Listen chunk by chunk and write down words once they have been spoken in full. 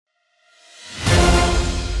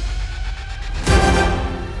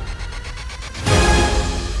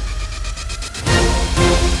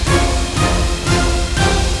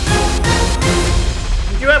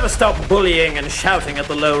stop bullying and shouting at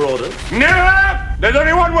the lower orders? Never! There's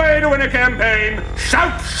only one way to win a campaign.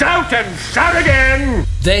 Shout, shout, and shout again!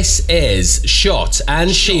 This is Shot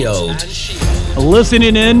and Shield.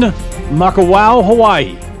 Listening in Makawao,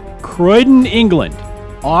 Hawaii, Croydon, England,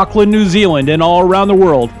 Auckland, New Zealand, and all around the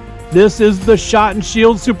world, this is the Shot and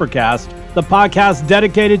Shield Supercast, the podcast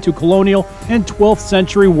dedicated to colonial and 12th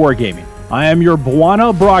century wargaming. I am your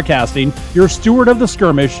Bwana Broadcasting, your steward of the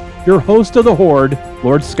skirmish, your host of the horde,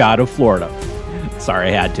 Lord Scott of Florida. Sorry,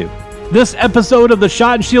 I had to. This episode of the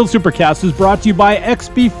Shot and Shield Supercast is brought to you by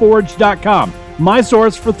xbforge.com, my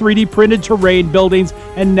source for 3D printed terrain buildings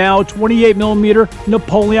and now 28mm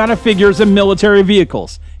Napoleonic figures and military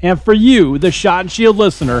vehicles. And for you, the Shot and Shield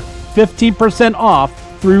listener, 15%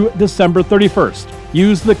 off through December 31st.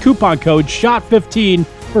 Use the coupon code SHOT15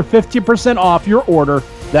 for 15% off your order.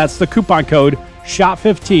 That's the coupon code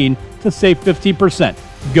SHOT15 to save 15%.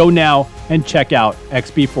 Go now and check out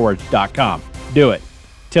xbforge.com. Do it.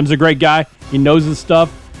 Tim's a great guy. He knows his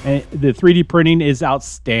stuff, and the 3D printing is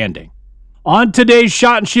outstanding. On today's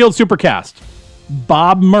Shot and Shield Supercast,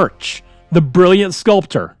 Bob Murch, the brilliant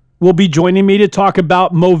sculptor, will be joining me to talk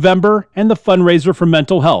about Movember and the fundraiser for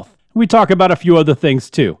mental health. We talk about a few other things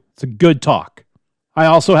too. It's a good talk. I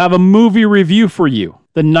also have a movie review for you.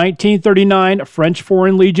 The 1939 French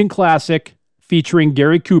Foreign Legion classic featuring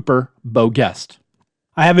Gary Cooper, Beau Guest.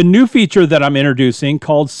 I have a new feature that I'm introducing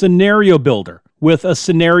called Scenario Builder with a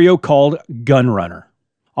scenario called Gunrunner.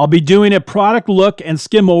 I'll be doing a product look and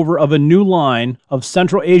skim over of a new line of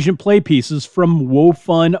Central Asian play pieces from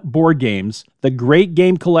WoFun Board Games, the Great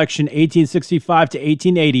Game Collection 1865 to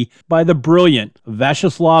 1880 by the brilliant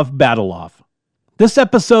Vyacheslav Badalov. This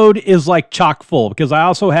episode is like chock full because I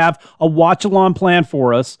also have a watch-along plan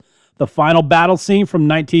for us, the final battle scene from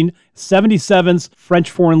 1977's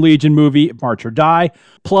French Foreign Legion movie March or Die,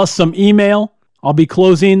 plus some email. I'll be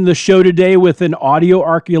closing the show today with an audio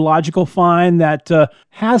archaeological find that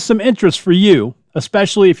has some interest for you,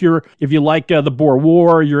 especially if you like the Boer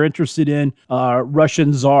War, you're interested in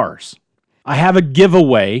Russian czars. I have a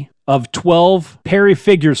giveaway of 12 Perry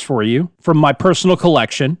figures for you from my personal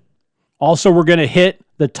collection. Also, we're going to hit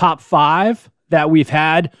the top 5 that we've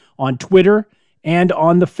had on Twitter and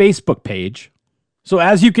on the Facebook page. So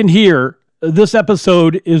as you can hear, this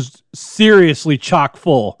episode is seriously chock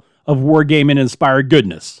full of wargaming-inspired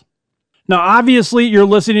goodness. Now, obviously, you're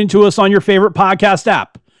listening to us on your favorite podcast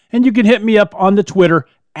app, and you can hit me up on the Twitter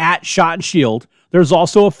at Shot and Shield. There's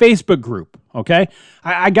also a Facebook group, okay?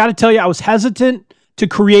 I got to tell you, I was hesitant to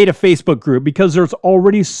create a Facebook group because there's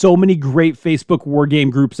already so many great Facebook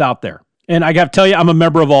wargame groups out there. And I got to tell you, I'm a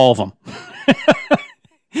member of all of them.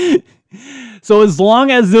 So as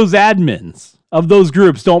long as those admins of those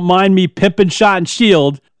groups don't mind me pimping Shot and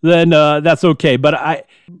Shield, then that's okay. But I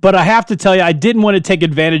have to tell you, I didn't want to take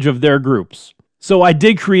advantage of their groups. So I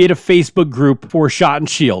did create a Facebook group for Shot and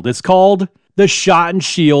Shield. It's called the Shot and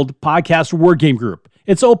Shield Podcast Wargame Group.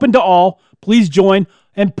 It's open to all. Please join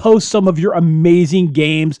and post some of your amazing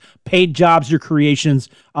games, paint jobs, your creations.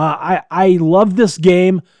 I love this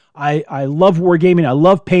game. I love wargaming. I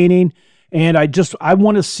love painting. And I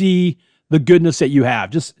want to see the goodness that you have.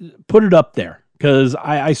 Just put it up there because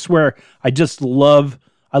I swear I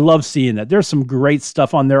love seeing that. There's some great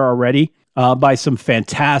stuff on there already by some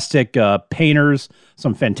fantastic painters,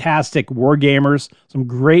 some fantastic wargamers, some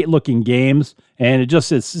great looking games. And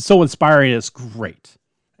it's so inspiring. It's great.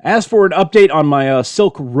 As for an update on my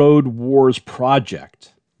Silk Road Wars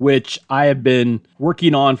project, which I have been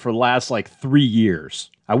working on for the last 3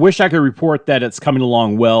 years. I wish I could report that it's coming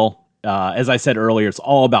along well. As I said earlier, it's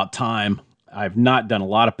all about time. I've not done a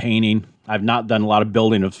lot of painting. I've not done a lot of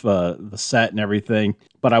building of the set and everything.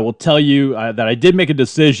 But I will tell you that I did make a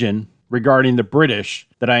decision regarding the British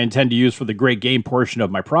that I intend to use for the Great Game portion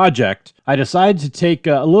of my project. I decided to take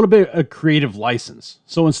a little bit of creative license.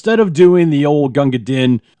 So instead of doing the old Gunga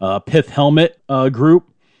Din pith helmet group,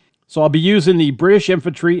 so I'll be using the British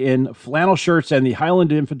infantry in flannel shirts and the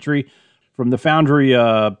Highland infantry from the Foundry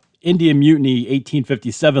Indian Mutiny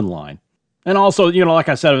 1857 line. And also, like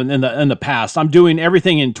I said in the past, I'm doing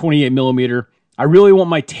everything in 28mm. I really want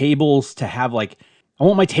my tables to have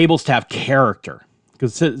character.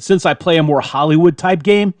 Because since I play a more Hollywood type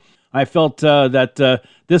game, I felt that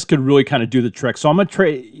this could really kind of do the trick. So I'm going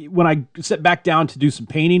to when I sit back down to do some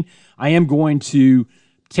painting, I am going to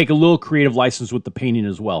take a little creative license with the painting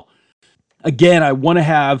as well. Again, I want to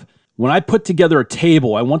have, when I put together a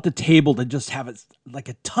table, I want the table to just have a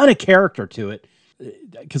ton of character to it.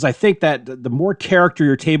 Because I think that the more character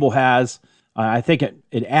your table has, I think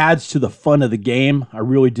it adds to the fun of the game. I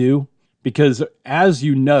really do. Because as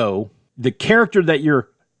you know, the character that you're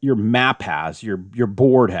your map has, your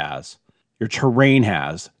board has, your terrain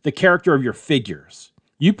has, the character of your figures.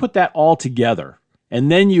 You put that all together,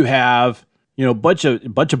 and then you have, a bunch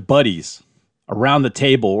of buddies around the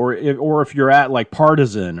table, or if you're at like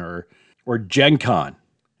Partisan or Gen Con.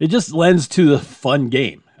 It just lends to the fun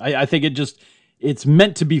game. I think it's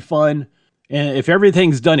meant to be fun. And if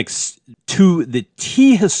everything's done to the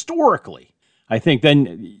T historically, I think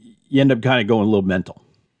then you end up kind of going a little mental.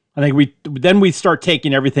 I think we start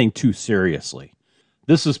taking everything too seriously.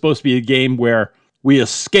 This is supposed to be a game where we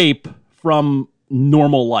escape from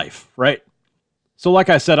normal life, right? So like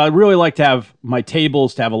I said, I really like to have my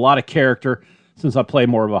tables to have a lot of character since I play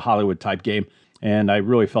more of a Hollywood type game. And I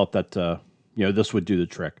really felt that, this would do the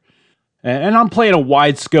trick. And I'm playing a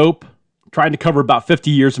wide scope, trying to cover about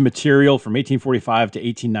 50 years of material from 1845 to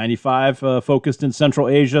 1895, focused in Central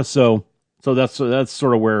Asia. So that's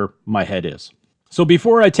sort of where my head is. So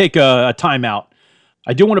before I take a timeout,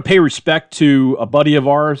 I do want to pay respect to a buddy of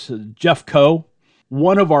ours, Jeff Coe,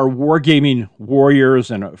 one of our wargaming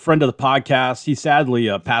warriors and a friend of the podcast. He sadly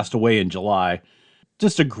passed away in July.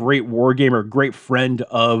 Just a great wargamer, great friend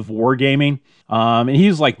of wargaming. And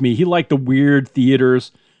he's like me. He liked the weird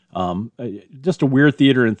theaters. Just a weird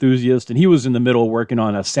theater enthusiast, and he was in the middle of working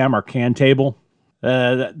on a Samarkand table.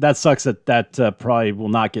 That sucks that probably will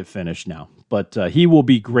not get finished now, but he will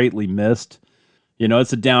be greatly missed.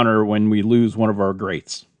 It's a downer when we lose one of our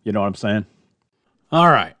greats. You know what I'm saying? All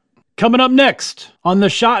right. Coming up next on the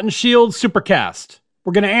Shot and Shield Supercast,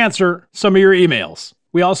 we're going to answer some of your emails.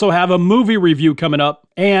 We also have a movie review coming up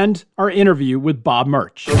and our interview with Bob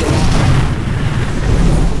Murch.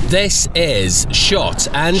 This is Shot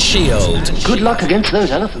and Shield. Good luck against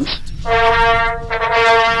those elephants.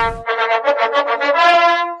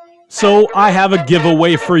 So I have a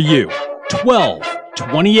giveaway for you. 12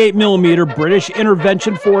 28mm British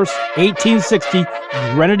Intervention Force 1860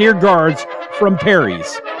 Grenadier Guards from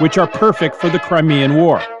Perry's, which are perfect for the Crimean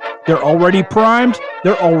War. They're already primed,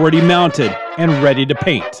 they're already mounted, and ready to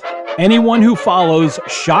paint. Anyone who follows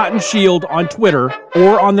Shot and Shield on Twitter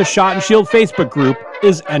or on the Shot and Shield Facebook group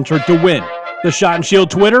is entered to win. The Shot and Shield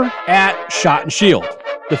Twitter, @Shot and Shield.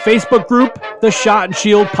 The Facebook group, the Shot and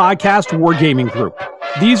Shield Podcast Wargaming Group.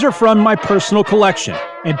 These are from my personal collection,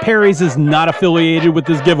 and Perry's is not affiliated with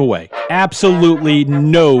this giveaway. Absolutely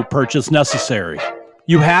no purchase necessary.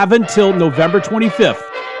 You have until November 25th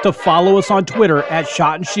to follow us on Twitter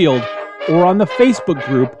 @Shot and Shield or on the Facebook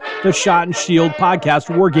group, the Shot and Shield Podcast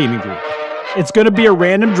Wargaming Group. It's going to be a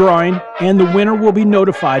random drawing, and the winner will be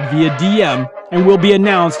notified via DM and will be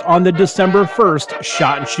announced on the December 1st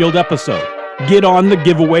Shot and Shield episode. Get on the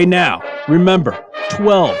giveaway now. Remember,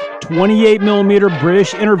 12 28mm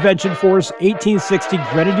British Intervention Force 1860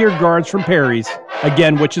 Grenadier Guards from Perry's,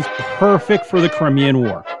 again, which is perfect for the Crimean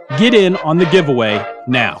War. Get in on the giveaway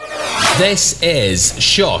now. This is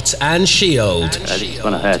Shot and Shield. It's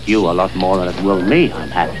going to hurt you a lot more than it will me, I'm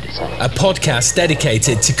happy to say. A podcast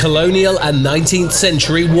dedicated to colonial and 19th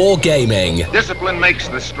century wargaming. Discipline makes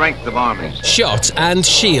the strength of armies. Shot and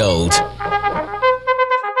Shield.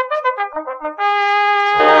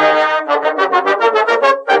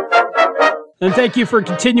 And thank you for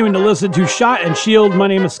continuing to listen to Shot and Shield. My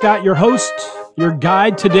name is Scott, your host, your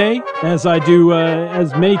guide today, as I do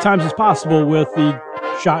as many times as possible with the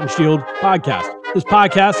Shot and Shield podcast. This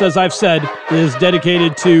podcast, as I've said, is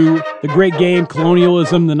dedicated to the great game,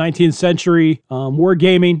 colonialism, the 19th century,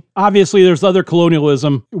 wargaming. Obviously, there's other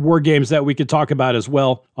colonialism war games that we could talk about as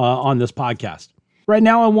well on this podcast. Right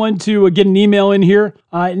now, I want to get an email in here.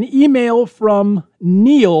 An email from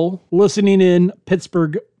Neil, listening in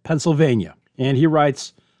Pittsburgh, Pennsylvania. And he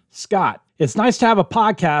writes, Scott, it's nice to have a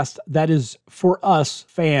podcast that is for us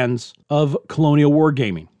fans of colonial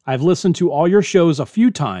wargaming. I've listened to all your shows a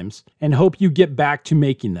few times and hope you get back to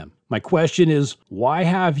making them. My question is, why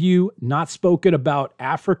have you not spoken about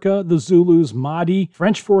Africa, the Zulus, Mahdi,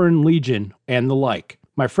 French Foreign Legion, and the like?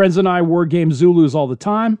 My friends and I wargame Zulus all the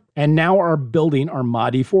time, and now are building our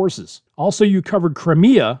Mahdi forces. Also, you covered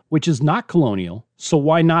Crimea, which is not colonial, so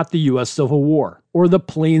why not the U.S. Civil War or the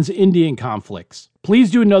Plains Indian conflicts?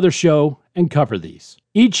 Please do another show and cover these.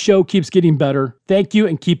 Each show keeps getting better. Thank you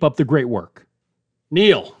and keep up the great work.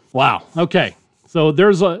 Neil. Wow. Okay. So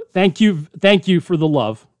there's a thank you for the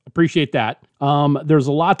love. Appreciate that. There's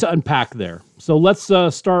a lot to unpack there. So let's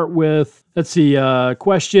start with,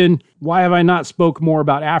 question. Why have I not spoke more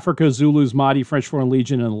about Africa, Zulus, Mahdi, French Foreign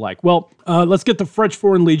Legion, and the like? Well, let's get the French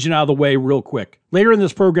Foreign Legion out of the way real quick. Later in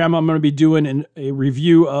this program, I'm going to be doing a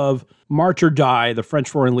review of March or Die, the French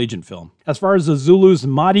Foreign Legion film. As far as the Zulus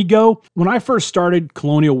and Mahdi go, when I first started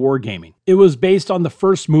colonial wargaming, it was based on the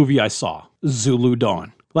first movie I saw, Zulu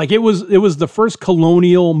Dawn. Like it was the first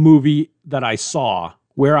colonial movie that I saw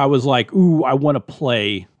where I was like, ooh, I want to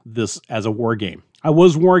play this as a war game. I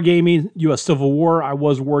was wargaming U.S. Civil War. I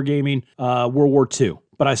was wargaming World War II.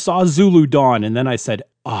 But I saw Zulu Dawn, and then I said,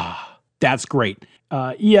 that's great.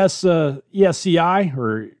 ESCI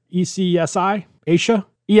or ECSI, Asia?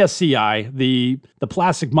 ESCI, the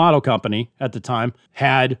plastic model company at the time,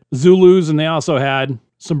 had Zulus, and they also had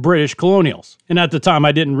some British colonials. And at the time,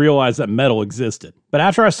 I didn't realize that metal existed. But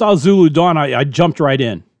after I saw Zulu Dawn, I jumped right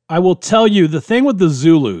in. I will tell you, the thing with the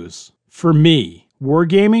Zulus, for me,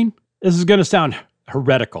 wargaming, this is going to sound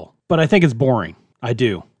heretical, but I think it's boring. I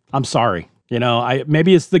do. I'm sorry.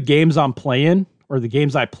 Maybe it's the games I'm playing or the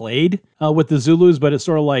games I played with the Zulus, but it's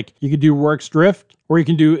sort of like you could do Rorke's Drift or you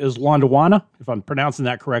can do Islandawana, if I'm pronouncing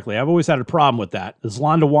that correctly. I've always had a problem with that.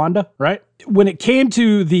 Islandawana, right? When it came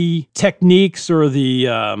to the techniques or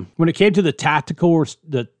when it came to the tactical or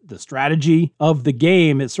the strategy of the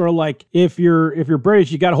game, it's sort of like if you're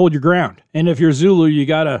British, you got to hold your ground. And if you're Zulu, you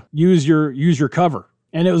got to use your cover.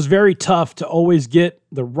 And it was very tough to always get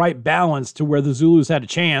the right balance to where the Zulus had a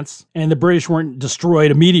chance and the British weren't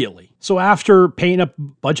destroyed immediately. So after painting up a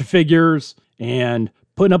bunch of figures and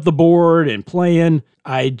putting up the board and playing,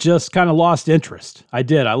 I just kind of lost interest. I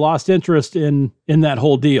did. I lost interest in that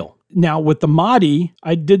whole deal. Now with the Mahdi,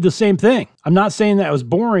 I did the same thing. I'm not saying that it was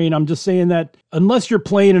boring. I'm just saying that unless you're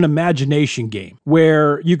playing an imagination game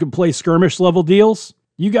where you can play skirmish level deals,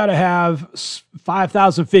 you got to have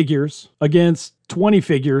 5,000 figures against 20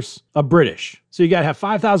 figures of British. So you got to have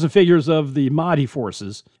 5,000 figures of the Mahdi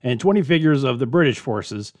forces and 20 figures of the British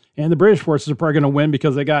forces. And the British forces are probably going to win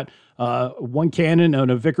because they got one cannon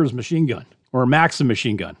and a Vickers machine gun or a Maxim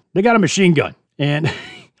machine gun. They got a machine gun. And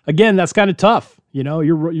again, that's kind of tough.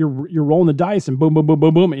 You're rolling the dice and boom, boom, boom,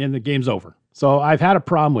 boom, boom, and the game's over. So I've had a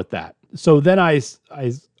problem with that. So then I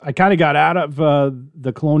kind of got out of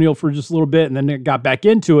the colonial for just a little bit, and then got back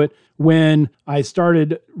into it when I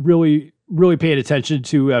started really paying attention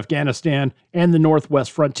to Afghanistan and the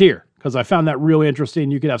Northwest frontier, because I found that really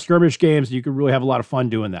interesting. You could have skirmish games. You could really have a lot of fun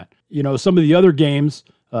doing that. Some of the other games,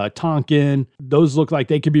 Tonkin, those look like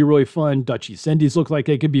they could be really fun. Dutch East Indies look like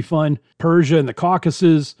they could be fun. Persia and the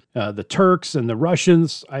Caucasus, the Turks and the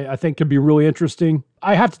Russians, I think could be really interesting.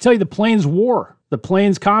 I have to tell you, the Plains War, the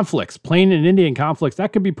Plains conflicts, Plain and Indian conflicts,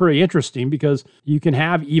 that could be pretty interesting because you can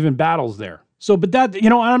have even battles there. So, but that,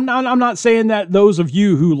 I'm not saying that those of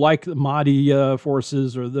you who like the Mahdi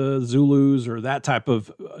forces or the Zulus or that type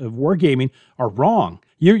of wargaming are wrong.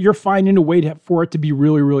 You're finding a way for it to be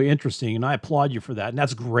really, really interesting, and I applaud you for that, and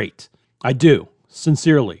that's great. I do,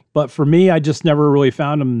 sincerely. But for me, I just never really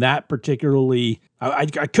found them that particularly. I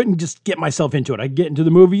couldn't just get myself into it. I get into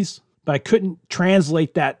the movies, but I couldn't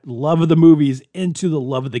translate that love of the movies into the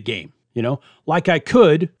love of the game. Like I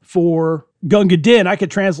could for Gunga Din, I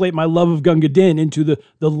could translate my love of Gunga Din into the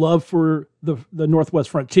love for the Northwest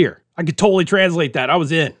frontier. I could totally translate that. I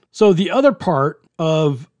was in. So the other part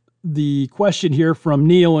of the question here from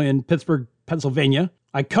Neil in Pittsburgh, Pennsylvania,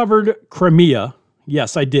 I covered Crimea.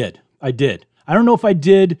 Yes, I did. I don't know if I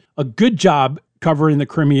did a good job covering the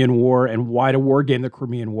Crimean War and why to war game the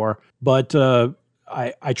Crimean War, but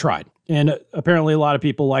I tried. And apparently a lot of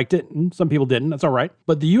people liked it, and some people didn't. That's all right.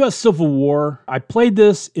 But the U.S. Civil War, I played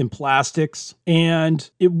this in plastics, and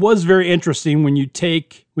it was very interesting when you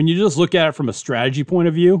just look at it from a strategy point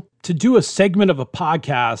of view. To do a segment of a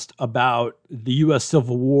podcast about the U.S.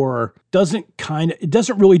 Civil War it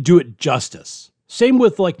doesn't really do it justice. Same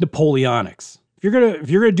with like Napoleonics. If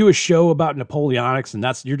you're gonna do a show about Napoleonics and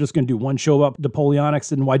you're just gonna do one show about Napoleonics,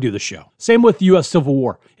 then why do the show? Same with the U.S. Civil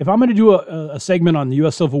War. If I'm gonna do a segment on the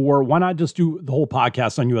U.S. Civil War, why not just do the whole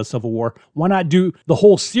podcast on U.S. Civil War? Why not do the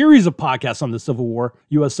whole series of podcasts on the Civil War,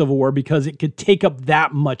 U.S. Civil War? Because it could take up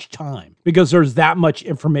that much time. Because there's that much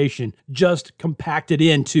information just compacted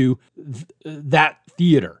into that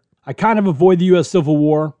theater. I kind of avoid the U.S. Civil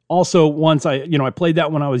War. Also, once I played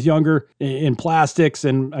that when I was younger in plastics,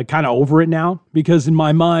 and I kind of over it now because in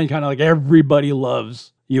my mind, kind of like everybody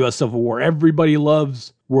loves U.S. Civil War. Everybody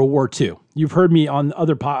loves World War II. You've heard me on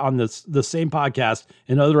the same podcast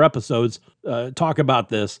in other episodes talk about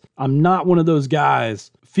this. I'm not one of those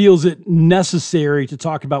guys feels it necessary to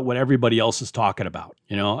talk about what everybody else is talking about,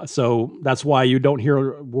 So that's why you don't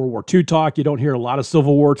hear World War II talk. You don't hear a lot of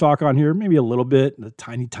Civil War talk on here, maybe a little bit, a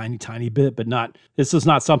tiny, tiny, tiny bit, but this is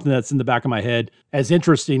not something that's in the back of my head as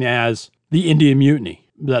interesting as the Indian Mutiny.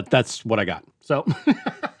 That's what I got.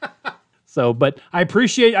 But I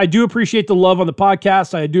do appreciate the love on the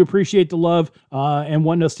podcast. I do appreciate the love and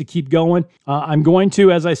wanting us to keep going. I'm going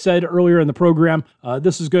to, as I said earlier in the program,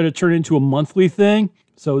 this is going to turn into a monthly thing.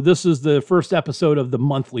 So this is the first episode of the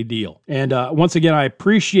monthly deal. And once again, I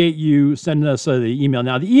appreciate you sending us the email.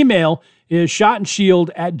 Now, the email is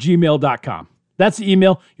shotandshield@gmail.com. That's the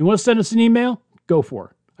email. You want to send us an email? Go for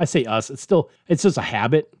it. I say us. It's just a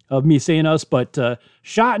habit of me saying us, but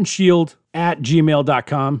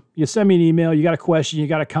shotandshield@gmail.com. You send me an email, you got a question, you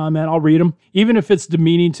got a comment, I'll read them. Even if it's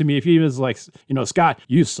demeaning to me, if you was like, Scott,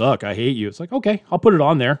 you suck, I hate you. It's like, okay, I'll put it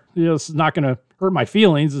on there. It's not going to hurt my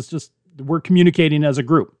feelings. It's just, we're communicating as a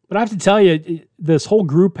group. But I have to tell you, this whole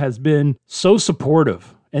group has been so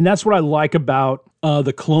supportive. And that's what I like about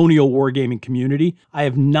the colonial wargaming community. I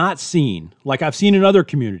have not seen, like I've seen in other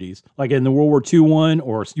communities, like in the World War II one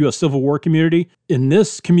or U.S. Civil War community. In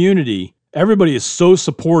this community, everybody is so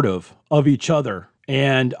supportive of each other.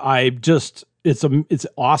 And it's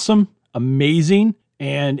awesome, amazing,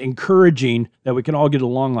 and encouraging that we can all get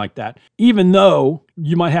along like that. Even though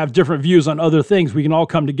you might have different views on other things, we can all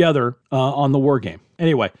come together on the war game.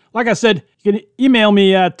 Anyway, like I said, you can email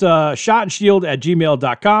me at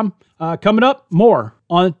shotandshield@gmail.com. Coming up, more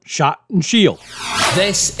on Shot and Shield.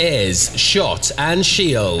 This is Shot and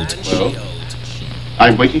Shield. Well,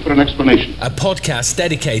 I'm waiting for an explanation. A podcast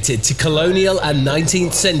dedicated to colonial and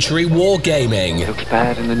 19th century wargaming. Looks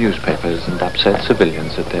bad in the newspapers and upset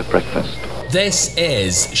civilians at their breakfast. This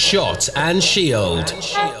is Shot and Shield.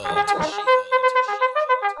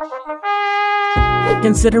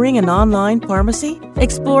 Considering an online pharmacy?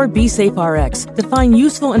 Explore BeSafeRx to find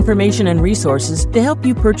useful information and resources to help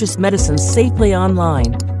you purchase medicines safely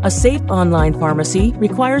online. A safe online pharmacy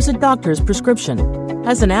requires a doctor's prescription,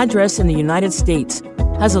 has an address in the United States,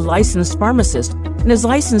 has a licensed pharmacist, and is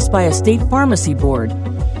licensed by a state pharmacy board.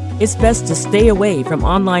 It's best to stay away from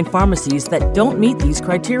online pharmacies that don't meet these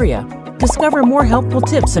criteria. Discover more helpful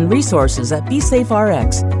tips and resources at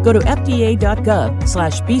BeSafeRx. Go to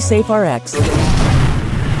fda.gov/BeSafeRx.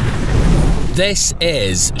 This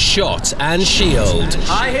is Shot and Shield.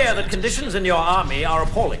 I hear that conditions in your army are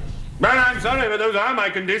appalling. Well, I'm sorry, but those are my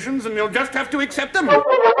conditions, and you'll just have to accept them.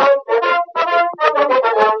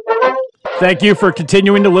 Thank you for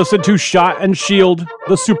continuing to listen to Shot and Shield,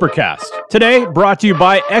 the Supercast. Today, brought to you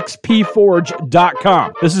by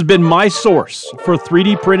XPForge.com. This has been my source for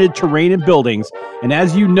 3D printed terrain and buildings, and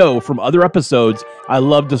as you know from other episodes, I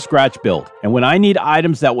love to scratch build. And when I need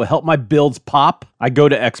items that will help my builds pop, I go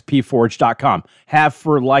to XPForge.com. Have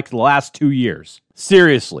for like the last 2 years.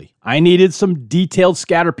 Seriously, I needed some detailed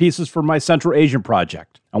scatter pieces for my Central Asian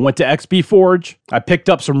project. I went to XP Forge. I picked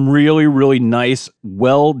up some really, really nice,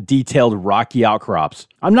 well-detailed rocky outcrops.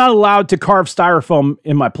 I'm not allowed to carve styrofoam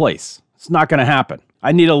in my place. It's not going to happen.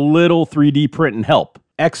 I need a little 3D printing help.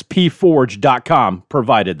 XPForge.com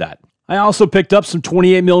provided that. I also picked up some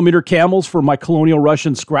 28mm camels for my Colonial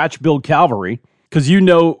Russian scratch build cavalry, because you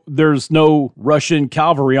know there's no Russian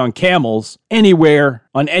cavalry on camels anywhere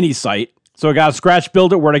on any site. So I got to scratch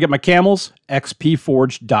build it. Where'd I get my camels?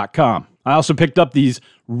 XPForge.com. I also picked up these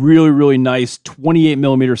really, really nice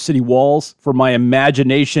 28mm city walls for my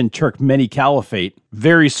Imagination Turkmeni Caliphate.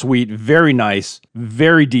 Very sweet, very nice,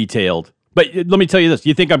 very detailed. But let me tell you this.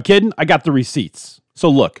 You think I'm kidding? I got the receipts. So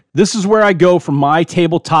look, this is where I go for my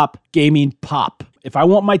tabletop gaming pop. If I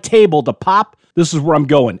want my table to pop, this is where I'm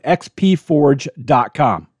going.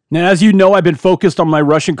 XPForge.com. Now, as you know, I've been focused on my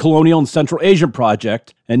Russian Colonial and Central Asian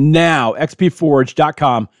project, and now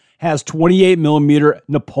XPForge.com has 28mm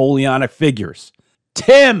Napoleonic figures.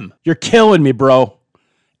 Tim, you're killing me, bro.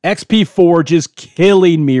 XP Forge is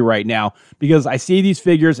killing me right now because I see these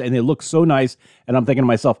figures and they look so nice, and I'm thinking to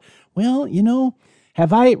myself, well, you know,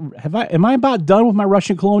 am I about done with my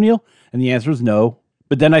Russian Colonial? And the answer is no.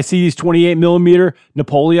 But then I see these 28mm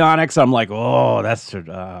Napoleonics, and I'm like, oh, that's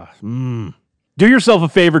Do yourself a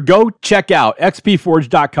favor, go check out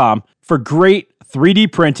xpforge.com for great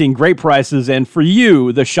 3D printing, great prices, and for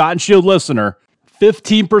you, the Shot and Shield listener,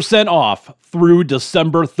 15% off through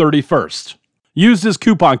December 31st. Use this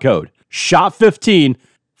coupon code, SHOT15,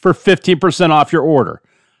 for 15% off your order.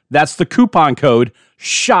 That's the coupon code,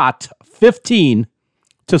 SHOT15,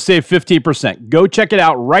 to save 15%. Go check it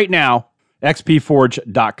out right now,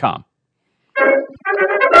 xpforge.com.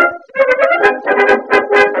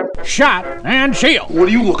 Shot and Shield. What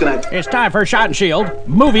are you looking at? It's time for Shot and Shield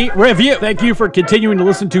movie review. Thank you for continuing to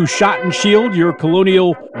listen to Shot and Shield, your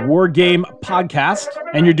colonial war game podcast.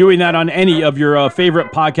 And you're doing that on any of your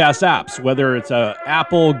favorite podcast apps, whether it's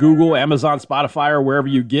Apple, Google, Amazon, Spotify, or wherever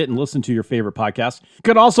you get and listen to your favorite podcast. You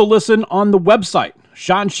could also listen on the website,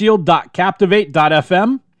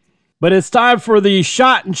 shotandshield.captivate.fm. But it's time for the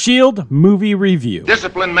Shot and Shield movie review.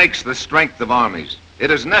 Discipline makes the strength of armies. It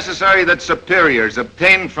is necessary that superiors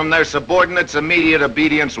obtain from their subordinates immediate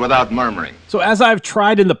obedience without murmuring. So as I've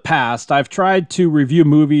tried in the past, I've tried to review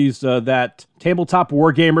movies that tabletop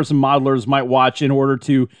wargamers and modelers might watch in order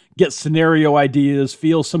to get scenario ideas,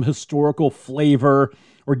 feel some historical flavor,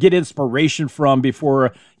 or get inspiration from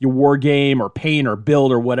before you wargame or paint or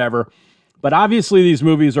build or whatever. But obviously these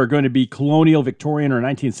movies are going to be colonial, Victorian, or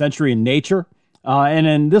 19th century in nature. And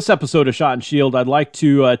in this episode of Shot and Shield, I'd like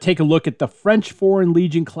to take a look at the French Foreign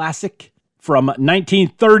Legion classic from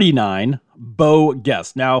 1939, Beau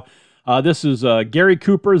Guest. Now, this is Gary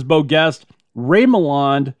Cooper as Beau Guest, Ray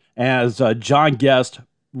Milland as John Guest,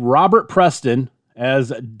 Robert Preston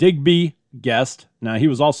as Digby Guest. Now, he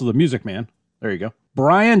was also the music man. There you go.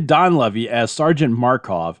 Brian Donlevy as Sergeant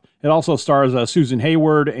Markov. It also stars Susan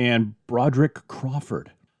Hayward and Broderick Crawford.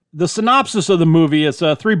 The synopsis of the movie is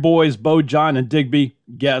three boys, Beau, John, and Digby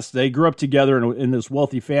Guest. They grew up together in this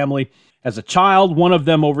wealthy family. As a child, one of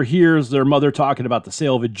them overhears their mother talking about the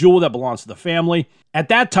sale of a jewel that belongs to the family. At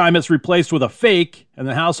that time, it's replaced with a fake, and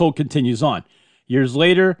the household continues on. Years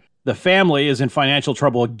later, the family is in financial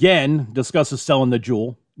trouble again, discusses selling the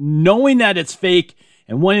jewel. Knowing that it's fake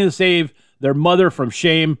and wanting to save their mother from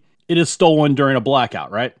shame, it is stolen during a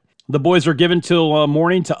blackout, right? The boys are given till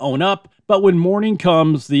morning to own up. But when morning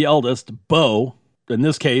comes, the eldest, Beau, in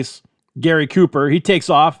this case, Gary Cooper, he takes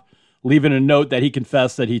off, leaving a note that he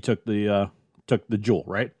confessed that he took the jewel,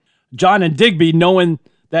 right? John and Digby, knowing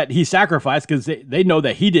that he sacrificed because they know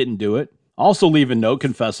that he didn't do it, also leave a note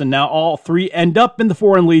confessing. Now all three end up in the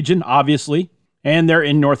Foreign Legion, obviously, and they're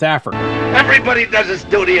in North Africa. Everybody does his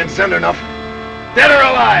duty and send enough, dead or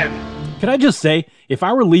alive. Could I just say, if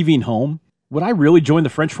I were leaving home, would I really join the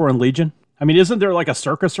French Foreign Legion? I mean, isn't there like a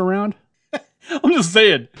circus around? I'm just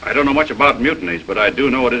saying. I don't know much about mutinies, but I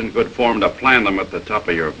do know it isn't good form to plan them at the top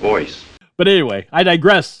of your voice. But anyway, I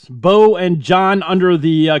digress. Beau and John, under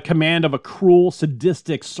the command of a cruel,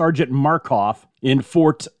 sadistic Sergeant Markov in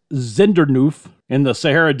Fort Zinderneuf in the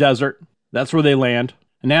Sahara Desert. That's where they land.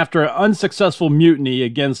 And after an unsuccessful mutiny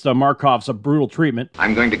against Markov's brutal treatment...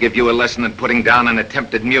 I'm going to give you a lesson in putting down an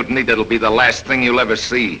attempted mutiny that'll be the last thing you'll ever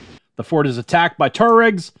see. The fort is attacked by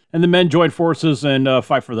Tuaregs, and the men join forces and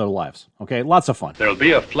fight for their lives. Okay, lots of fun. There'll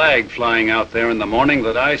be a flag flying out there in the morning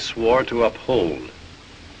that I swore to uphold.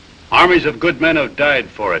 Armies of good men have died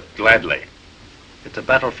for it, gladly. It's a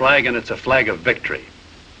battle flag, and it's a flag of victory.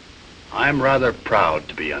 I'm rather proud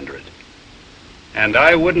to be under it. And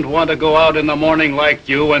I wouldn't want to go out in the morning like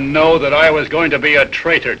you and know that I was going to be a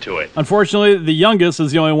traitor to it. Unfortunately, the youngest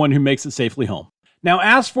is the only one who makes it safely home. Now,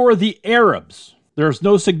 as for the Arabs... There's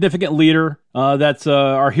no significant leader that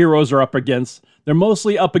our heroes are up against. They're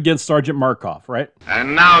mostly up against Sergeant Markov, right?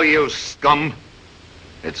 And now, you scum,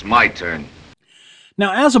 it's my turn.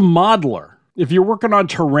 Now, as a modeler, if you're working on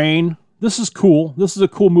terrain, this is cool. This is a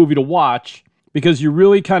cool movie to watch because you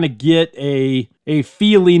really kind of get a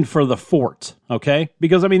feeling for the fort, okay?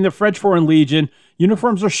 Because, I mean, the French Foreign Legion,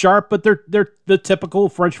 uniforms are sharp, but they're the typical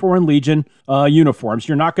French Foreign Legion uniforms.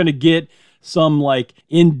 You're not going to get some like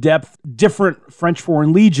in-depth, different French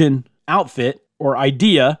Foreign Legion outfit or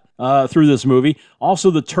idea through this movie. Also,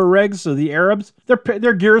 the Tuaregs, the Arabs,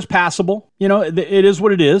 their gear is passable. You know, it is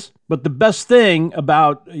what it is. But the best thing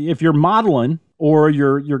about if you're modeling or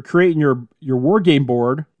you're creating your war game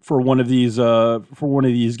board for one of these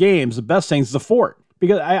games, the best thing is the fort.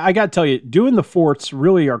 Because I got to tell you, doing the forts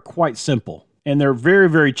really are quite simple. And they're very,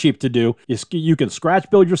 very cheap to do. You can scratch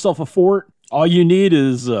build yourself a fort. All you need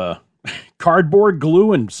is... cardboard,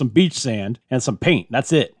 glue, and some beach sand, and some paint.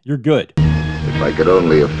 That's it. You're good. If I could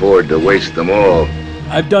only afford to waste them all.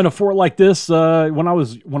 I've done a fort like this when I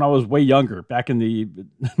was way younger, back in the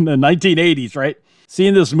 1980s, right?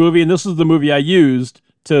 Seeing this movie, and this is the movie I used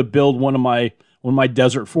to build one of my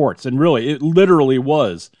desert forts. And really, it literally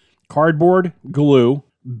was cardboard, glue,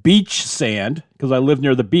 beach sand, because I lived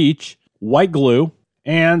near the beach, white glue,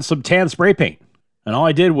 and some tan spray paint. And all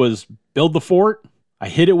I did was build the fort. I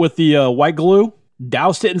hit it with the white glue,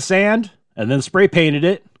 doused it in sand, and then spray painted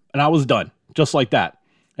it, and I was done, just like that.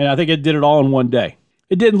 And I think it did it all in one day.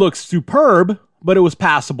 It didn't look superb, but it was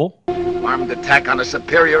passable. Armed attack on a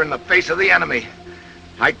superior in the face of the enemy.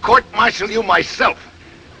 I court-martial you myself.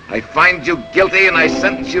 I find you guilty and I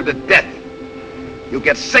sentence you to death. You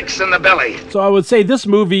get 6 in the belly. So I would say this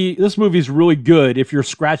movie's really good if you're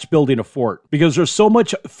scratch building a fort, because there's so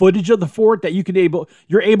much footage of the fort that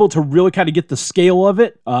you're able to really kind of get the scale of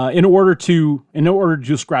it in order to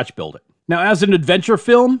scratch build it. Now, as an adventure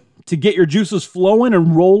film, to get your juices flowing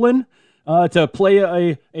and rolling, to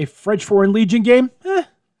play a French Foreign Legion game,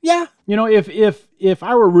 yeah. You know, if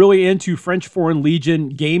I were really into French Foreign Legion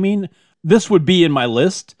gaming, this would be in my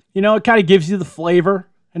list. You know, it kind of gives you the flavor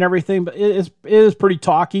and everything, but it is pretty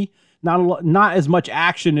talky. Not as much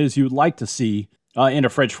action as you'd like to see in a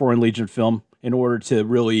French Foreign Legion film in order to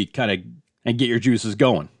really kind of and get your juices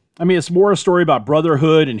going. I mean, it's more a story about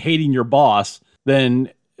brotherhood and hating your boss than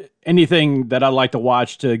anything that I like to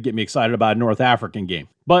watch to get me excited about a North African game.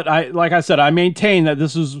 But like I said, I maintain that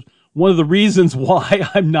this is one of the reasons why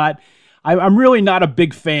I'm really not a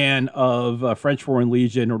big fan of French Foreign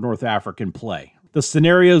Legion or North African play. The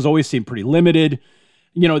scenarios always seem pretty limited.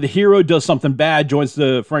 You know, the hero does something bad, joins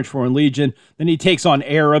the French Foreign Legion, then he takes on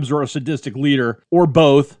Arabs or a sadistic leader, or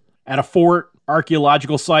both, at a fort,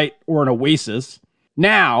 archaeological site, or an oasis.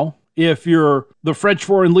 Now, if you're the French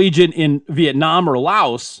Foreign Legion in Vietnam or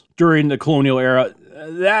Laos during the colonial era,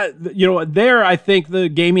 there I think the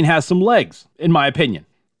gaming has some legs, in my opinion.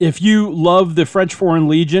 If you love the French Foreign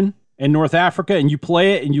Legion in North Africa and you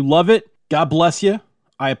play it and you love it, God bless you.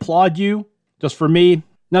 I applaud you. Just for me.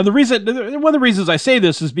 Now, one of the reasons I say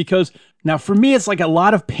this is because now for me, it's like a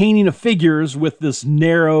lot of painting of figures with this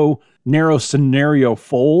narrow scenario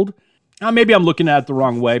fold. Now, maybe I'm looking at it the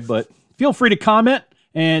wrong way, but feel free to comment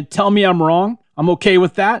and tell me I'm wrong. I'm okay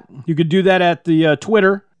with that. You could do that at the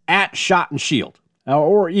Twitter @ShotandShield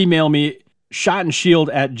or email me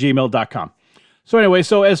shotandshield@gmail.com. So anyway,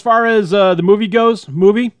 so as far as the movie goes,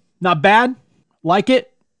 not bad. Like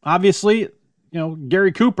it. Obviously, you know,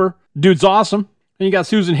 Gary Cooper, dude's awesome. And you got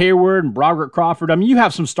Susan Hayward and Broderick Crawford. I mean, you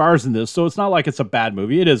have some stars in this, so it's not like it's a bad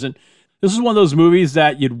movie. It isn't. This is one of those movies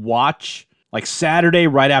that you'd watch like Saturday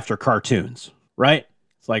right after cartoons, right?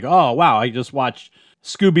 It's like, oh, wow, I just watched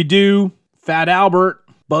Scooby-Doo, Fat Albert,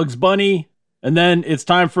 Bugs Bunny, and then it's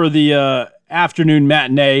time for the afternoon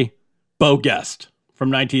matinee, Bo Guest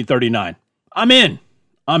from 1939. I'm in.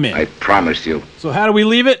 I promised you. So how do we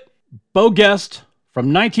leave it? Bo Guest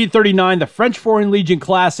from 1939, the French Foreign Legion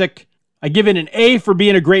classic. I give it an A for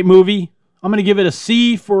being a great movie. I'm going to give it a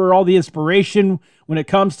C for all the inspiration when it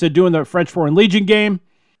comes to doing the French Foreign Legion game.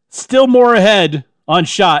 Still more ahead on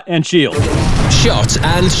Shot and Shield. Shot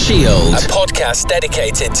and Shield, a podcast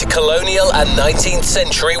dedicated to colonial and 19th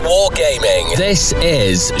century wargaming. This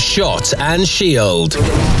is Shot and Shield.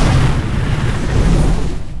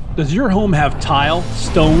 Does your home have tile,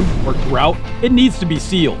 stone, or grout? It needs to be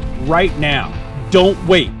sealed right now. Don't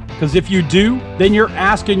wait. Because if you do, then you're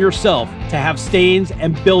asking yourself to have stains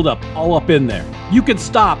and buildup all up in there. You can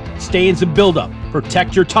stop stains and buildup.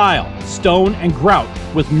 Protect your tile, stone, and grout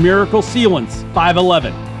with Miracle Sealants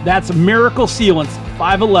 511. That's Miracle Sealants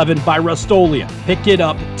 511 by Rust-Oleum. Pick it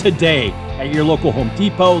up today at your local Home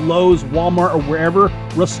Depot, Lowe's, Walmart, or wherever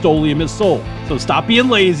Rust-Oleum is sold. So stop being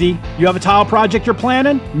lazy. You have a tile project you're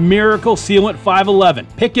planning? Miracle Sealant 511.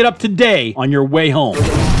 Pick it up today on your way home.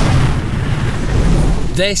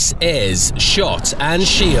 This is Shot and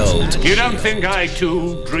Shield. You don't think I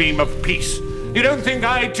too dream of peace? You don't think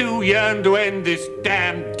I too yearn to end this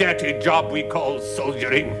damn dirty job we call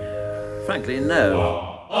soldiering? Frankly, no.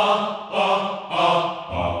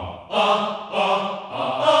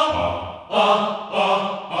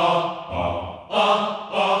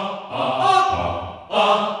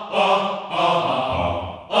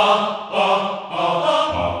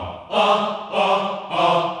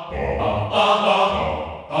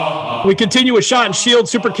 We continue with Shot and Shield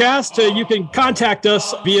Supercast. You can contact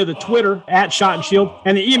us via the Twitter @ShotandShield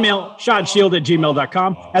and the email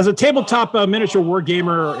shotandshield@gmail.com. As a tabletop miniature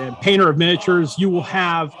wargamer and painter of miniatures, you will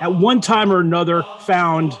have at one time or another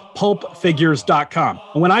found pulpfigures.com.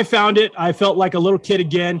 And when I found it, I felt like a little kid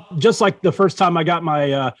again, just like the first time I got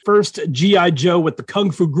my first G.I. Joe with the Kung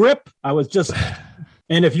Fu grip. I was just...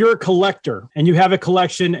 And if you're a collector and you have a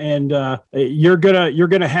collection and you're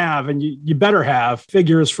gonna have, and you better have,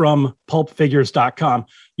 figures from pulpfigures.com,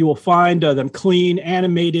 you will find them clean,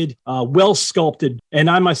 animated, well sculpted. And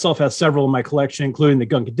I myself have several in my collection, including the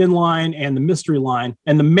Gunga Din line and the Mystery line.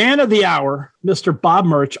 And the man of the hour, Mr. Bob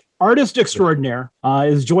Murch, artist extraordinaire,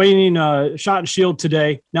 is joining Shot and Shield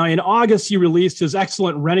today. Now, in August, he released his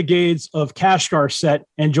excellent Renegades of Kashgar set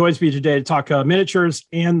and joins me today to talk miniatures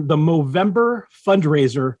and the Movember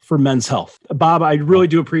fundraiser for Men's Health. Bob, I really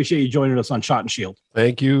do appreciate you joining us on Shot and Shield.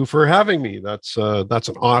 Thank you for having me. That's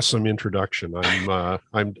an awesome introduction.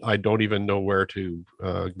 I don't even know where to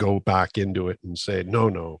go back into it and say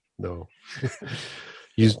no.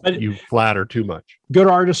 You flatter too much. Good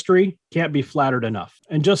artistry can't be flattered enough.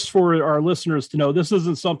 And just for our listeners to know, this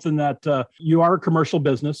isn't something that you are a commercial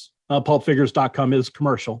business. Pulpfigures.com is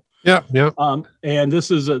commercial. Yeah, yeah. And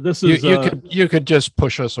this is you could just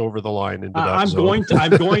push us over the line into that. I'm zone.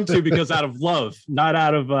 going to because out of love, not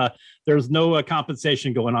out of there's no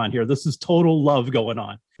compensation going on here. This is total love going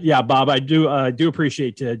on. Yeah, Bob, I do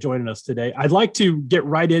appreciate joining us today. I'd like to get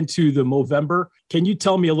right into the Movember. Can you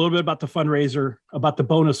tell me a little bit about the fundraiser, about the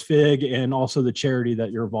bonus fig, and also the charity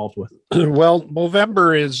that you're involved with? Well,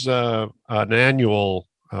 Movember is an annual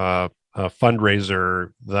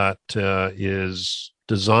fundraiser that is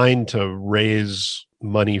designed to raise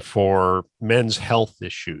money for men's health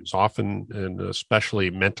issues, often and especially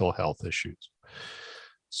mental health issues.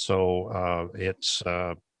 So it's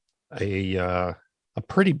a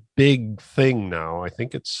pretty big thing now. I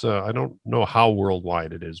think it's I don't know how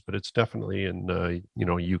worldwide it is, but it's definitely in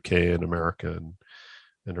UK and America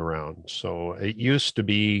and around. So it used to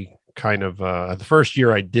be kind of the first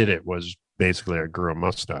year I did it was basically I grew a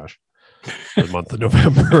mustache for the month of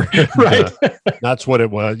November. Right. That's what it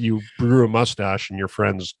was. You grew a mustache and your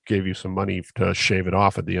friends gave you some money to shave it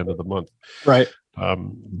off at the end of the month. Right.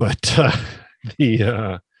 But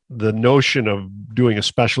the notion of doing a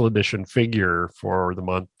special edition figure for the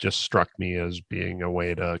month just struck me as being a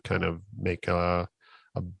way to kind of make a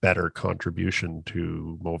better contribution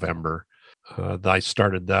to Movember. I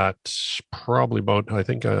started that probably about, I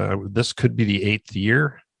think this could be the 8th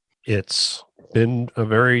year. It's been a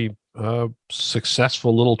very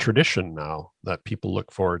successful little tradition now that people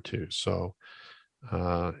look forward to. So,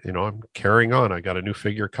 I'm carrying on. I got a new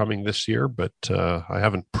figure coming this year, but I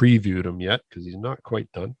haven't previewed him yet because he's not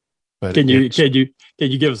quite done. But can you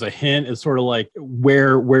give us a hint as sort of like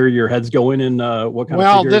where your head's going and what kind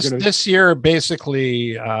of figure? This year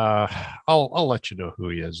basically I'll let you know who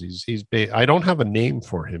he is. I don't have a name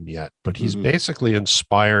for him yet, but he's basically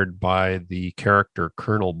inspired by the character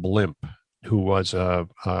Colonel Blimp, who was a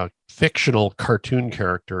fictional cartoon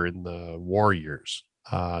character in the war years.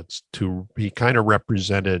 He kind of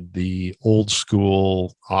represented the old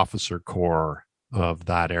school officer corps of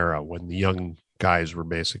that era when the young guys were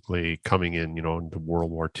basically coming in, into World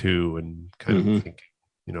War II and kind of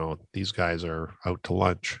thinking, these guys are out to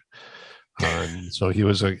lunch. So he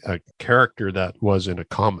was a character that was in a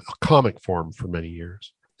comic form for many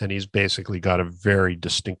years. And he's basically got a very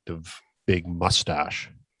distinctive big mustache.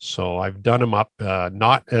 So I've done him up,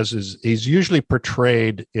 not as he's usually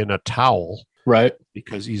portrayed in a towel, right?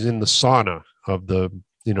 Because he's in the sauna of the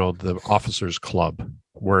officers club,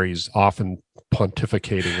 where he's often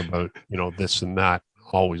pontificating about, this and that,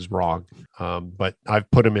 always wrong. But I've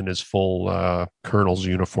put him in his full colonel's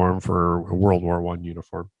uniform for a World War I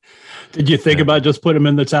uniform. Did you think about just put him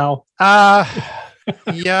in the towel?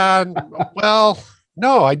 Yeah, well,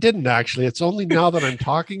 no, I didn't actually. It's only now that I'm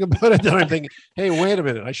talking about it that I'm thinking, hey, wait a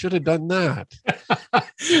minute, I should have done that.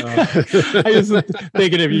 I was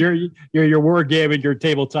thinking if you're war game and your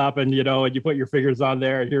tabletop and and you put your figures on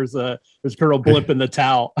there and there's Colonel Blimp in the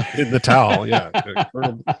towel. In the towel, yeah.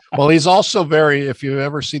 Well, he's also if you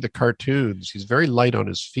ever see the cartoons, he's very light on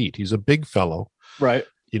his feet. He's a big fellow. Right.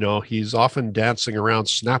 He's often dancing around,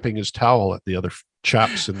 snapping his towel at the other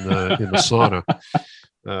chaps in the sauna.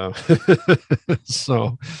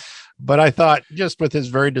 But I thought just with his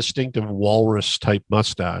very distinctive walrus type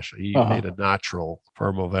mustache, he made a natural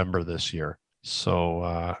for Movember this year.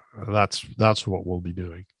 So that's what we'll be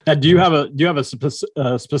doing. Now, do you have a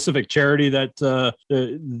specific charity that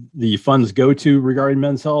the funds go to regarding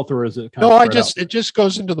men's health, or is it it just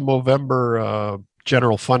goes into the Movember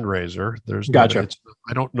general fundraiser. There's gotcha.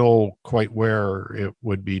 I don't know quite where it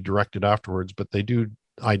would be directed afterwards, but they do.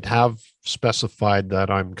 I'd have specified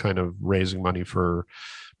that I'm kind of raising money for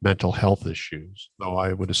mental health issues, so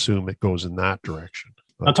I would assume it goes in that direction.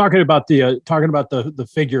 Now, talking about the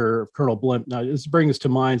figure of Colonel Blimp. Now, this brings to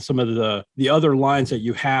mind some of the other lines that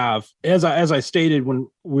you have. As I stated when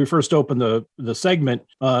we first opened the segment,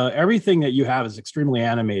 everything that you have is extremely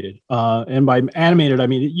animated. And by animated, I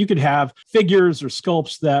mean you could have figures or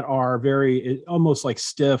sculpts that are very almost like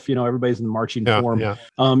stiff. Everybody's in the marching form. Yeah.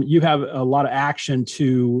 You have a lot of action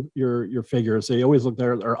to your figures. They always look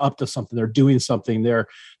they're up to something. They're doing something. They're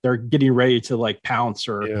getting ready to like pounce.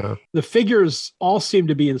 Or the figures all seem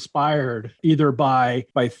to be inspired either by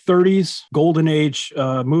 30s golden age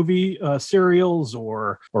movie serials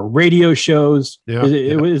or radio shows.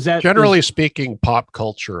 Is that generally speaking pop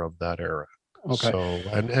culture of that era? Okay. So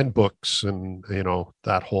and books and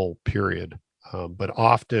that whole period, but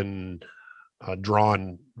often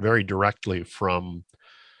drawn very directly from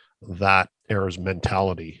that era's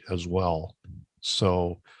mentality as well.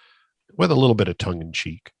 So with a little bit of tongue in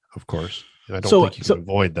cheek, of course. I don't think you can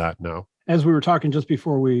avoid that now. as we were talking just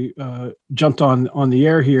before we jumped on the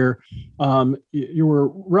air here, you were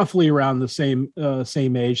roughly around the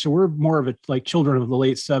same age. So we're more of like children of the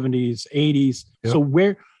late 70s, 80s.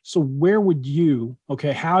 Yep. So where would you,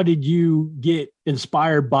 how did you get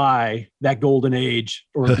inspired by that golden age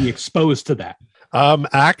or be exposed to that?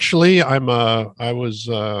 Actually, I was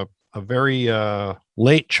a very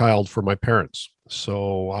late child for my parents.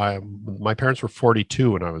 So my parents were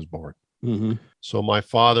 42 when I was born. Mm-hmm. So my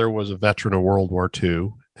father was a veteran of World War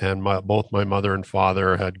II, and both my mother and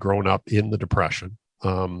father had grown up in the Depression.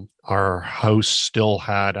 Our house still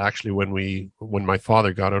had, actually, when my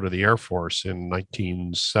father got out of the Air Force in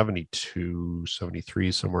 1972,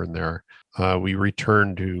 73, somewhere in there, we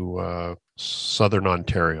returned to Southern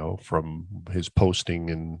Ontario from his posting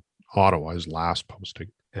in Ottawa, his last posting.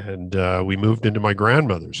 And we moved into my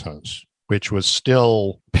grandmother's house, which was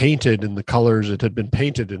still painted in the colors it had been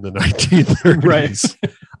painted in the 1930s. Right.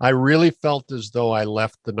 I really felt as though I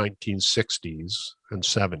left the 1960s and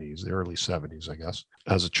 70s, the early 70s, I guess,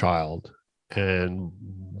 as a child, and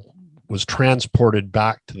was transported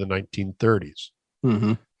back to the 1930s.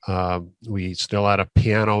 Mm-hmm. We still had a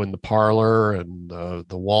piano in the parlor, and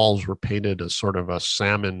the walls were painted a sort of a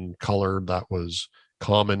salmon color that was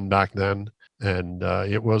common back then. And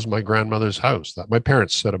it was my grandmother's house that my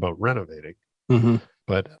parents set about renovating. Mm-hmm.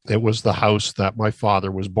 But it was the house that my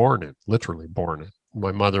father was born in, literally born in.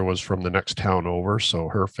 My mother was from the next town over, so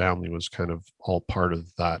her family was kind of all part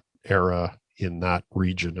of that era in that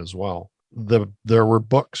region as well. There were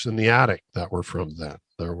books in the attic that were from then.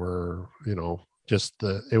 There were,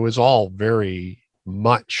 it was all very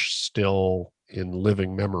much still in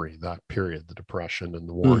living memory, that period, the Depression and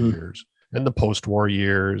the war years and the post-war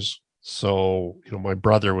years. So, my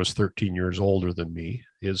brother was 13 years older than me,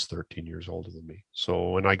 is 13 years older than me. So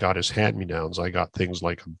when I got his hand-me-downs, I got things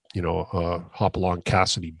like, a Hopalong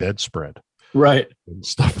Cassidy bedspread. Right. And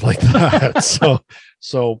stuff like that.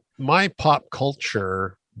 So my pop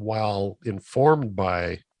culture, while informed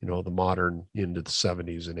by, the modern into the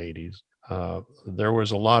 70s and 80s, there was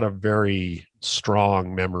a lot of very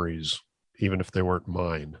strong memories, even if they weren't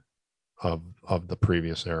mine, of the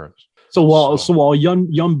previous eras. So while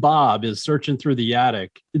young Bob is searching through the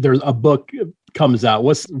attic, there's a book comes out.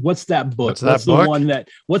 What's that book? What's the book?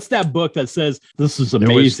 What's that book that says this is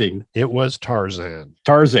amazing? It was Tarzan.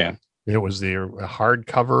 Tarzan. It was the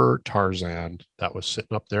hardcover Tarzan that was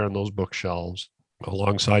sitting up there on those bookshelves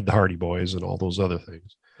alongside the Hardy Boys and all those other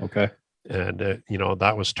things. Okay. And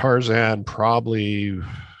that was Tarzan probably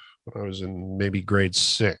when I was in maybe grade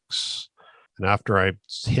 6. And after I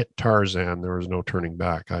hit Tarzan, there was no turning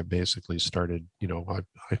back. I basically started,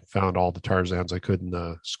 I found all the Tarzans I could in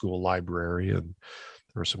the school library, and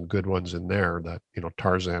there were some good ones in there that,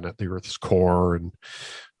 Tarzan at the Earth's Core and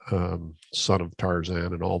Son of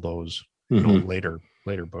Tarzan and all those, later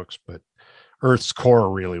books. But Earth's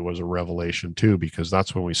Core really was a revelation too, because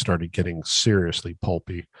that's when we started getting seriously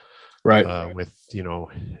pulpy, right? With,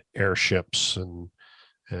 airships and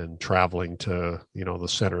traveling to, the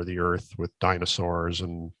center of the earth with dinosaurs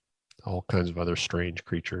and all kinds of other strange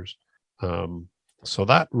creatures. So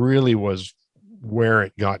that really was where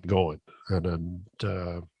it got going. And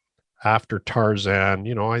after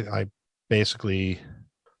Tarzan, I basically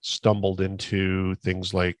stumbled into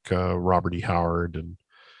things like Robert E. Howard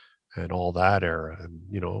and all that era.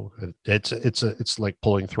 And, it's like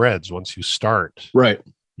pulling threads. Once you start, right,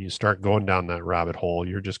 you start going down that rabbit hole,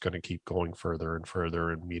 you're just going to keep going further and further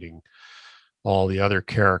and meeting all the other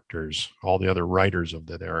characters, all the other writers of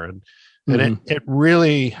that era. And it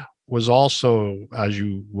really was also, as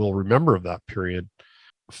you will remember of that period,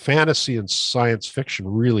 fantasy and science fiction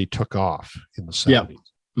really took off in the 70s.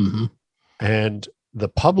 Yeah. Mm-hmm. And the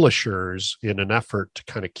publishers, in an effort to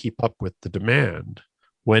kind of keep up with the demand,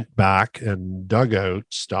 went back and dug out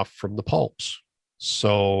stuff from the pulps.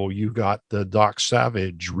 So you got the Doc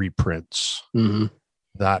Savage reprints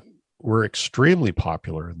that were extremely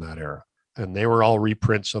popular in that era. And they were all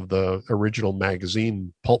reprints of the original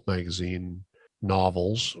magazine, pulp magazine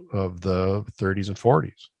novels of the 30s and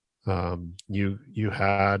 40s. You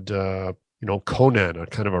had, Conan, a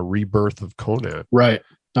kind of a rebirth of Conan. Right.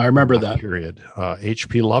 I remember that period.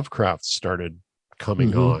 H.P. Lovecraft started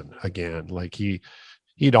coming on again. Like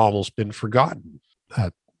he'd almost been forgotten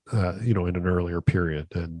at, in an earlier period.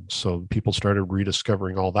 And so people started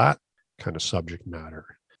rediscovering all that kind of subject matter.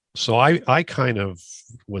 So I kind of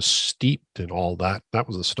was steeped in all that. That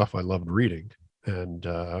was the stuff I loved reading. And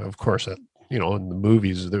of course, in the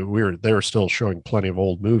movies, they were still showing plenty of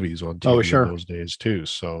old movies on TV in those days too.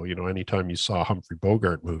 So, anytime you saw a Humphrey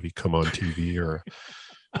Bogart movie come on TV or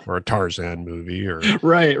a Tarzan movie or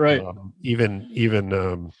right.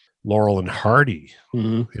 Even Laurel and Hardy,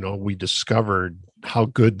 Mm-hmm. you know, we discovered how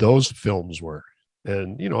good those films were.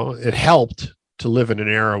 And, you know, it helped to live in an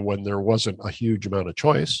era when there wasn't a huge amount of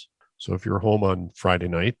choice. So if you're home on Friday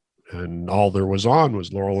night and all there was on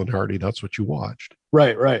was Laurel and Hardy, that's what you watched.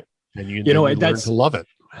 Right, right. And you know, learned to love it.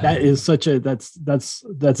 That is such a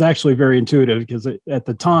that's actually very intuitive, because at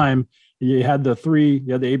the time you had the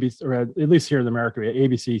ABC, or at least here in America, we had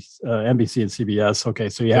ABC, NBC, and CBS. Okay,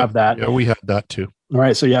 so you have that. Yeah, we had that too. All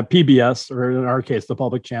right, so you have PBS, or in our case, the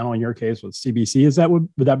public channel. In your case, was CBC. Would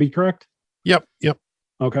that be correct? Yep.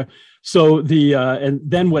 Okay, so and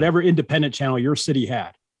then whatever independent channel your city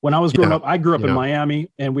had. When I was growing up, I grew up in Miami,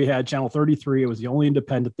 and we had Channel 33. It was the only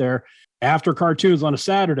independent there. After cartoons on a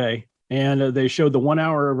Saturday, and they showed the 1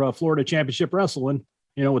 hour of Florida Championship Wrestling,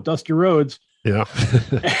 you know, with Dusty Rhodes. Yeah.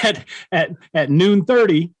 at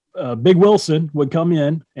 12:30, Big Wilson would come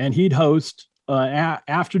in, and he'd host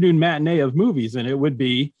afternoon matinee of movies, and it would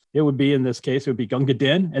be in this case, it would be Gunga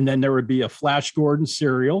Din, and then there would be a Flash Gordon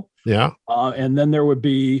serial. Yeah. And then there would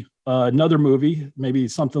be another movie, maybe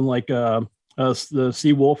something like the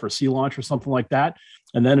Sea Wolf or Sea Launch or something like that,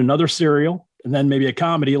 and then another serial, and then maybe a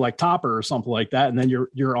comedy like Topper or something like that, and then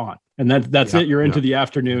you're on, and that's it. You're into the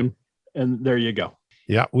afternoon, and there you go.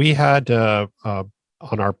 Yeah, we had on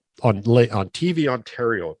TV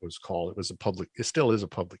Ontario, it was called. It still is a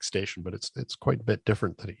public station, but it's quite a bit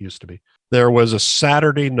different than it used to be. There was a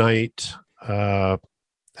Saturday night at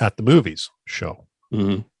the movies show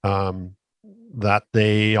that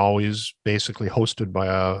they always basically hosted by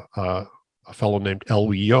a fellow named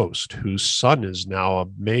Elwy Yost, whose son is now a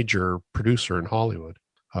major producer in Hollywood,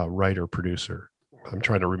 writer producer. I'm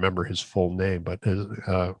trying to remember his full name, but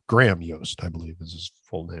Graham Yost, I believe, is his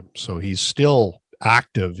full name. So he's still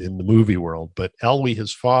active in the movie world. But Elwy,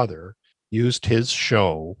 his father, used his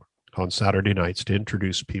show on Saturday nights to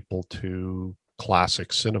introduce people to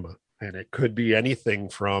classic cinema. And it could be anything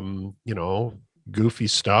from, you know, goofy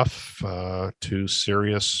stuff to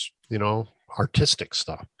serious, you know, artistic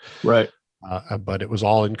stuff. Right. But it was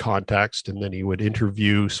all in context. And then he would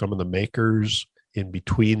interview some of the makers in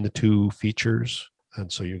between the two features.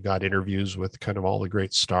 And so you got interviews with kind of all the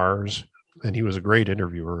great stars. And he was a great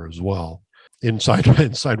interviewer as well.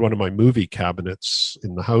 Inside one of my movie cabinets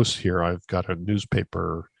in the house here, I've got a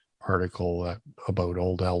newspaper article about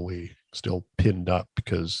old Elwy still pinned up,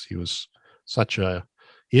 because he was such a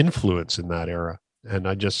influence in that era. And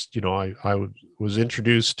I just, you know, I was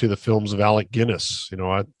introduced to the films of Alec Guinness, you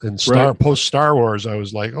know, and post Star Wars, I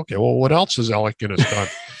was like, okay, well, what else has Alec Guinness done?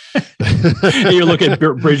 You look at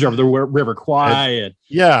Bridge Over the River Kwai,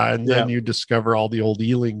 and then you discover all the old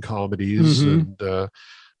Ealing comedies, and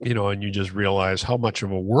you know, and you just realize how much of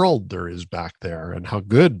a world there is back there, and how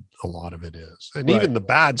good a lot of it is, and even the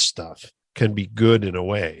bad stuff can be good in a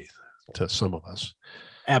way to some of us.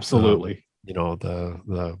 Absolutely. You know,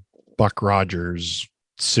 the Buck Rogers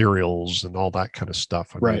serials and all that kind of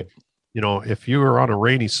stuff. I mean, you know, if you were on a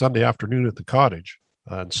rainy Sunday afternoon at the cottage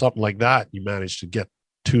and something like that, you managed to get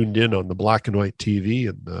tuned in on the black and white TV,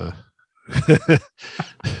 and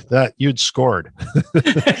that you'd scored.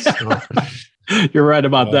 You're right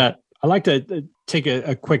about that. I like to take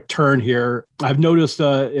a quick turn here. I've noticed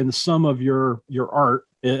in some of your art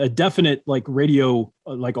a definite like radio,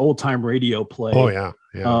 like old time radio play. Oh yeah,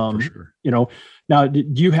 for sure. You know, now do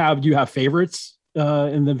you have favorites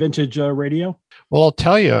in the vintage radio? Well, I'll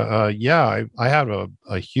tell you, I had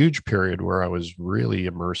a huge period where I was really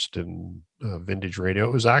immersed in vintage radio.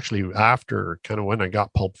 It was actually after kind of when I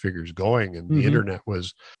got Pulp Figures going, and the internet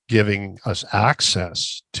was giving us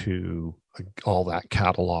access to all that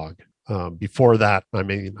catalog. Before that, I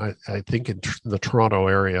mean, I think in the Toronto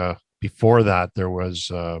area, before that, there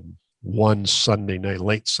was one Sunday night,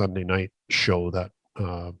 late Sunday night show that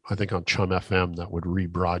I think on Chum FM that would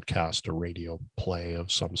rebroadcast a radio play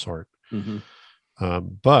of some sort.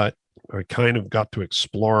 But I kind of got to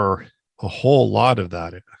explore a whole lot of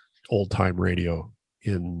that old time radio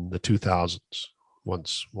in the 2000s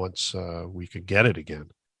once we could get it again.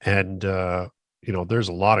 And you know, there's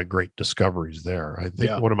a lot of great discoveries there. I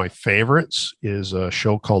think one of my favorites is a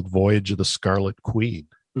show called Voyage of the Scarlet Queen.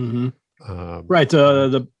 Right.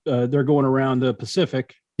 They're going around the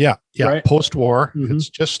Pacific. Yeah. Right? Post-war. It's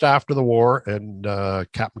just after the war, and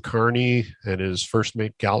Captain Carney and his first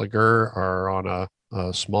mate Gallagher are on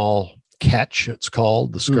a small ketch. It's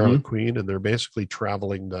called the Scarlet Queen, and they're basically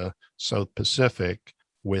traveling the South Pacific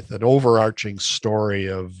with an overarching story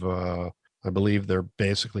of I believe they're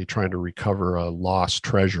basically trying to recover a lost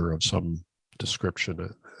treasure of some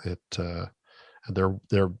description. And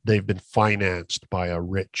they've been financed by a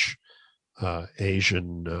rich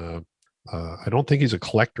Asian. I don't think he's a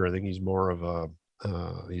collector. I think he's more of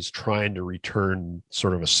He's trying to return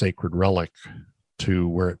sort of a sacred relic to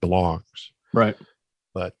where it belongs. Right.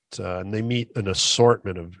 But and they meet an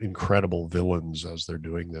assortment of incredible villains as they're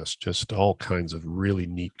doing this, just all kinds of really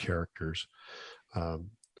neat characters.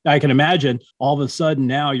 I can imagine all of a sudden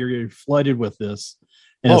now you're getting flooded with this.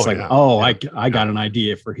 And it's like, I got an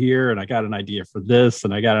idea for here, and I got an idea for this,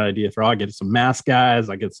 and I got an idea for, I get some masked guys,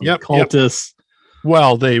 I get some cultists. Yep.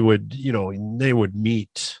 Well, they would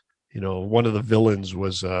meet, one of the villains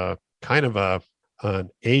was kind of an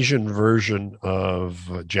Asian version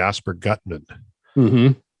of Jasper Gutman,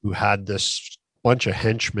 who had this bunch of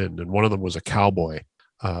henchmen, and one of them was a cowboy,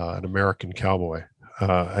 an American cowboy.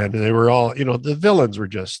 And they were all, the villains were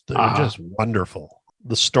just wonderful.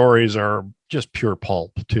 The stories are just pure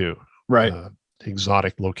pulp too. Right.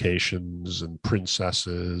 Exotic locations and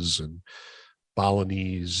princesses and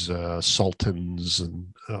Balinese sultans and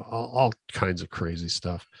all kinds of crazy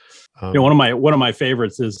stuff. One of my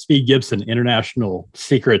favorites is Speed Gibson, International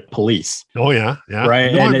Secret Police. Oh yeah,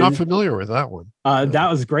 right. No, I'm not familiar with that one. That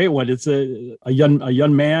was a great one. It's a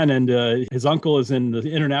young man, and his uncle is in the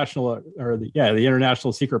international the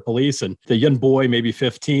International Secret Police, and the young boy, maybe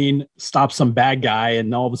 15, stops some bad guy,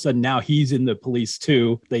 and all of a sudden now he's in the police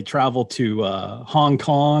too. They travel to Hong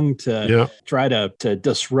Kong to try to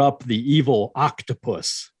disrupt the evil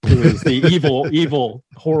octopus, who is the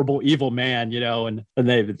horrible evil man, and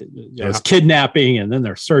they it's kidnapping, and then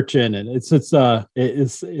they're searching, and it's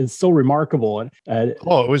so remarkable. It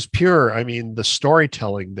was pure. I mean, the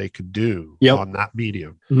storytelling they could do on that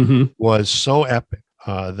medium was so epic.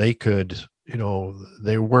 They could,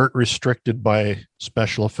 they weren't restricted by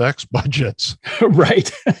special effects budgets. Right.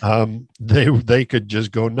 They could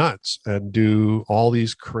just go nuts and do all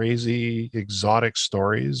these crazy exotic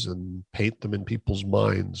stories and paint them in people's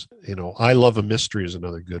minds. I Love a Mystery is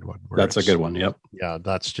another good one. That's a good one. Yep. Yeah.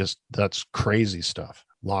 That's crazy stuff.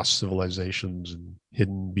 Lost civilizations and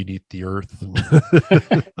hidden beneath the earth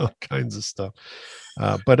and all kinds of stuff.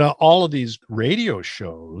 But all of these radio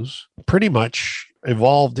shows pretty much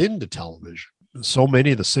evolved into television. So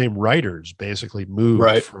many of the same writers basically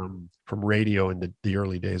moved from radio in the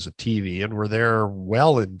early days of TV, and were there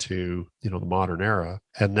well into, the modern era.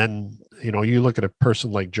 And then, you look at a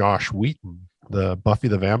person like Josh Wheaton, the Buffy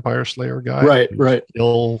the Vampire Slayer guy. Right.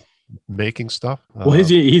 Still making stuff. Well,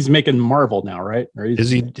 he's making Marvel now, right? Or is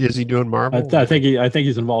he doing Marvel? I think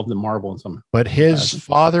he's involved in Marvel in some. But his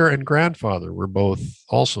father and grandfather were both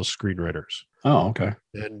also screenwriters. Oh, okay.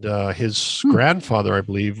 And his grandfather, I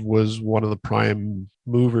believe, was one of the prime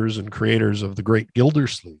movers and creators of The Great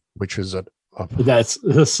Gildersleeve, which is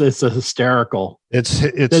it's a hysterical. It's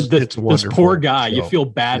wonderful. This poor guy, you feel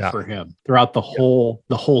bad for him throughout the whole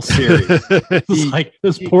series. It's like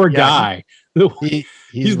this poor guy.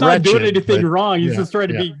 He's not wretched, doing anything wrong. He's just trying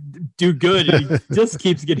to do good. And he just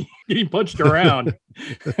keeps getting punched around.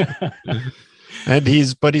 And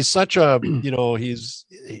he's such a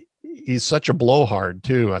he's such a blowhard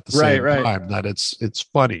too at the same time that it's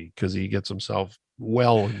funny because he gets himself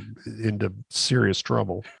well into serious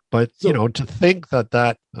trouble. But to think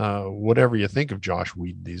that whatever you think of Josh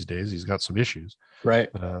Whedon these days, he's got some issues, right?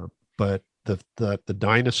 But the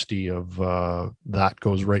dynasty of that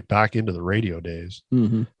goes right back into the radio days.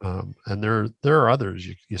 And there are others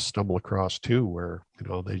you stumble across too, where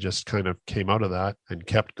they just kind of came out of that and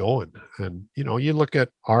kept going. And you look at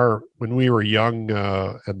when we were young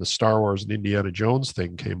and the Star Wars and Indiana Jones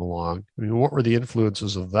thing came along. I mean, what were the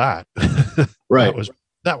influences of that? Right.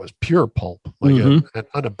 That was pure pulp, and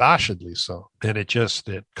unabashedly so. And it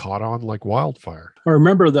caught on like wildfire. I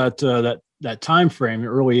remember that time frame,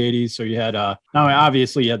 early 80s. So you had now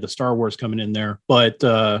obviously you had the Star Wars coming in there, but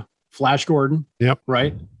Flash Gordon,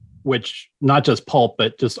 right, which not just pulp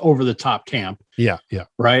but just over the top camp,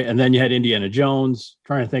 right. And then you had Indiana Jones.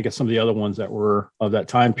 Trying to think of some of the other ones that were of that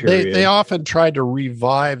time period. They often tried to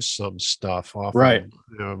revive some stuff, right,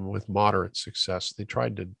 with moderate success. They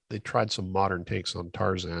tried some modern takes on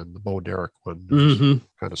Tarzan, the Bo Derek one.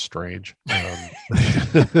 Kind of strange.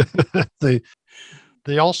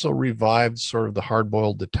 They also revived sort of the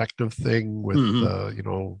hard-boiled detective thing with,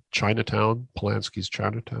 Chinatown, Polanski's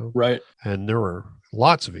Chinatown. Right. And there were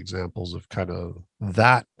lots of examples of kind of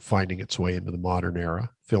that finding its way into the modern era,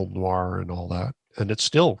 film noir and all that. And it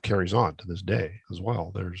still carries on to this day as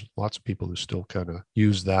well. There's lots of people who still kind of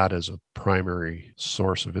use that as a primary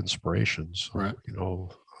source of inspiration. So, right.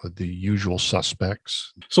 the usual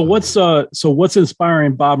suspects. So what's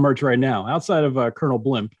inspiring Bob Murch right now outside of Colonel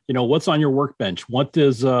Blimp? What's on your workbench? What's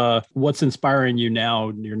inspiring you now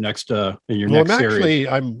in your next series?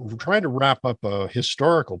 I'm trying to wrap up a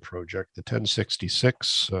historical project, the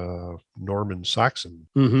 1066 Norman Saxon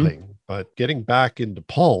thing, but getting back into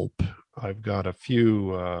pulp, I've got a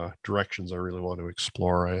few directions I really want to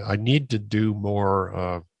explore. I need to do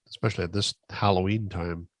more, especially at this Halloween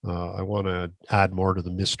time. I want to add more to the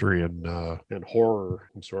mystery and horror.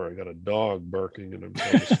 I'm sorry, I got a dog barking, and I'm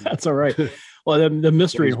trying to see. That's all right. Well, the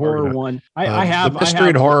mystery and horror one, the mystery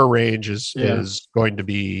and horror range is going to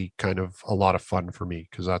be kind of a lot of fun for me,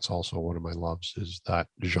 because that's also one of my loves, is that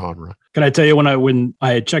genre. Can I tell you, when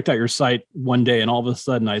I had checked out your site one day, and all of a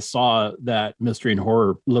sudden I saw that mystery and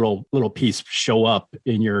horror little piece show up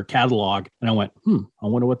in your catalog, and I went, I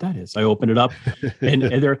wonder what that is. I opened it up,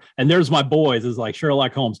 and there's my boys. It's like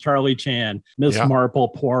Sherlock Holmes, Charlie Chan, Miss Marple,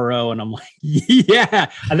 Poirot, and I'm like, yeah.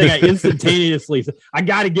 I think I instantaneously said, I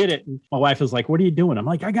got to get it. And my wife is like, what are you doing? I'm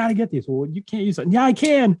like, I got to get these. Well, you can't use it. Yeah, I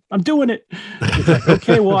can. I'm doing it. It's like,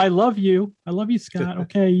 okay, well, I love you, Scott.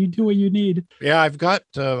 Okay, you do what you need. Yeah, I got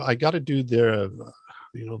to do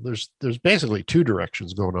there's basically two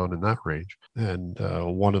directions going on in that range, and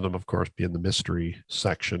one of them, of course, being the mystery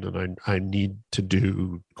section, and I need to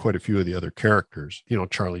do quite a few of the other characters.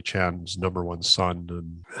 Charlie Chan's number one son,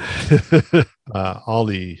 and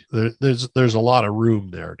there's a lot of room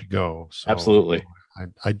there to go. So, absolutely.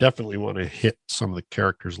 I definitely want to hit some of the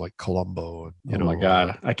characters like Columbo. And, oh my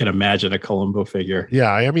God, I can imagine a Columbo figure. Yeah,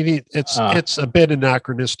 I mean, it's a bit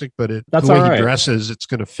anachronistic, but the way he dresses, it's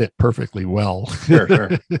going to fit perfectly well. Sure.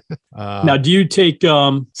 Now, do you take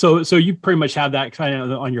so you pretty much have that kind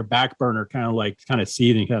of on your back burner, kind of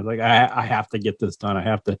seething, kind of like I have to get this done.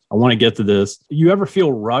 I want to get to this. You ever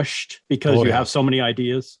feel rushed because you have so many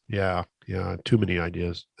ideas? Yeah, too many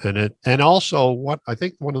ideas. And also what I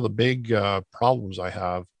think one of the big problems I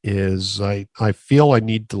have is I feel I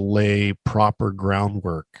need to lay proper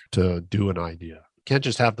groundwork to do an idea. You can't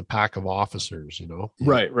just have the pack of officers,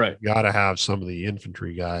 Right. You got to have some of the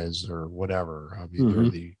infantry guys or whatever. I mean, they're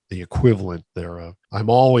the equivalent thereof. I'm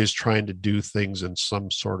always trying to do things in some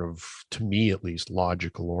sort of, to me at least,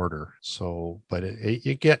 logical order. So, but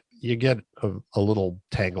you get a little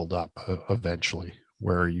tangled up eventually,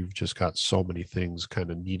 where you've just got so many things kind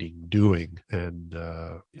of needing doing, and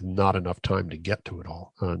not enough time to get to it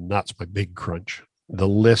all. And that's my big crunch. The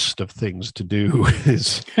list of things to do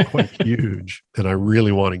is quite huge, and I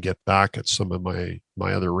really want to get back at some of my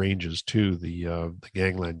other ranges too. The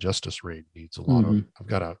Gangland Justice range needs a lot of.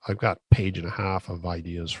 I've got page and a half of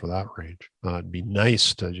ideas for that range. It'd be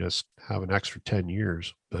nice to just have an extra 10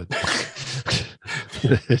 years, but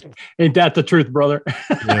ain't that the truth, brother?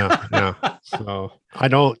 yeah. So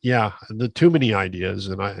the too many ideas,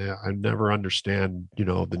 and I never understand,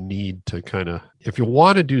 the need to kind of, if you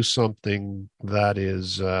want to do something that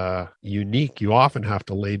is unique, you often have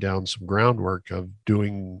to lay down some groundwork of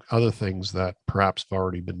doing other things that perhaps have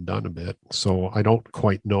already been done a bit. So I don't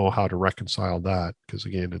quite know how to reconcile that, because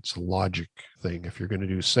again, it's a logic thing. If you're going to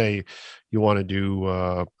do, say, you want to do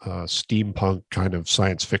steampunk kind of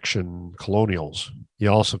science fiction colonials, you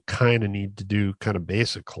also kind of need to do kind of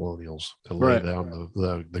basic colonials to lay down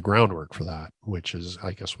the groundwork for that, which is,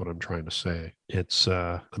 I guess, what I'm trying to say. It's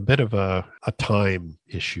a bit of a time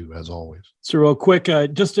issue, as always. So real quick,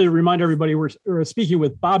 just to remind everybody, we're speaking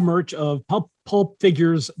with Bob Murch of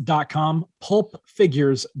pulpfigures.com.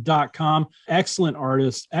 Pulpfigures.com. Excellent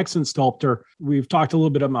artist, excellent sculptor. We've talked a little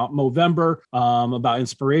bit about Movember, about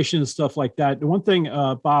inspiration and stuff like that. The one thing,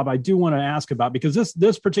 Bob, I do want to ask about, because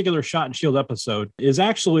this particular Shot and Shield episode is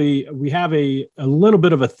actually, we have a little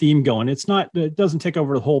bit of a theme going. It doesn't take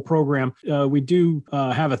over the whole program. We do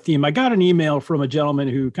have a theme. I got an email from a gentleman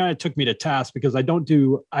who kind of took me to task because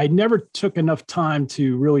I never took enough time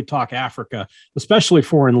to really talk Africa, especially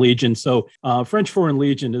Foreign Legion. So French Foreign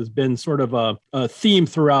Legion has been sort of a theme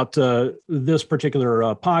throughout this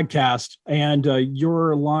particular podcast, and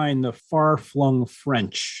your line, the Far-Flung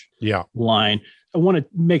French line. I want to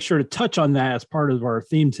make sure to touch on that as part of our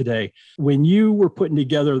theme today. When you were putting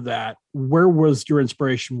together that, where was your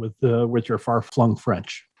inspiration with your Far-Flung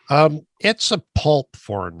French? It's a pulp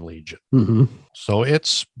Foreign Legion. So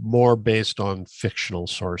it's more based on fictional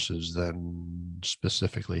sources than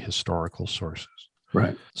specifically historical sources.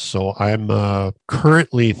 Right. So I'm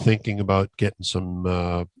currently thinking about getting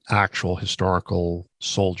some actual historical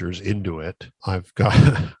soldiers into it. I've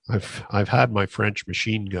had my French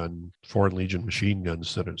machine gun, Foreign Legion machine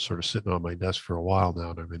guns that are sort of sitting on my desk for a while now,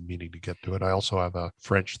 and I've been meaning to get to it. I also have a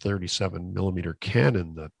French 37 millimeter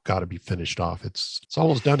cannon that got to be finished off. It's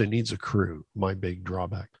almost done. It needs a crew. My big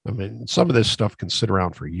drawback. I mean, some of this stuff can sit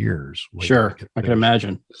around for years. Sure, I can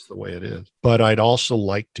imagine. It's the way it is. But I'd also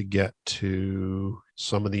like to get to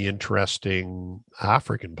some of the interesting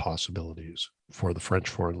African possibilities for the French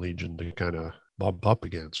Foreign Legion to kind of bump up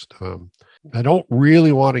against. I don't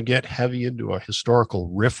really want to get heavy into a historical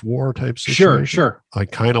riff war type situation. Sure. I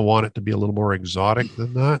kind of want it to be a little more exotic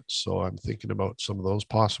than that. So I'm thinking about some of those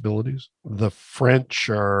possibilities. The French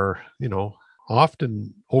are,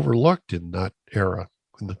 often overlooked in that era,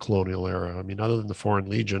 in the colonial era. I mean, other than the Foreign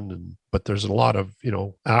Legion, but there's a lot of,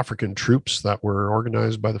 African troops that were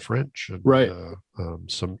organized by the French. And, right.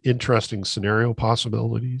 Some interesting scenario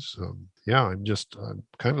possibilities. I'm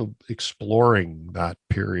kind of exploring that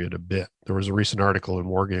period a bit. There was a recent article in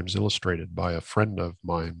War Games Illustrated by a friend of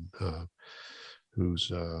mine,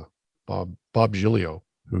 who's Bob Giglio,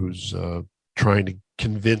 who's trying to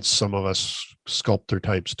convince some of us sculptor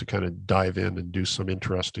types to kind of dive in and do some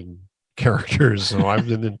interesting characters. So I've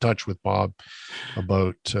been in touch with Bob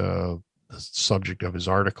about the subject of his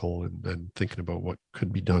article and thinking about what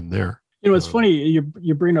could be done there. It's funny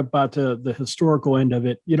you bring up about the historical end of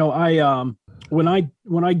it. I when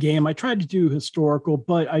I game, I try to do historical,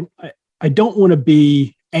 but I don't want to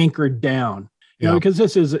be anchored down, because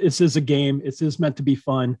this is a game. It is meant to be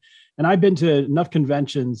fun, and I've been to enough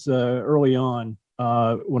conventions early on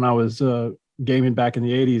when I was gaming back in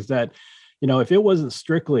the 80s that. If it wasn't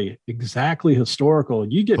strictly exactly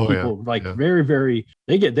historical, you get people very, very,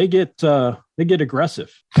 they get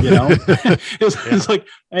aggressive, it's like,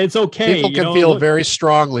 it's okay. People can feel very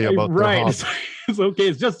strongly about right. It's okay.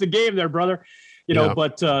 It's just a game there, brother,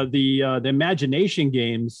 but the imagination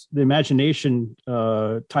games, the imagination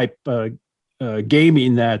type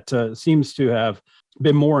gaming that seems to have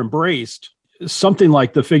been more embraced. Something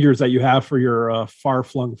like the figures that you have for your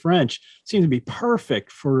far-flung French seem to be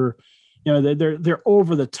perfect for, they're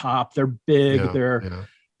over the top, they're big, they're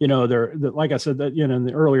like I said, that in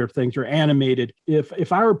the earlier things, you're animated.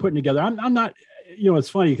 If I were putting together, I'm not, it's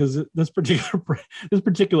funny because this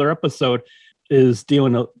particular episode is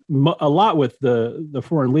dealing a lot with the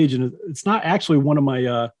Foreign Legion. It's not actually one of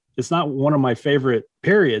my favorite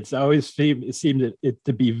periods. I always seemed it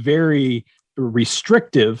to be very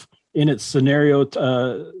restrictive in its scenario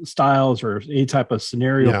styles or any type of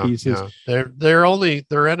scenario pieces.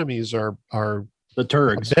 Their enemies are the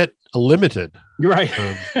Turks, a bit limited, right?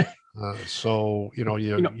 So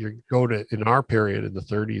you go to in our period in the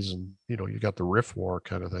 30s, and you got the Riff War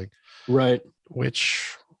kind of thing, right?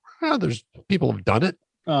 Which there's people have done it.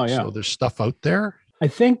 Oh yeah, so there's stuff out there. I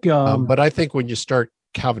think, but I think when you start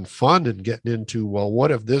having fun and getting into, well,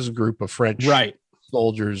 what if this group of French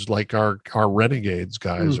soldiers, like our renegades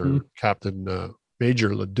guys, or Captain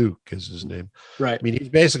Major Leduc is his name. Right. I mean, he's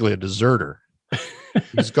basically a deserter.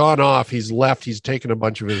 He's gone off. He's left. He's taken a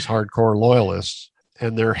bunch of his hardcore loyalists,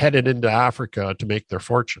 and they're headed into Africa to make their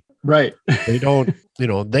fortune. Right. They don't,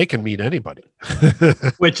 they can meet anybody.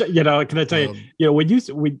 Which, can I tell you,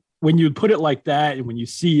 when you put it like that, and when you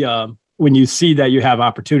see that you have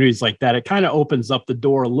opportunities like that, it kind of opens up the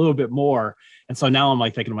door a little bit more. And so now I'm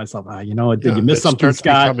like thinking to myself, did you miss something,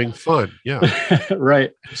 Scott? Becoming fun. Yeah.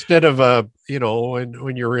 Right. Instead of,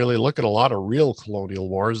 when you really look at a lot of real colonial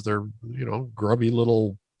wars, they're, grubby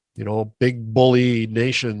little, big bully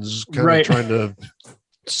nations kind of trying to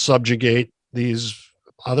subjugate these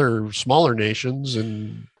other smaller nations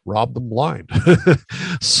and rob them blind.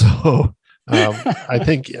 So I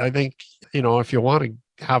think, if you want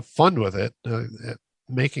to have fun with it,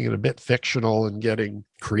 making it a bit fictional and getting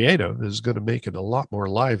creative is going to make it a lot more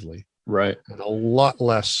lively, right, and a lot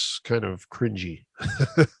less kind of cringy.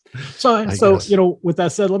 So with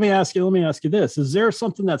that said, let me ask you this: is there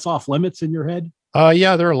something that's off limits in your head?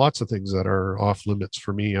 Yeah, there are lots of things that are off limits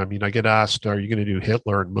for me. I mean, I get asked, "Are you going to do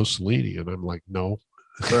Hitler and Mussolini?" And I'm like, "No."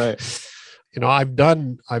 Right. I've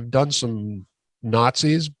done some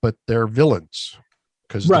Nazis, but they're villains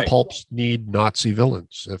because the pulps need Nazi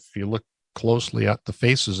villains. If you look closely at the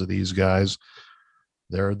faces of these guys,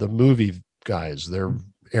 they're the movie guys. They're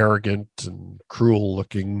arrogant and cruel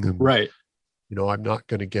looking, and I'm not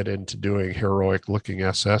going to get into doing heroic looking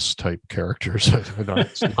SS type characters.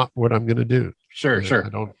 It's not what I'm going to do. Sure. I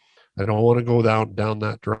don't want to go down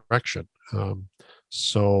that direction.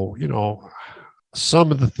 So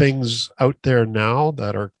some of the things out there now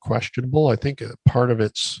that are questionable, I think part of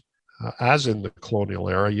it's as in the colonial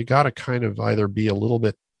era, you got to kind of either be a little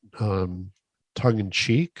bit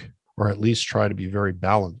tongue-in-cheek, or at least try to be very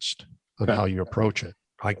balanced on how you approach it.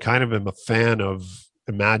 I kind of am a fan of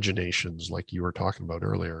imaginations, like you were talking about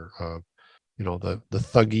earlier. The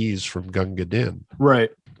Thuggees from Gunga Din. Right.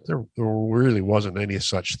 There really wasn't any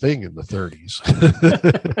such thing in the 30s,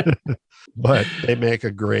 but they make a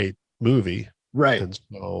great movie. Right. And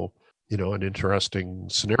so, an interesting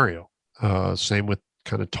scenario. Same with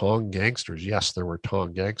kind of Tong gangsters. Yes, there were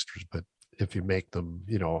Tong gangsters, but if you make them,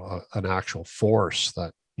 an actual force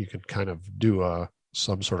that you can kind of do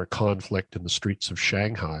some sort of conflict in the streets of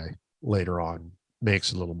Shanghai later on,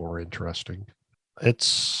 makes it a little more interesting.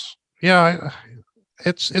 It's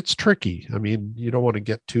tricky. I mean, you don't want to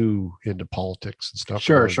get too into politics and stuff.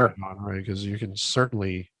 Sure. Right? Because you can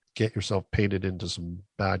certainly get yourself painted into some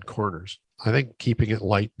bad corners. I think keeping it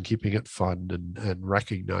light and keeping it fun and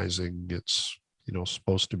recognizing it's,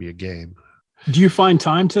 supposed to be a game. Do you find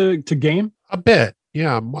time to game? A bit.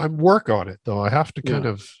 Yeah. I work on it though. I have to kind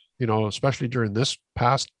of, especially during this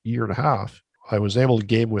past year and a half, I was able to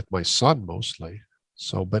game with my son mostly.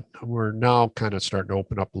 So, but we're now kind of starting to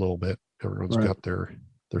open up a little bit. Everyone's got their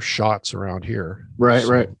shots around here. Right.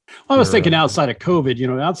 Well, I was thinking outside of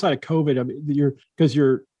COVID, I mean, because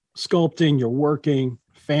you're sculpting, you're working,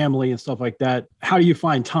 family and stuff like that. How do you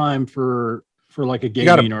find time for like a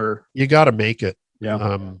gaming you got to make it.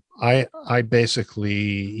 Yeah. I basically,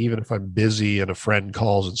 even if I'm busy and a friend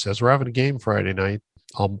calls and says, we're having a game Friday night,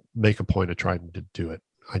 I'll make a point of trying to do it.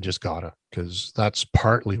 I just gotta, because that's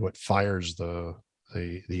partly what fires the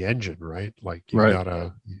engine, right? Like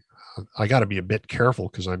I gotta be a bit careful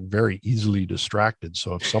because I'm very easily distracted.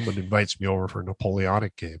 So if someone invites me over for a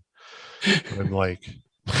Napoleonic game, I'm like,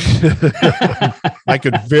 I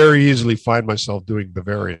could very easily find myself doing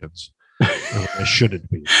Bavarians. I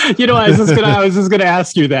shouldn't be. I was just gonna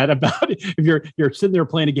ask you that about if you're sitting there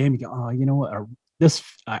playing a game, you go, oh, you know what?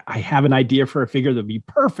 I have an idea for a figure that'd be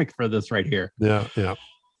perfect for this right here. Yeah.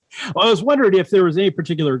 Well, I was wondering if there was any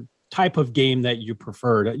particular type of game that you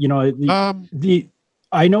preferred. I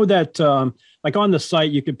know that like on the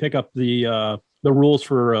site you can pick up the rules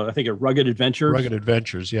for I think a Rugged Adventures. Rugged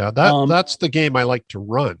Adventures, yeah. That's the game I like to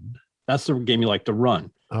run. That's the game you like to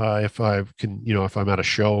run. If I can, if I'm at a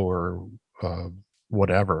show or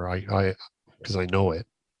whatever, I because I know it.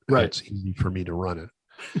 Right. It's easy for me to run it.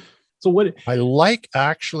 So what I like,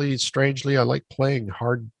 actually, strangely, I like playing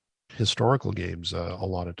hard historical games a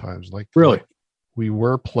lot of times. Like really, we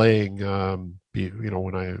were playing.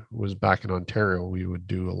 When I was back in Ontario, we would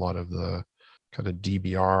do a lot of the kind of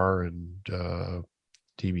DBR and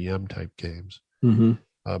DBM type games. Mm-hmm.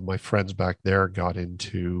 My friends back there got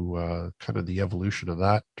into kind of the evolution of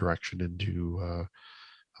that direction into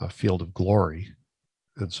Field of Glory,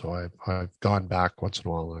 and so I've gone back once in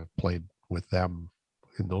a while and I've played with them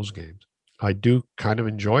in those games. I do kind of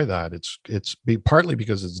enjoy that. It's partly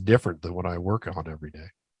because it's different than what I work on every day.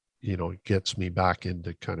 It gets me back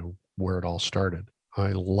into kind of where it all started.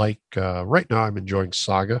 I like right now I'm enjoying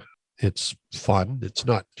Saga. It's fun. It's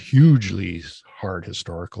not hugely hard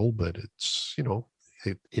historical, but it's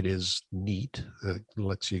it is neat. It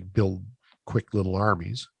lets you build quick little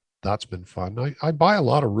armies. That's been fun. I buy a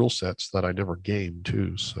lot of rule sets that I never game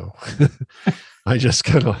too. So I just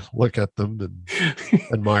kind of look at them and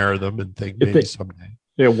admire them and think maybe someday.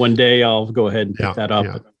 Yeah, one day I'll go ahead and pick that up.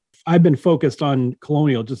 Yeah. I've been focused on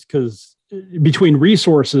Colonial just because between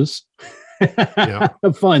resources,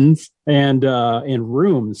 funds, and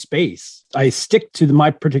room space, I stick to my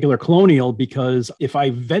particular Colonial because if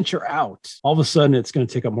I venture out, all of a sudden it's going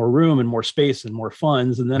to take up more room and more space and more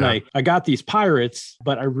funds. And then I got these pirates,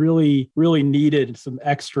 but I really, really needed some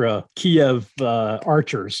extra Kiev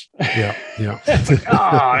archers. Yeah. It's like,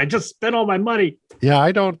 I just spent all my money. Yeah,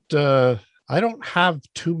 I don't have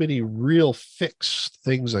too many real fixed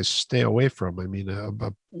things I stay away from. I mean,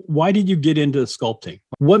 why did you get into sculpting?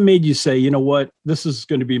 What made you say, you know what, this is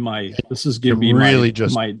going to be my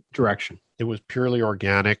direction? It was purely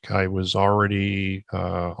organic. I was already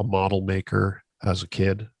a model maker as a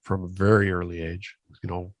kid from a very early age,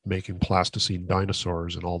 making plasticine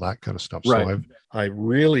dinosaurs and all that kind of stuff. Right. So I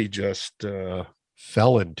really just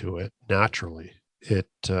fell into it naturally.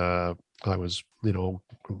 I was,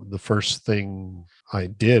 the first thing I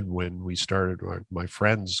did when we started, my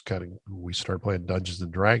friends we started playing Dungeons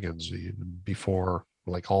and Dragons. Even before,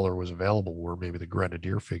 like, all there was available were maybe the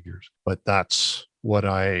Grenadier figures. But that's what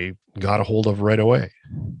I got a hold of right away,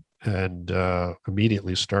 and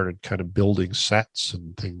immediately started kind of building sets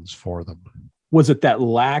and things for them. Was it that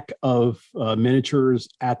lack of miniatures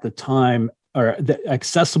at the time, or the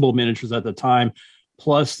accessible miniatures at the time,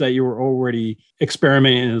 plus that you were already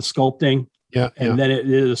experimenting in sculpting, And then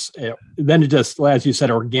it just, as you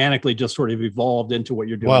said, organically just sort of evolved into what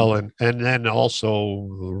you're doing. Well, and then also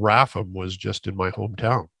Rapham was just in my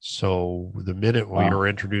hometown. So the minute we were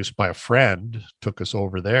introduced by a friend, took us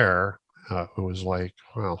over there, it was like,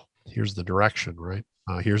 well, here's the direction, right?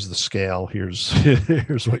 Here's the scale. Here's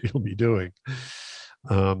what you'll be doing.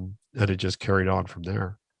 And it just carried on from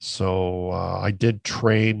there. So I did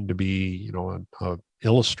train to be, an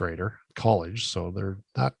illustrator at college. So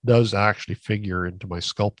that does actually figure into my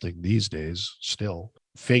sculpting these days still.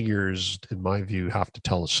 Figures, in my view, have to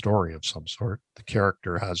tell a story of some sort. The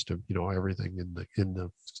character has to, everything in the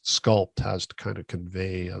sculpt has to kind of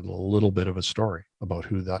convey a little bit of a story about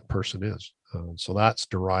who that person is. So that's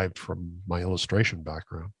derived from my illustration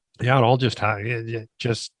background. Yeah, it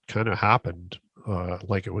just kind of happened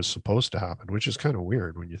like it was supposed to happen, which is kind of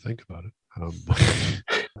weird when you think about it.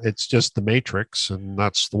 It's just the Matrix, and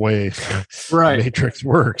that's the way the Matrix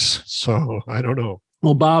works. So I don't know.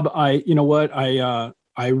 Well, Bob, I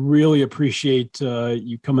really appreciate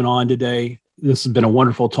you coming on today. This has been a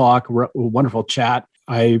wonderful talk, wonderful chat.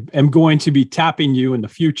 I am going to be tapping you in the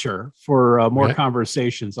future for more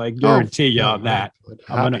conversations. I guarantee you on that.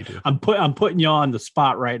 I'm putting you on the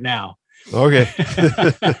spot right now. Okay.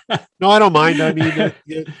 No, I don't mind. I mean,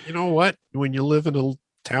 you know what? When you live in a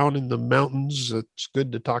town in the mountains, it's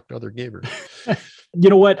good to talk to other gamers. You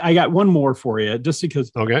know what? I got one more for you, just because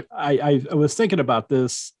I was thinking about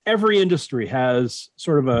this. Every industry has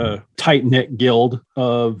sort of a tight-knit guild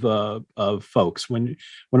of folks. When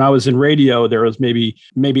I was in radio, there was maybe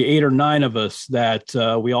 8 or 9 of us that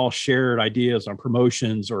we all shared ideas on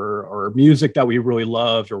promotions or music that we really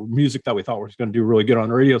loved, or music that we thought was going to do really good on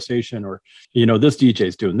the radio station, or this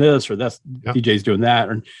DJ's doing this, or that DJ's doing that,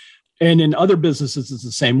 and in other businesses, it's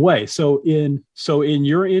the same way. So in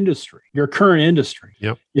your industry, your current industry,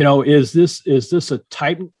 is this a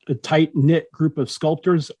tight knit group of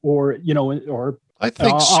sculptors, or I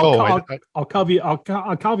think so. I'll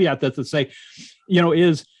caveat that to say,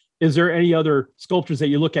 is there any other sculptors that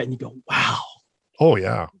you look at and you go, wow? Oh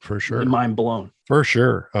yeah, for sure. Mind blown. For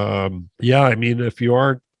sure. Yeah, I mean, if you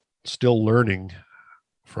aren't still learning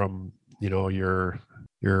from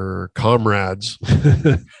your comrades.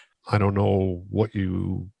 I don't know what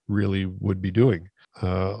you really would be doing.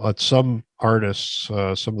 Some artists,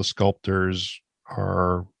 some of the sculptors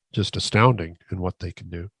are just astounding in what they can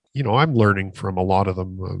do. I'm learning from a lot of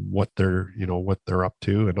them what they're up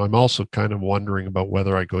to. And I'm also kind of wondering about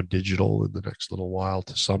whether I go digital in the next little while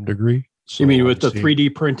to some degree. So you mean with the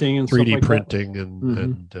 3D printing and 3D stuff like printing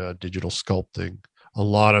and digital sculpting? A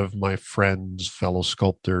lot of my friends, fellow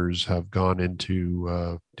sculptors, have gone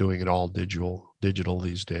into doing it all digital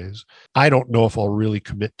these days. I don't know if I'll really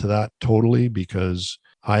commit to that totally, because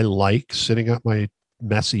I like sitting at my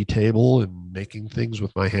messy table and making things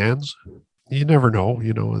with my hands. You never know,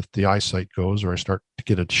 if the eyesight goes or I start to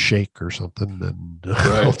get a shake or something, then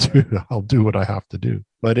I'll do what I have to do.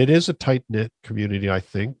 But it is a tight-knit community, I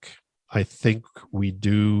think. I think we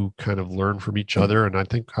do kind of learn from each other, and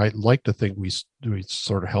I'd like to think we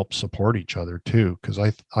sort of help support each other too, because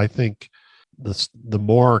I think the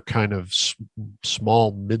more kind of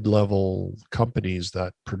small mid-level companies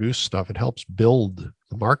that produce stuff, it helps build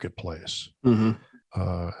the marketplace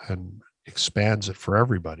and expands it for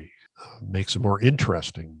everybody, makes it more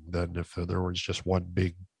interesting than if there was just one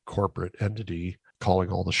big corporate entity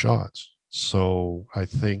calling all the shots. So I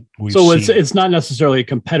think it's not necessarily a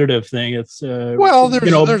competitive thing. It's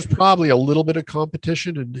there's probably a little bit of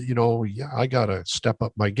competition, and I gotta step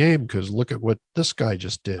up my game because look at what this guy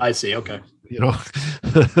just did. I see. Okay.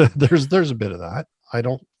 There's a bit of that. I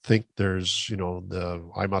don't think there's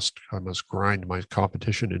I must grind my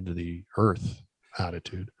competition into the earth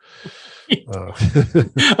attitude.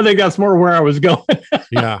 I think that's more where I was going.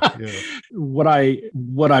 yeah. What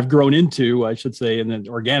I've grown into, I should say, and then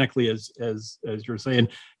organically, as you're saying,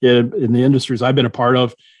 in the industries I've been a part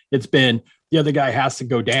of, it's been the other guy has to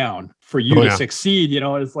go down for you to succeed.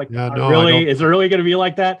 It's like, is it really going to be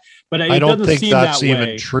like that? But I don't think that's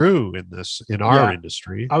even true in our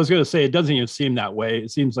industry. I was going to say it doesn't even seem that way.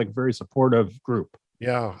 It seems like a very supportive group.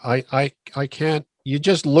 Yeah, I can't. You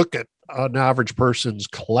just look at an average person's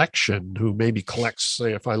collection who maybe collects,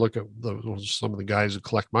 say, if I look at some of the guys who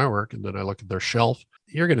collect my work and then I look at their shelf,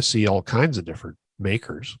 you're going to see all kinds of different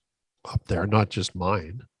makers up there, not just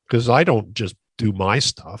mine, because I don't just do my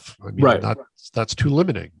stuff. I mean, that's too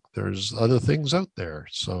limiting. There's other things out there.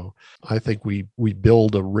 So I think we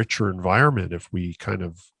build a richer environment if we kind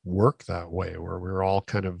of work that way, where we're all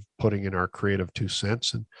kind of putting in our creative 2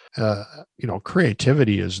 cents. And,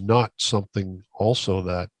 creativity is not something also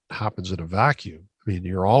that happens in a vacuum. I mean,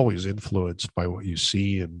 you're always influenced by what you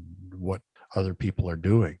see and what other people are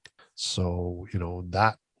doing. So,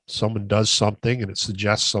 that someone does something and it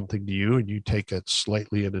suggests something to you and you take it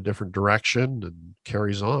slightly in a different direction and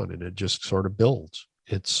carries on, and it just sort of builds.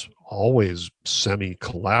 It's always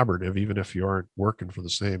semi-collaborative, even if you aren't working for the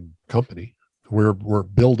same company. We're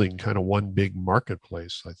building kind of one big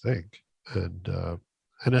marketplace, I think. And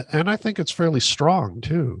I think it's fairly strong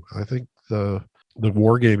too. I think the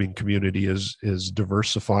wargaming community is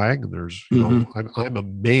diversifying, and there's, I'm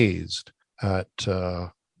amazed at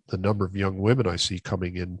the number of young women I see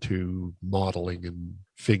coming into modeling and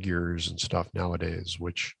figures and stuff nowadays,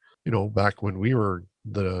 which, back when we were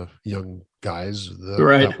the young guys,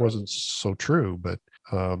 that wasn't so true. But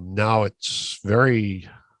now it's very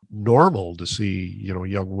normal to see,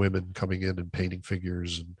 young women coming in and painting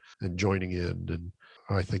figures and joining in. And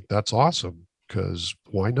I think that's awesome, because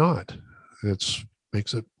why not? It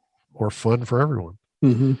makes it more fun for everyone.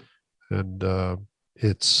 Mm-hmm. And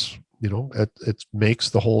it makes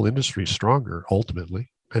the whole industry stronger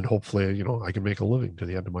ultimately. And hopefully, I can make a living to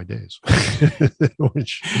the end of my days.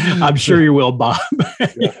 Which I'm sure you will, Bob.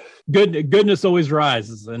 Yeah. Goodness always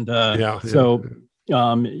rises. And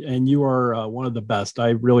and you are one of the best.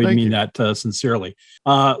 I really mean that sincerely.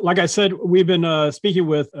 Like I said, we've been speaking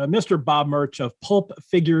with Mr. Bob Murch of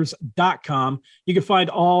pulpfigures.com. You can find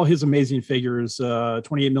all his amazing figures,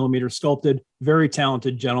 28 millimeter sculpted, very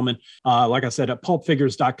talented gentleman. Like I said, at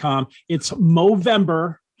pulpfigures.com. It's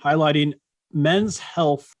Movember, highlighting men's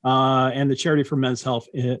health and the charity for men's health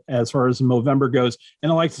as far as Movember goes.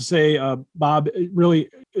 And I'd like to say, Bob, really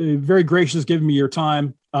very gracious giving me your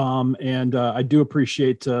time. And I do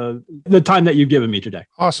appreciate the time that you've given me today.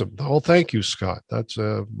 Awesome. Well, thank you, Scott. That's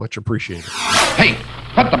much appreciated. Hey,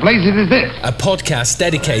 what the blazes is this? A podcast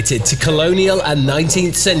dedicated to colonial and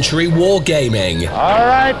 19th century wargaming. All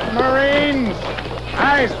right, Marines.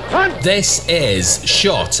 Eyes front. This is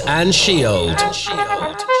Shot and Shield.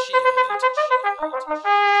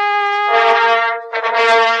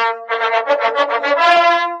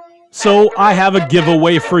 So I have a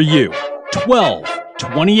giveaway for you. 12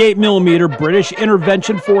 28mm British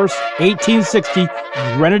Intervention Force 1860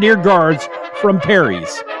 Grenadier Guards from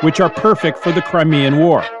Perry's, which are perfect for the Crimean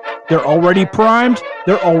War. They're already primed,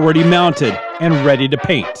 they're already mounted, and ready to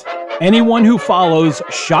paint. Anyone who follows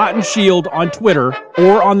Shot and Shield on Twitter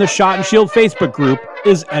or on the Shot and Shield Facebook group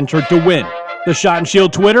is entered to win. The Shot and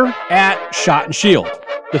Shield Twitter, at Shot and Shield.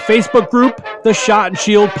 The Facebook group, the Shot and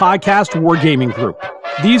Shield Podcast Wargaming Group.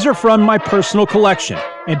 These are from my personal collection,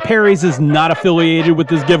 and Perry's is not affiliated with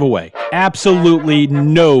this giveaway. Absolutely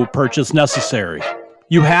no purchase necessary.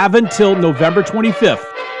 You have until November 25th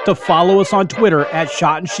to follow us on Twitter at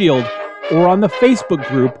Shot and Shield or on the Facebook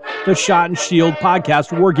group, the Shot and Shield Podcast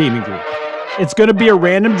Wargaming Group. It's going to be a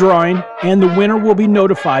random drawing, and the winner will be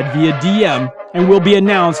notified via DM and will be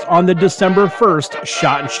announced on the December 1st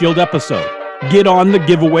Shot and Shield episode. Get on the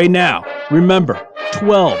giveaway now. Remember,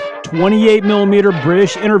 12 28mm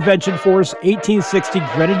British Intervention Force 1860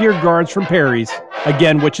 Grenadier Guards from Perry's,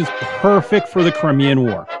 again, which is perfect for the Crimean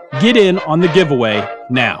War. Get in on the giveaway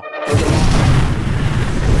now.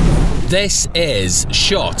 This is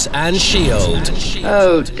Shot and Shield.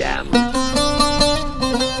 Oh, damn.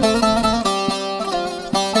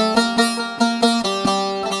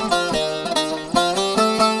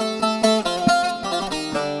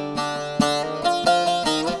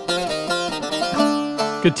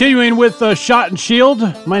 Continuing with Shot and Shield,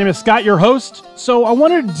 my name is Scott, your host. So I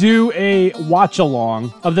wanted to do a watch-along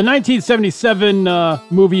of the 1977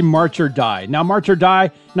 movie March or Die. Now, March or Die,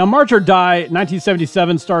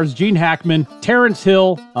 1977, stars Gene Hackman, Terrence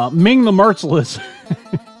Hill, Ming the Merciless,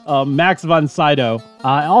 Max von Sydow.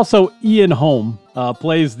 Also, Ian Holm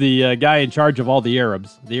plays the guy in charge of all the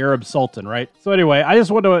Arabs, the Arab Sultan, right? So anyway, I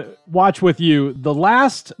just want to watch with you the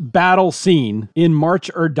last battle scene in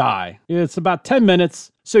March or Die. It's about 10 minutes.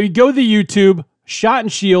 So you go to the YouTube, Shot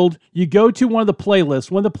and Shield, you go to one of the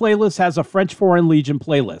playlists. One of the playlists has a French Foreign Legion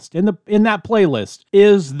playlist. In that playlist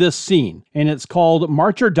is this scene, and it's called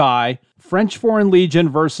March or Die, French Foreign Legion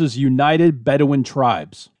versus United Bedouin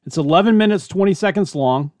Tribes. It's 11 minutes, 20 seconds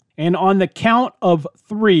long, and on the count of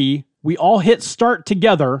 3, we all hit start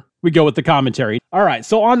together. We go with the commentary. All right,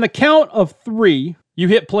 so on the count of 3, you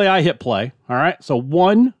hit play, I hit play. All right, so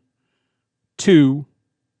 1, 2,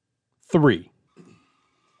 3.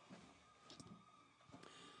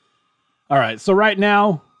 All right, so right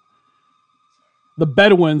now, the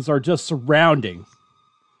Bedouins are just surrounding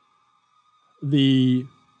the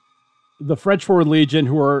French Foreign Legion,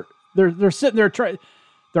 who are they're sitting there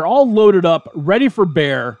they're all loaded up, ready for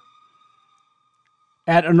bear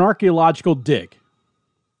at an archaeological dig.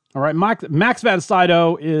 All right, Max von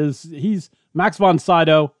Sydow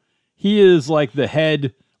He is like the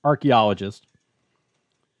head archaeologist.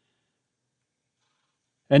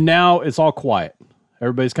 And now it's all quiet.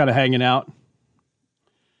 Everybody's kind of hanging out.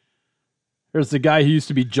 There's the guy who used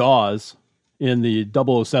to be Jaws in the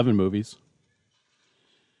 007 movies.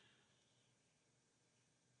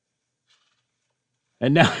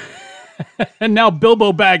 And now, and now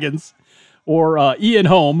Bilbo Baggins, or Ian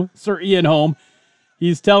Holm, Sir Ian Holm,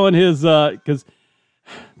 he's telling his, because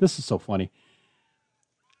this is so funny.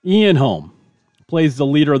 Ian Holm plays the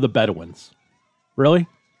leader of the Bedouins. Really?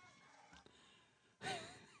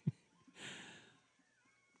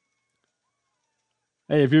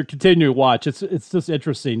 Hey, if you're continuing to watch, it's just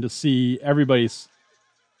interesting to see every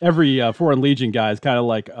Foreign Legion guy is kind of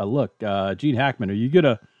like, look, Gene Hackman, are you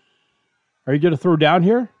gonna throw down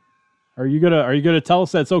here? Are you gonna tell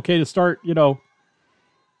us that it's okay to start,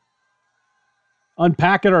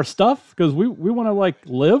 unpacking our stuff because we want to like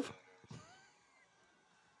live?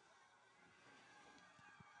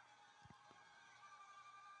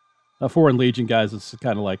 Foreign Legion guys, it's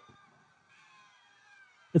kind of like,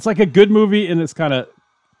 it's like a good movie and it's kind of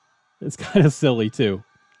silly too.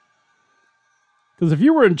 Because if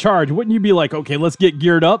you were in charge, wouldn't you be like, okay, let's get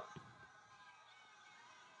geared up?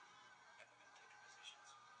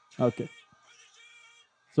 Okay.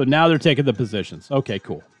 So now they're taking the positions. Okay,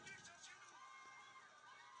 cool.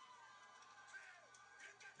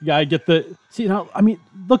 You gotta get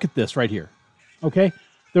look at this right here. Okay?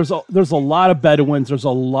 There's a lot of Bedouins. There's a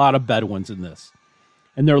lot of Bedouins in this.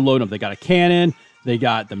 And they're loading up. They got a cannon. They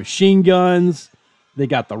got the machine guns. They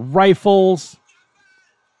got the rifles.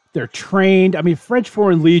 They're trained. French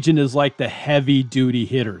Foreign Legion is like the heavy-duty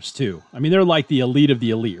hitters, too. They're like the elite of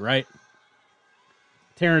the elite, right?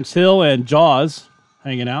 Terrence Hill and Jaws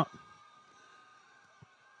hanging out.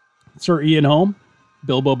 Sir Ian Holm,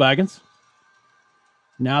 Bilbo Baggins.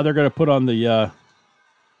 Now they're going to put on the...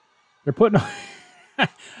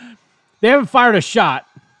 they haven't fired a shot,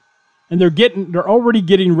 and they're already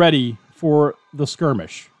getting ready for the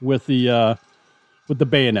skirmish with the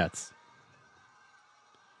bayonets.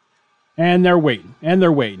 And they're waiting.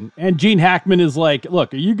 And Gene Hackman is like,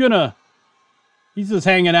 look, he's just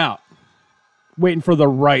hanging out, waiting for the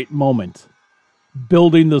right moment,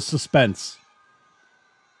 building the suspense.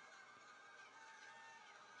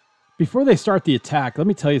 Before they start the attack, let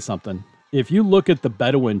me tell you something. If you look at the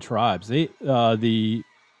Bedouin tribes, the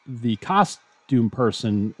costume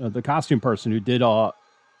person who did all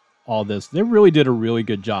this, they really did a really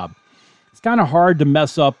good job. It's kind of hard to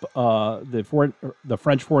mess up the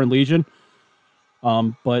French Foreign Legion,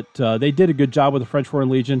 but they did a good job with the French Foreign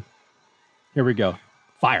Legion. Here we go.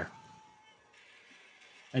 Fire.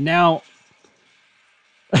 And now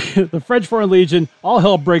the French Foreign Legion, all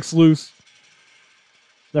hell breaks loose.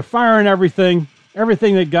 They're firing everything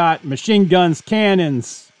they got, machine guns,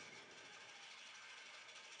 cannons.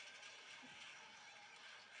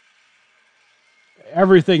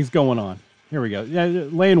 Everything's going on. Here we go. Yeah,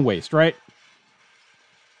 laying waste, right?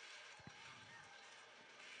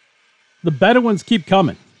 The Bedouins keep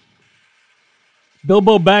coming.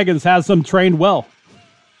 Bilbo Baggins has them trained well.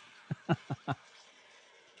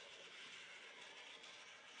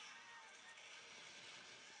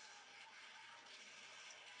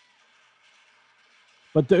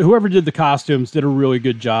 But whoever did the costumes did a really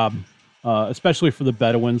good job, especially for the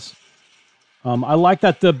Bedouins. I like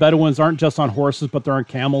that the Bedouins aren't just on horses, but they're on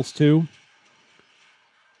camels too.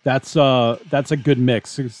 That's a good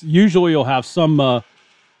mix. Usually you'll have some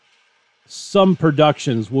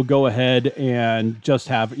productions will go ahead and just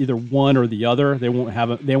have either one or the other. They won't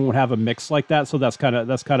have a mix like that. So that's kind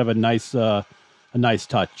of a nice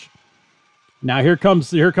touch. Now here comes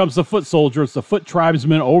the foot soldiers, the foot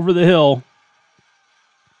tribesmen over the hill.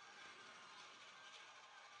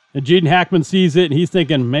 And Gene Hackman sees it, and he's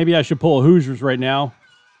thinking, maybe I should pull a Hoosiers right now.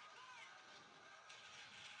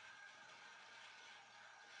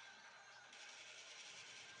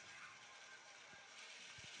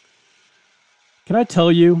 Can I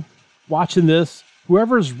tell you, watching this,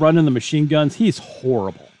 whoever's running the machine guns, he's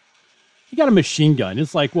horrible. He got a machine gun.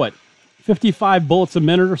 It's like, 55 bullets a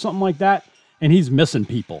minute or something like that? And he's missing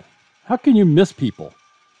people. How can you miss people?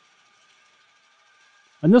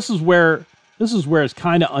 And this is where it's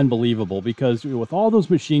kind of unbelievable, because with all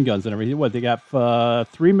those machine guns and everything, they got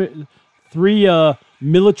three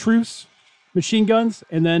Militareuse machine guns,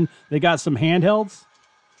 and then they got some handhelds,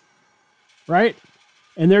 right?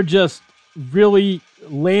 And they're just really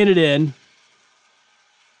laying it in.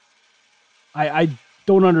 I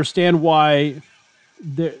don't understand why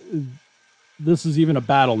this is even a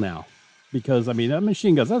battle now, because that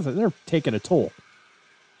machine guns, they're taking a toll.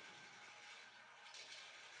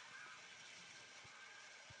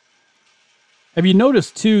 Have you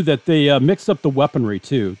noticed too that they mixed up the weaponry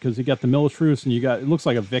too? Because you got the Militaris and it looks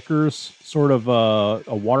like a Vickers, sort of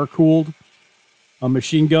a water cooled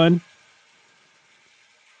machine gun.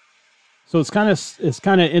 So it's kind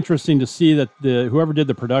of interesting to see that whoever did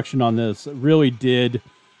the production on this really did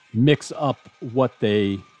mix up what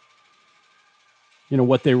they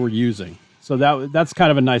were using. So that's kind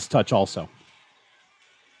of a nice touch also.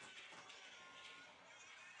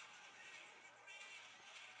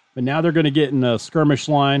 But now they're going to get in a skirmish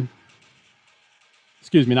line.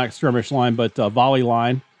 Excuse me, not skirmish line, but volley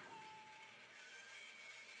line.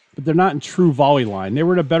 But they're not in true volley line. They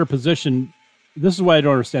were in a better position. This is what I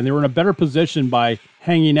don't understand. They were in a better position by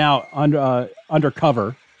hanging out under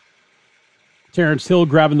cover. Terrence Hill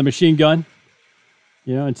grabbing the machine gun,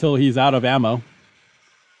 until he's out of ammo.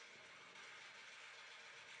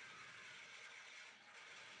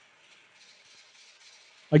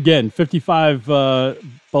 Again, 55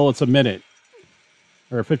 bullets a minute,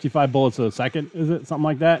 or 55 bullets a second, is it? Something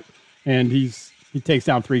like that. And he takes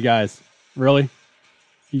down 3 guys. Really?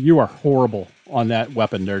 You are horrible on that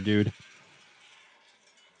weapon there, dude.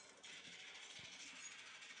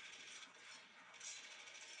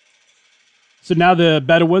 So now the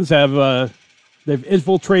Bedouins they've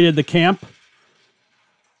infiltrated the camp.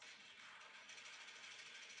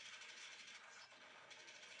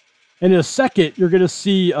 And in a second, you're going to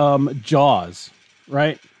see Jaws,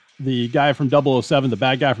 right? The guy from 007, the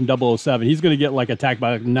bad guy from 007. He's going to get attacked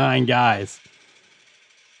by 9 guys.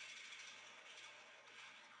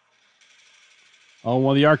 Oh,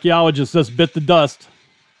 one of the archaeologists just bit the dust.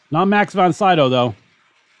 Not Max von Sydow, though.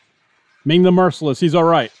 Ming the Merciless, he's all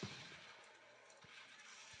right.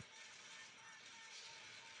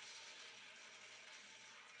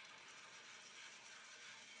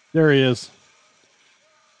 There he is.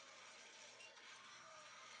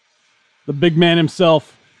 The big man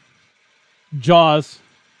himself, Jaws.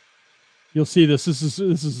 You'll see this. This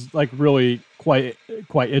is really quite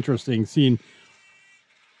interesting, seeing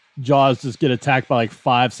Jaws just get attacked by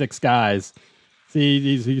 5, 6 guys. See,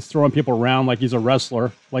 he's throwing people around like he's a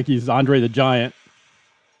wrestler, like he's Andre the Giant.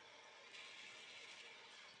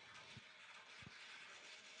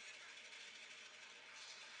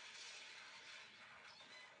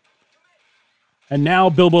 And now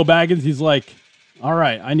Bilbo Baggins, he's like, all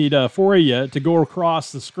right, I need 4 of you to go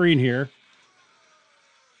across the screen here.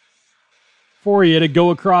 4 of you to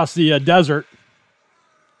go across the desert.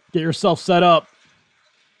 Get yourself set up.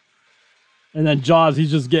 And then Jaws,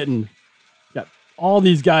 he's just got all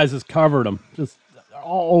these guys has covered him. Just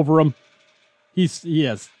all over him. He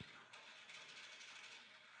has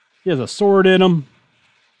a sword in him.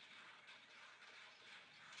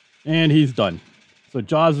 And he's done. So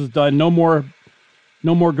Jaws is done. No more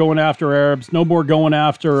going after Arabs. No more going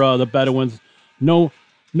after the Bedouins. No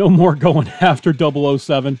more going after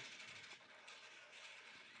 007.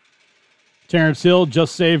 Terrence Hill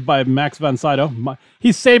just saved by Max von Sydow.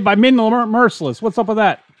 He's saved by Ming the Merciless. What's up with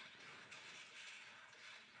that?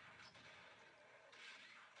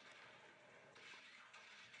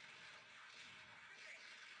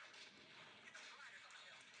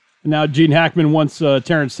 And now Gene Hackman wants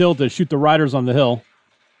Terrence Hill to shoot the riders on the hill.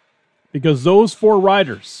 Because those 4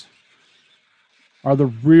 riders are they're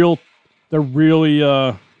really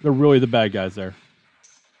the bad guys there.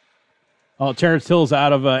 Oh, Terrence Hill's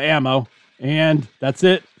out of ammo, and that's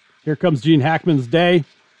it. Here comes Gene Hackman's day.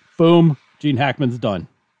 Boom, Gene Hackman's done.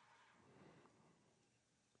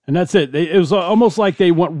 And that's it. It was almost like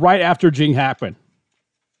they went right after Gene Hackman.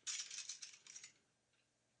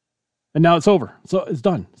 And now it's over. So it's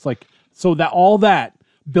done. It's like, so that all that,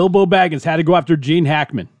 Bilbo Baggins had to go after Gene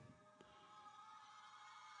Hackman.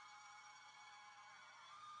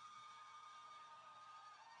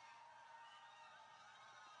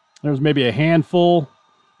 There's maybe a handful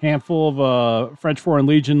of French Foreign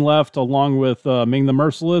Legion left, along with Ming the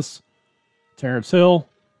Merciless, Terrence Hill.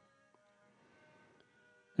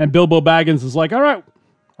 And Bilbo Baggins is like, all right,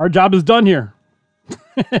 our job is done here.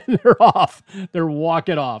 They're off. They're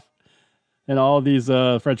walking off. And all of these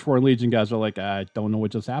French Foreign Legion guys are like, I don't know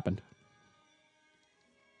what just happened.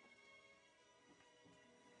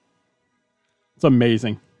 It's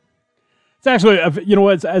amazing. It's actually,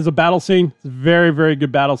 as a battle scene, it's a very, very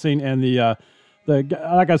good battle scene. And the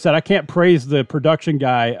like I said, I can't praise the production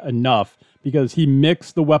guy enough because he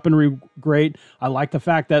mixed the weaponry great. I like the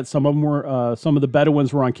fact that some of the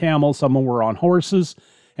Bedouins were on camels, some of them were on horses,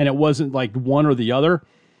 and it wasn't like one or the other.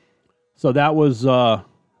 So that was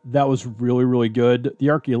really, really good. The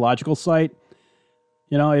archaeological site,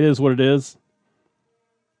 it is what it is.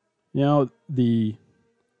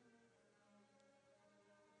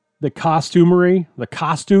 The costumery, the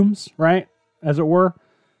costumes, right? as it were.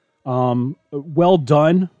 Well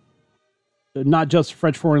done. Not just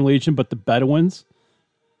French Foreign Legion, but the Bedouins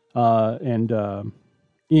and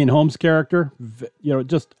Ian Holmes' character.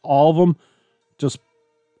 Just all of them, just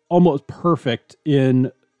almost perfect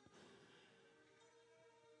in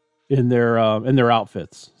their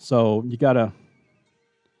outfits. So you gotta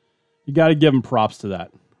give them props to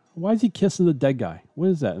that. Why is he kissing the dead guy? What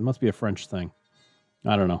is that? It must be a French thing.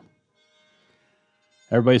 I don't know.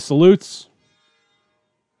 Everybody salutes.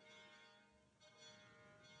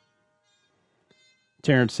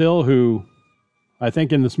 Terrence Hill, who I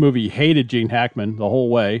think in this movie hated Gene Hackman the whole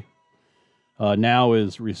way, now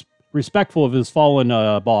is respectful of his fallen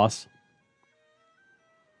boss.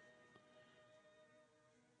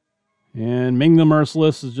 And Ming the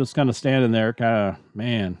Merciless is just kind of standing there,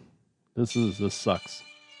 man, this sucks.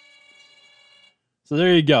 So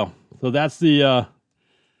there you go. So that's the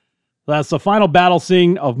final battle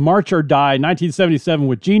scene of March or Die, 1977,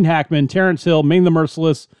 with Gene Hackman, Terrence Hill, Ming the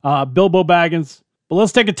Merciless, Bilbo Baggins. But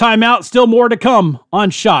let's take a time out. Still more to come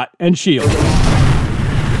on Shot and Shield.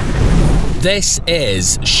 This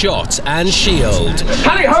is Shot and Shield.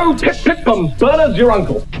 Tally-ho, pip-pip-pum, Bernard's your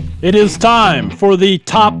uncle. It is time for the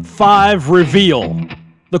top 5 reveal.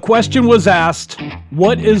 The question was asked,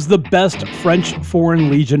 what is the best French Foreign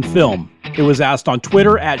Legion film? It was asked on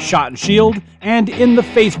Twitter at Shot and Shield and in the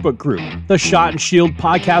Facebook group, the Shot and Shield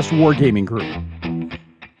Podcast Wargaming Group.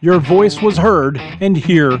 Your voice was heard, and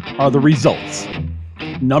here are the results.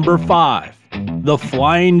 Number 5, The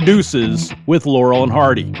Flying Deuces with Laurel and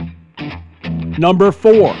Hardy. Number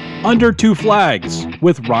 4, Under Two Flags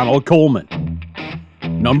with Ronald Coleman.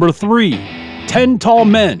 Number 3, 10 Tall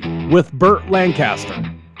Men with Burt Lancaster.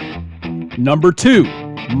 Number 2,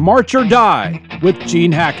 March or Die with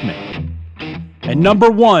Gene Hackman. And number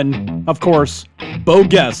 1, of course, Bo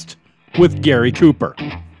Guest with Gary Cooper.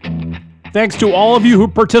 Thanks to all of you who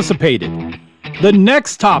participated. The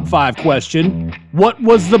next top 5 question, what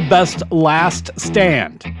was the best last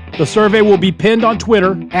stand? The survey will be pinned on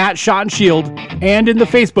Twitter at Shot and Shield and in the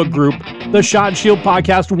Facebook group, the Shot and Shield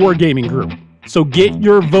Podcast Wargaming Group. So get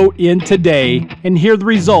your vote in today and hear the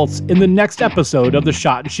results in the next episode of the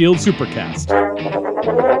Shot and Shield Supercast.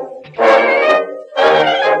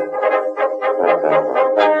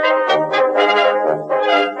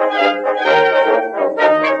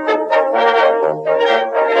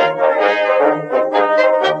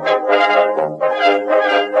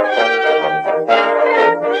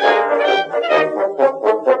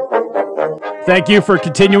 Thank you for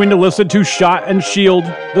continuing to listen to Shot and Shield,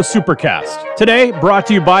 the Supercast. Today, brought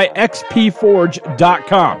to you by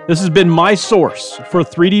XPForge.com. This has been my source for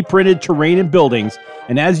 3D printed terrain and buildings,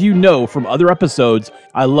 and as you know from other episodes,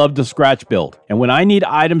 I love to scratch build. And when I need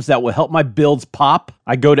items that will help my builds pop,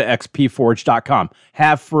 I go to XPForge.com.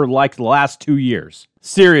 Have for like the last 2 years.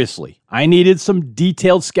 Seriously, I needed some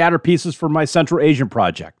detailed scatter pieces for my Central Asian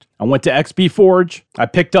project. I went to XP Forge. I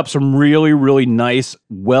picked up some really, really nice,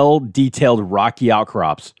 well-detailed rocky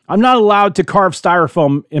outcrops. I'm not allowed to carve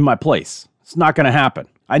styrofoam in my place. It's not going to happen.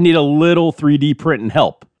 I need a little 3D print and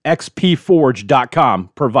help.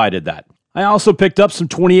 XPForge.com provided that. I also picked up some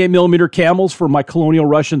 28mm camels for my Colonial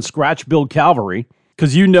Russian scratch build cavalry,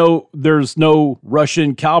 because you know there's no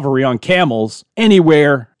Russian cavalry on camels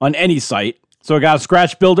anywhere on any site. So I got to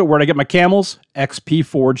scratch build it. Where'd I get my camels?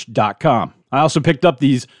 XPForge.com. I also picked up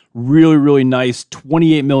these really, really nice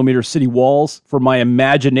 28mm city walls for my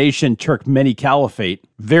Imagination Turkmeni Caliphate.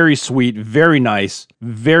 Very sweet, very nice,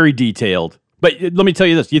 very detailed. But let me tell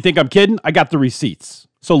you this. You think I'm kidding? I got the receipts.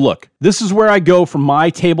 So look, this is where I go for my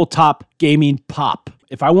tabletop gaming pop.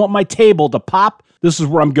 If I want my table to pop, this is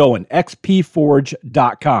where I'm going.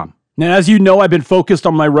 XPForge.com. Now, as you know, I've been focused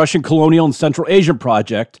on my Russian Colonial and Central Asian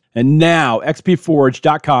project, and now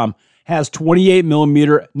XPForge.com has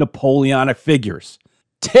 28mm Napoleonic figures.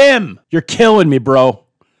 Tim, you're killing me, bro.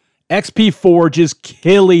 XP Forge is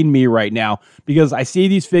killing me right now because I see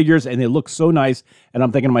these figures and they look so nice, and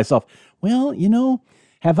I'm thinking to myself, well, you know,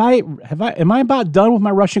 am I about done with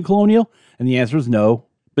my Russian Colonial? And the answer is no.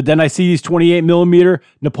 But then I see these 28mm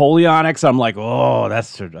Napoleonics. I'm like, oh,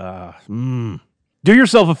 that's Do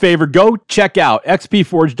yourself a favor. Go check out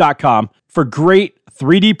XPForge.com for great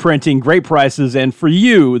 3D printing, great prices, and for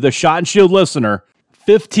you, the Shot and Shield listener,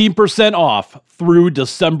 15% off through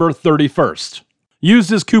December 31st. Use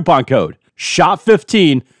this coupon code,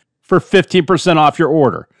 SHOT15, for 15% off your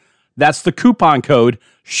order. That's the coupon code,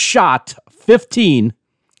 SHOT15,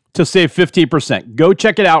 to save 15%. Go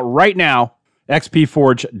check it out right now,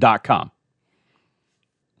 xpforge.com.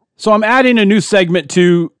 So I'm adding a new segment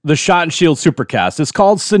to the Shot and Shield Supercast. It's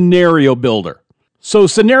called Scenario Builder. So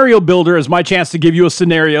Scenario Builder is my chance to give you a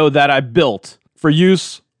scenario that I built for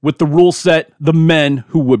use with the rule set, The Men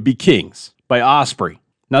Who Would Be Kings by Osprey.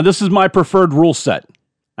 Now, this is my preferred rule set.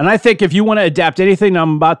 And I think if you want to adapt anything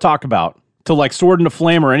I'm about to talk about to like Sword in the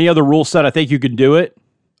Flame or any other rule set, I think you could do it.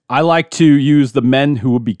 I like to use The Men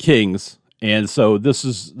Who Would Be Kings. And so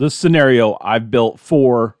this scenario I've built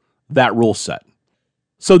for that rule set.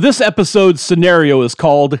 So this episode's scenario is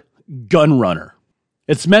called Gunrunner.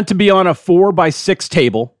 It's meant to be on a 4x6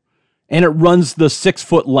 table, and it runs the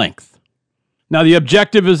 6-foot length. Now, the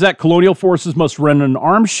objective is that colonial forces must run an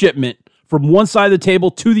armed shipment from one side of the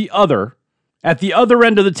table to the other. At the other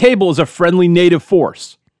end of the table is a friendly native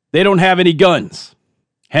force. They don't have any guns,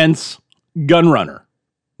 hence Gunrunner.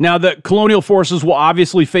 Now, the colonial forces will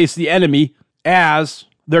obviously face the enemy as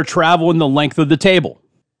they're traveling the length of the table.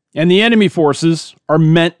 And the enemy forces are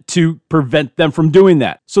meant to prevent them from doing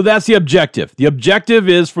that. So that's the objective. The objective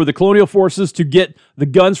is for the colonial forces to get the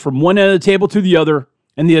guns from one end of the table to the other,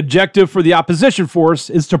 and the objective for the opposition force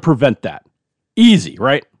is to prevent that. Easy,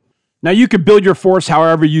 right? Now, you can build your force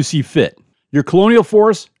however you see fit. Your colonial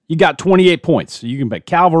force, you got 28 points. You can put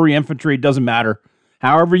cavalry, infantry, it doesn't matter.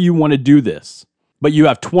 However you want to do this. But you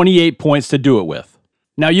have 28 points to do it with.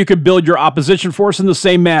 Now, you can build your opposition force in the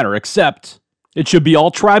same manner, except it should be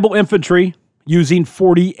all tribal infantry using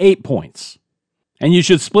 48 points. And you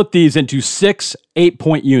should split these into 6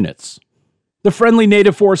 8-point units. The friendly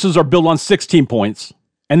native forces are built on 16 points,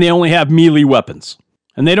 and they only have melee weapons.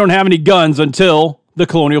 And they don't have any guns until the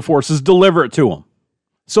colonial forces deliver it to them.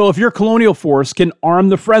 So if your colonial force can arm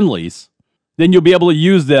the friendlies, then you'll be able to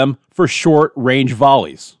use them for short-range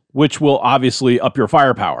volleys, which will obviously up your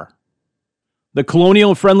firepower. The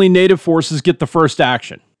colonial and friendly native forces get the first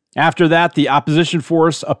action. After that, the opposition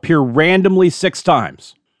force appear randomly 6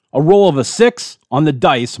 times. A roll of a 6 on the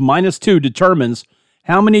dice -2 determines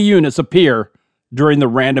how many units appear during the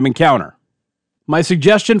random encounter. My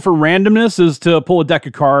suggestion for randomness is to pull a deck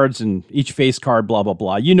of cards and each face card, blah, blah,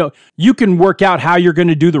 blah. You know, you can work out how you're going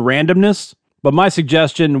to do the randomness, but my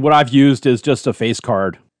suggestion, what I've used is just a face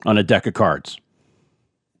card on a deck of cards.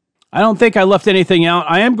 I don't think I left anything out.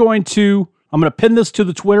 I'm going to pin this to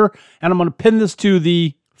the Twitter, and I'm going to pin this to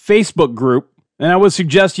the Facebook group, and I would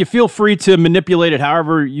suggest you feel free to manipulate it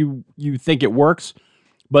however you think it works.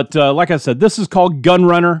 But like I said, this is called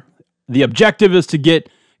Gunrunner. The objective is to get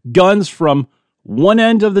guns from one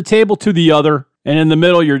end of the table to the other, and in the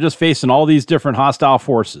middle, you're just facing all these different hostile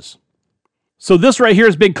forces. So this right here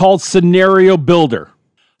has been called Scenario Builder.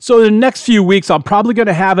 So in the next few weeks, I'm probably going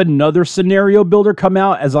to have another Scenario Builder come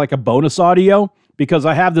out as like a bonus audio, because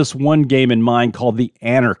I have this one game in mind called The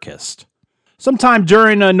Anarchist. Sometime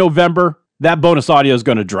during November, that bonus audio is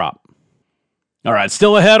going to drop. All right,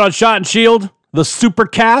 still ahead on Shot and Shield, the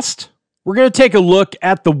Supercast. We're going to take a look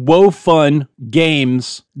at the WoFun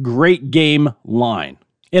Games Great Game line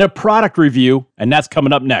in a product review, and that's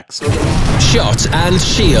coming up next. Shot and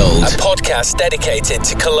Shield, a podcast dedicated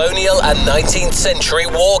to colonial and 19th century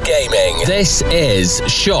wargaming. This is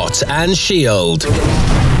Shot and Shield.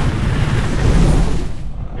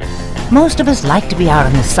 Most of us like to be out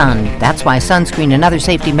in the sun. That's why sunscreen and other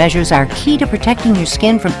safety measures are key to protecting your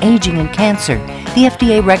skin from aging and cancer. The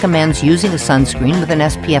FDA recommends using a sunscreen with an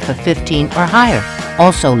SPF of 15 or higher.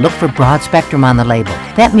 Also, look for broad spectrum on the label.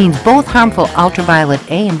 That means both harmful ultraviolet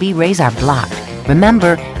A and B rays are blocked.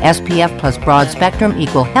 Remember, SPF plus broad spectrum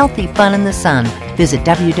equal healthy fun in the sun. Visit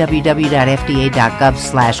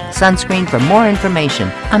www.fda.gov/sunscreen for more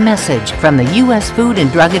information. A message from the U.S. Food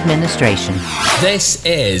and Drug Administration. This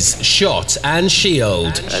is Shot and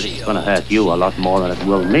Shield. It's going to hurt you a lot more than it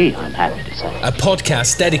will me, I'm happy to say. A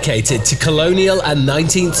podcast dedicated to colonial and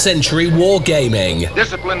 19th century wargaming.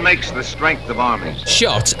 Discipline makes the strength of armies.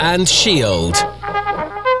 Shot and Shield.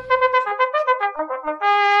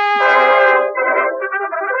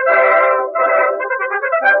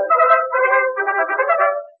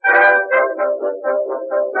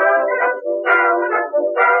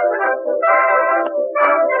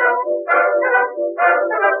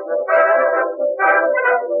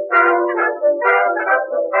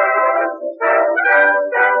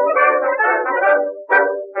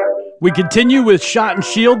 We continue with Shot and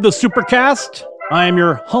Shield, the Supercast. I am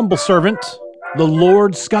your humble servant, the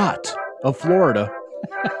Lord Scott of Florida.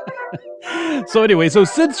 So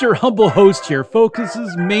since your humble host here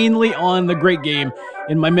focuses mainly on the great game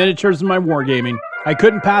in my miniatures and my wargaming, I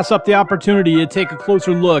couldn't pass up the opportunity to take a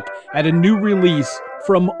closer look at a new release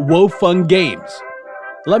from WoFun Games.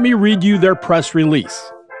 Let me read you their press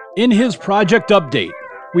release. In his project update,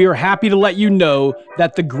 we are happy to let you know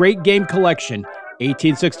that the Great Game Collection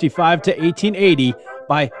 1865 to 1880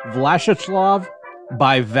 by Vyacheslav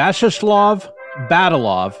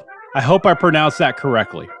Badalov. I hope I pronounced that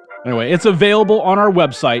correctly. Anyway, it's available on our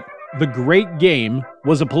website. The Great Game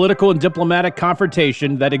was a political and diplomatic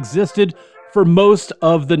confrontation that existed for most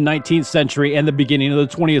of the 19th century and the beginning of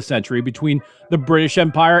the 20th century between the British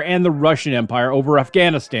Empire and the Russian Empire over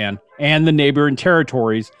Afghanistan and the neighboring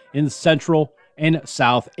territories in Central and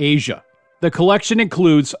South Asia. The collection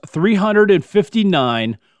includes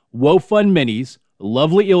 359 Wofun minis,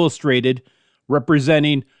 lovely illustrated,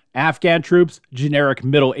 representing Afghan troops, generic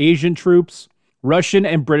Middle Asian troops, Russian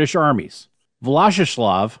and British armies.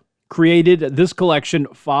 Vyacheslav created this collection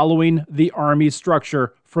following the army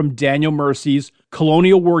structure from Daniel Mercy's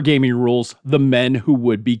Colonial Wargaming Rules, The Men Who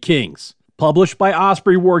Would Be Kings, published by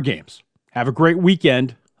Osprey Wargames. Have a great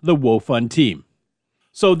weekend, the Wofun team.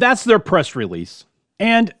 So that's their press release.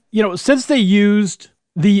 And, since they used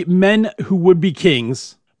the Men Who Would Be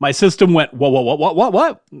Kings, my system went,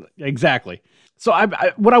 what? Exactly. So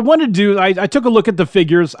what I wanted to do, I took a look at the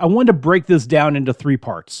figures. I wanted to break this down into 3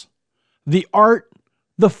 parts. The art,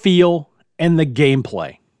 the feel, and the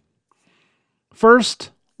gameplay. First,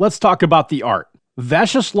 let's talk about the art.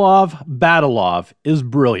 Vyacheslav Badalov is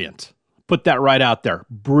brilliant. Put that right out there.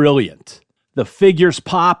 Brilliant. The figures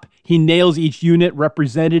pop. He nails each unit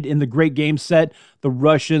represented in the Great Game set. The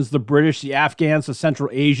Russians, the British, the Afghans, the Central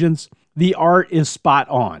Asians. The art is spot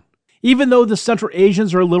on. Even though the Central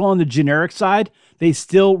Asians are a little on the generic side, they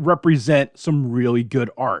still represent some really good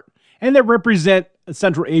art. And they represent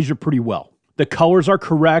Central Asia pretty well. The colors are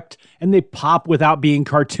correct, and they pop without being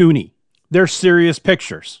cartoony. They're serious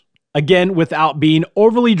pictures. Again, without being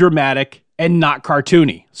overly dramatic and not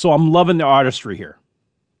cartoony. So I'm loving the artistry here.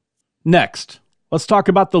 Next, let's talk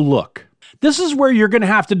about the look. This is where you're going to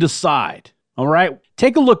have to decide. All right?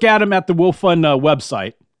 Take a look at them at the Wofun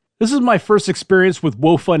website. This is my first experience with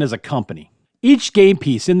Wofun as a company. Each game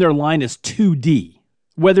piece in their line is 2D.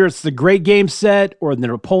 Whether it's the Great Game set or the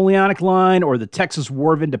Napoleonic line or the Texas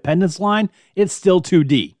War of Independence line, it's still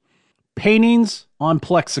 2D. Paintings on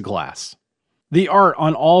plexiglass. The art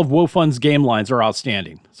on all of Wofun's game lines are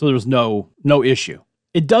outstanding, so there's no issue.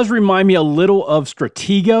 It does remind me a little of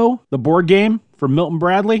Stratego, the board game from Milton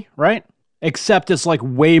Bradley, right? Except it's like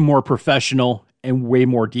way more professional and way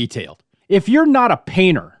more detailed. If you're not a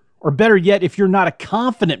painter, or better yet, if you're not a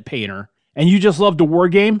confident painter and you just love to war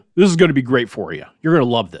game, this is going to be great for you. You're going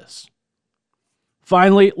to love this.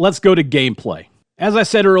 Finally, let's go to gameplay. As I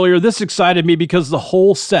said earlier, this excited me because the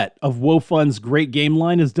whole set of Wofun's Great Game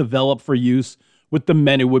line is developed for use with the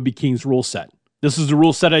Men Who Would Be Kings rule set. This is the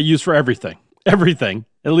rule set I use for everything. Everything.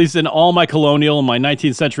 At least in all my colonial and my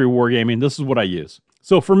 19th century wargaming, this is what I use.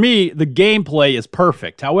 So for me, the gameplay is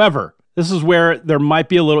perfect. However, this is where there might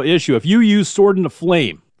be a little issue. If you use Sword in the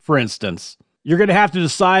Flame, for instance, you're going to have to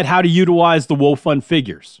decide how to utilize the Wofun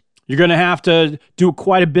figures. You're going to have to do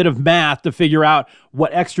quite a bit of math to figure out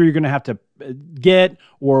what extra you're going to have to get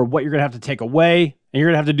or what you're going to have to take away. And you're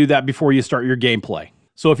going to have to do that before you start your gameplay.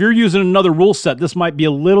 So if you're using another rule set, this might be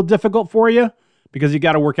a little difficult for you because you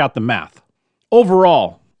got to work out the math.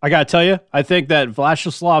 Overall, I got to tell you, I think that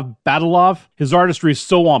Vyacheslav Badalov, his artistry is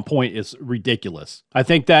so on point, it's ridiculous. I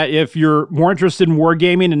think that if you're more interested in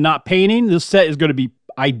wargaming and not painting, this set is going to be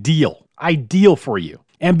ideal for you.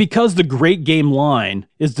 And because the Great Game line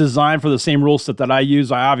is designed for the same rule set that I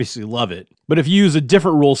use, I obviously love it. But if you use a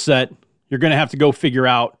different rule set, you're going to have to go figure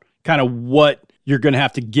out kind of what you're going to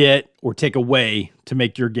have to get or take away to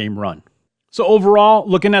make your game run. So overall,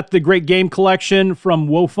 looking at the Great Game collection from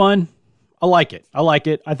Wofun, I like it.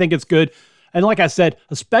 I think it's good. And like I said,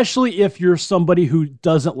 especially if you're somebody who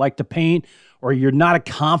doesn't like to paint or you're not a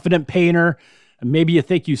confident painter, and maybe you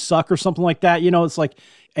think you suck or something like that, it's like,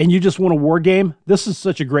 and you just want a war game, this is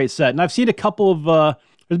such a great set. And I've seen a couple of,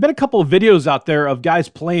 there's been a couple of videos out there of guys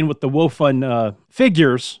playing with the Wofun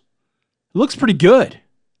figures. It looks pretty good.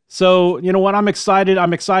 So, you know what? I'm excited.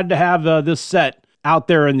 I'm excited to have this set out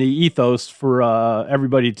there in the ethos for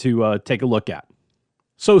everybody to take a look at.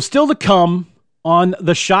 So still to come on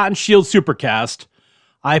the Shot and Shield Supercast,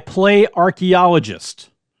 I play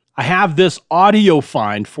Archaeologist. I have this audio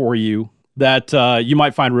find for you that you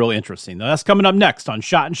might find real interesting. Now, that's coming up next on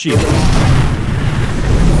Shot and Shield.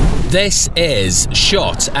 This is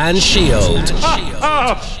Shot and Shield.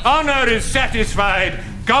 Honor is satisfied.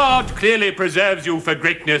 God clearly preserves you for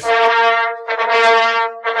greatness.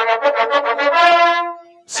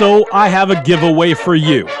 So I have a giveaway for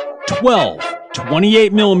you. 12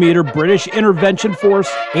 28mm British Intervention Force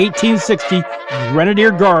 1860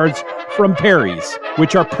 Grenadier Guards from Perry's,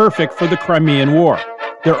 which are perfect for the Crimean War.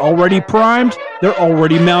 They're already primed, they're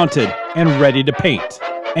already mounted, and ready to paint.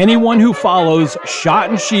 Anyone who follows Shot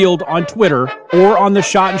and Shield on Twitter or on the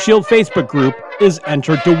Shot and Shield Facebook group is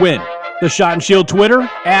entered to win. The Shot and Shield Twitter,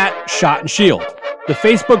 @ShotandShield. The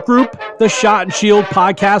Facebook group, the Shot and Shield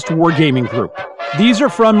Podcast Wargaming Group. These are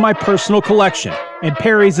from my personal collection, and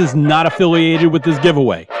Perry's is not affiliated with this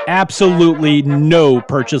giveaway. Absolutely no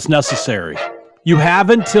purchase necessary. You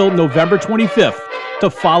have until November 25th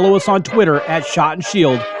to follow us on Twitter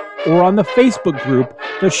 @ShotandShield or on the Facebook group,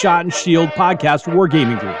 the Shot and Shield Podcast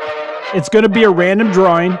Wargaming Group. It's going to be a random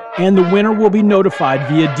drawing, and the winner will be notified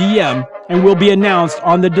via DM and will be announced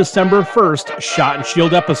on the December 1st Shot and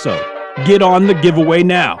Shield episode. Get on the giveaway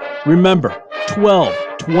now. Remember, 12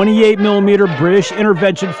 28mm British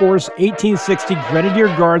Intervention Force 1860 Grenadier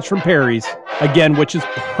Guards from Perry's, again, which is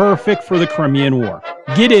perfect for the Crimean War.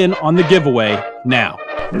 Get in on the giveaway now.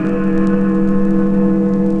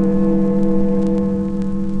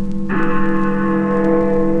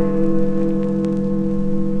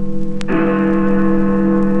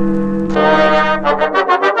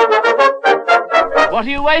 What are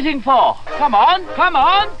you waiting for? Come on, come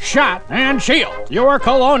on! Shot and Shield, your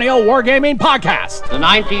colonial wargaming podcast. The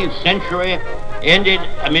 19th century ended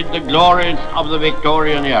amid the glories of the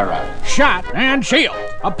Victorian era. Shot and Shield,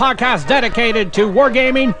 a podcast dedicated to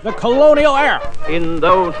wargaming the colonial era. In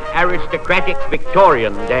those aristocratic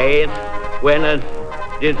Victorian days, when, as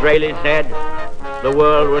Disraeli said, the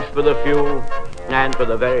world was for the few and for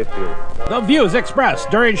the very few. The views expressed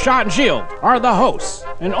during Shot and Shield are the hosts,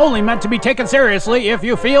 and only meant to be taken seriously if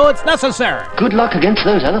you feel it's necessary. Good luck against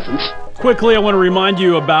those elephants. Quickly, I want to remind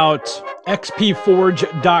you about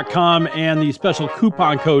xpforge.com and the special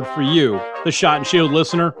coupon code for you, the Shot and Shield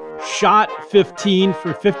listener, SHOT15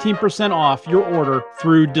 for 15% off your order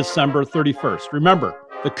through December 31st. Remember,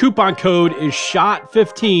 the coupon code is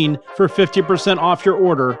SHOT15 for 50% off your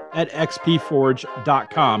order at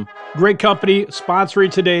xpforge.com. Great company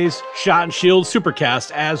sponsoring today's Shot and Shield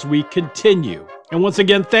Supercast as we continue. And once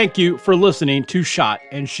again, thank you for listening to Shot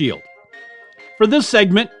and Shield. For this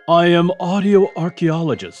segment, I am audio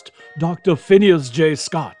archaeologist Dr. Phineas J.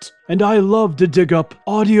 Scott, and I love to dig up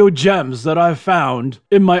audio gems that I've found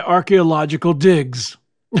in my archaeological digs.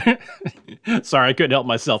 Sorry, I couldn't help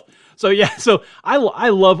myself. So I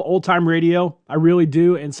love old-time radio. I really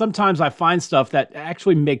do. And sometimes I find stuff that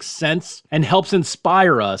actually makes sense and helps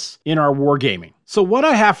inspire us in our wargaming. So what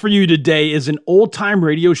I have for you today is an old-time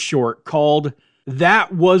radio short called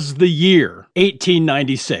That Was the Year,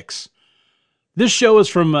 1896. This show is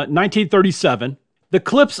from 1937. The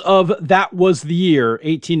clips of That Was the Year,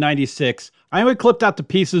 1896, I only clipped out the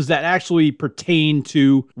pieces that actually pertain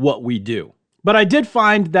to what we do. But I did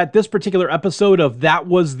find that this particular episode of That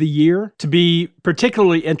Was the Year to be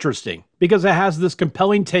particularly interesting because it has this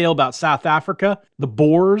compelling tale about South Africa, the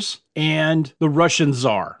Boers, and the Russian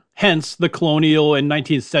Tsar. Hence the colonial and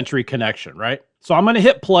 19th century connection, right? So I'm going to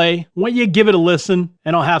hit play. I want you to give it a listen,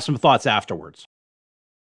 and I'll have some thoughts afterwards.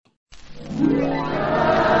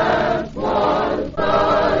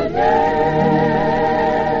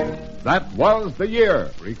 That was the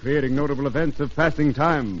year, recreating notable events of passing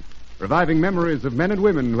time, reviving memories of men and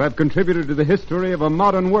women who have contributed to the history of a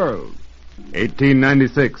modern world.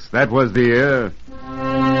 1896, that was the year.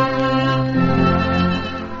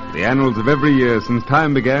 The annals of every year since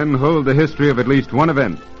time began hold the history of at least one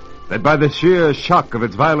event that by the sheer shock of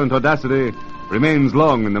its violent audacity remains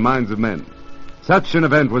long in the minds of men. Such an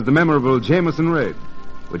event was the memorable Jameson Raid,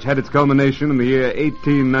 which had its culmination in the year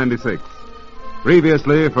 1896.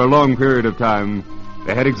 Previously, for a long period of time,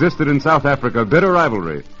 there had existed in South Africa bitter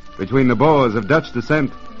rivalry between the Boers of Dutch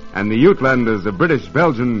descent and the Uitlanders of British,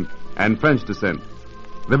 Belgian, and French descent.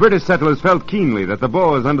 The British settlers felt keenly that the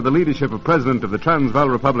Boers, under the leadership of President of the Transvaal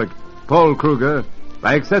Republic, Paul Kruger,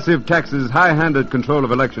 by excessive taxes, high-handed control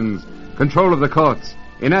of elections, control of the courts,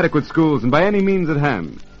 inadequate schools, and by any means at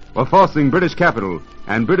hand, were forcing British capital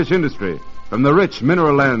and British industry from the rich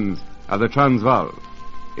mineral lands of the Transvaal.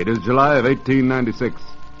 It is July of 1896,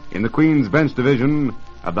 in the Queen's Bench Division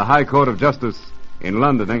of the High Court of Justice in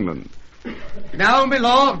London, England. Now, my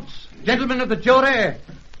lords, gentlemen of the jury,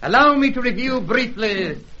 allow me to review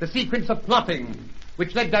briefly the sequence of plotting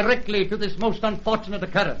which led directly to this most unfortunate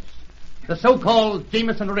occurrence, the so-called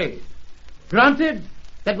Jameson Raid. Granted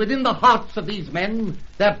that within the hearts of these men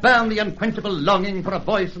there burned the unquenchable longing for a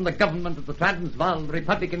voice in the government of the Transvaal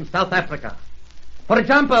Republic in South Africa. For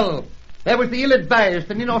example, there was the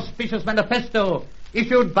ill-advised and inauspicious manifesto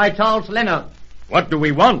issued by Charles Leonard. What do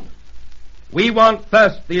we want? We want,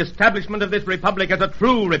 first, the establishment of this republic as a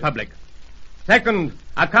true republic. Second,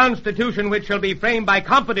 a constitution which shall be framed by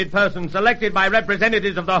competent persons elected by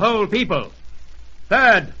representatives of the whole people.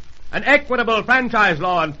 Third, an equitable franchise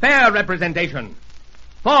law and fair representation.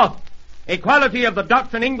 Fourth, equality of the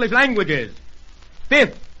Dutch and English languages.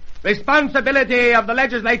 Fifth, responsibility of the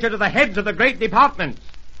legislature to the heads of the great departments.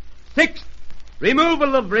 6th,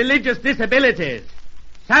 removal of religious disabilities.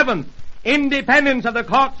 7th, independence of the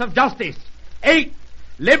courts of justice. 8th,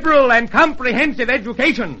 liberal and comprehensive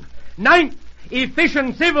education. 9th,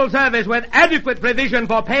 efficient civil service with adequate provision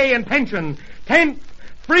for pay and pension. 10th,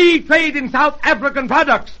 free trade in South African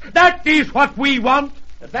products. That is what we want.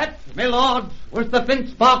 That, my lords, was the flint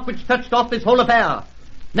spark which touched off this whole affair.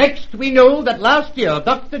 Next, we know that last year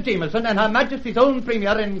Dr. Jameson and Her Majesty's own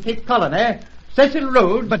Premier in Cape Colony, Cecil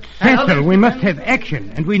Rhodes... But, Cecil, we must have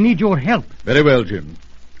action, and we need your help. Very well, Jim.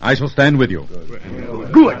 I shall stand with you.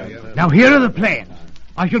 Good. Now, here are the plans.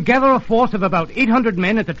 I shall gather a force of about 800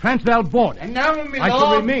 men at the Transvaal border. And now, my I shall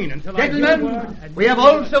lord, remain until gentlemen, we have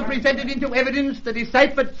also presented into evidence the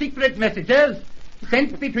deciphered secret messages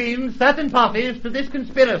sent between certain parties to this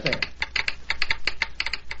conspiracy.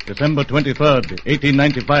 December 23rd,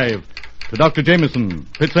 1895. To Dr. Jameson,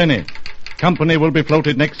 Pizzeni. Company will be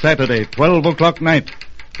floated next Saturday, 12 o'clock night.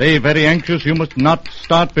 They very anxious you must not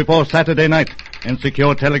start before Saturday night and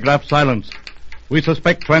secure telegraph silence. We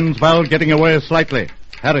suspect Transvaal getting away slightly.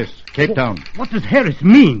 Harris, Cape Town. What does Harris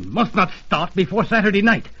mean? Must not start before Saturday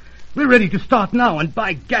night. We're ready to start now, and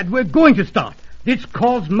by gad, we're going to start. This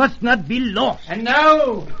cause must not be lost. And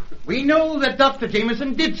now, we know that Dr.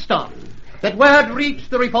 Jameson did start. That word reached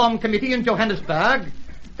the Reform Committee in Johannesburg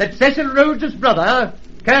that Cecil Rhodes' brother,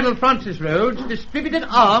 Colonel Francis Rhodes, distributed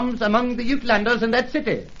arms among the Uitlanders in that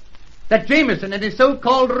city. That Jameson and his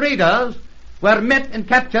so-called raiders were met and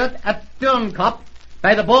captured at Turnkop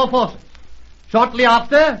by the Boer forces. Shortly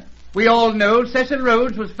after, we all know Cecil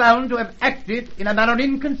Rhodes was found to have acted in a manner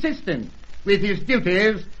inconsistent with his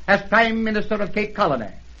duties as Prime Minister of Cape Colony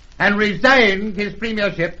and resigned his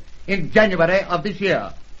premiership in January of this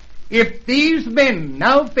year. If these men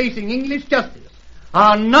now facing English justice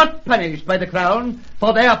are not punished by the Crown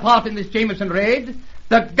for their part in this Jameson raid,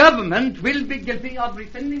 the government will be guilty of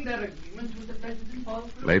rescinding their agreement with the President Paul.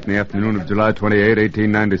 Late in the afternoon of July 28,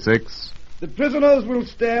 1896. The prisoners will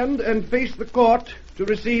stand and face the court to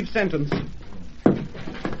receive sentence.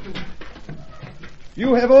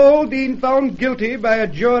 You have all been found guilty by a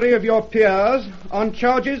jury of your peers on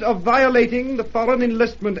charges of violating the Foreign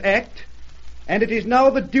Enlistment Act, and it is now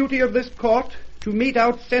the duty of this court to mete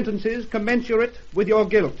out sentences commensurate with your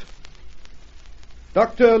guilt.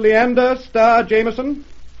 Dr. Leander Starr Jameson,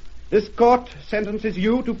 this court sentences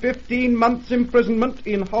you to 15 months' imprisonment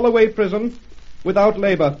in Holloway Prison without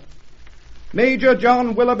labor. Major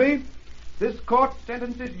John Willoughby, this court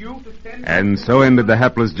sentences you to 10 And so ended the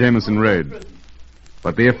hapless Jameson raid.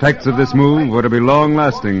 But the effects of this move were to be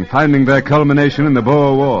long-lasting, finding their culmination in the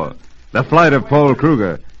Boer War, the flight of Paul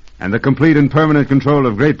Kruger, and the complete and permanent control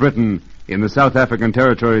of Great Britain in the South African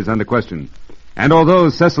territories under question. And although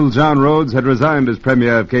Cecil John Rhodes had resigned as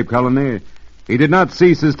Premier of Cape Colony, he did not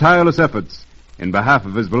cease his tireless efforts in behalf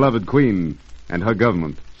of his beloved Queen and her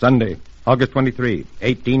government. Sunday, August 23,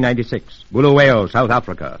 1896, Bulawayo, South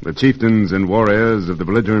Africa. The chieftains and warriors of the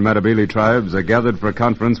belligerent Matabele tribes are gathered for a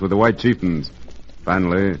conference with the white chieftains.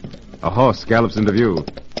 Finally, a horse gallops into view,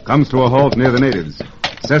 comes to a halt near the natives.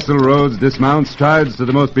 Cecil Rhodes dismounts, strides to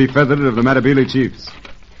the most befeathered of the Matabele chiefs.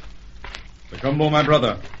 Sakumbo, my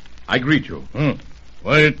brother, I greet you.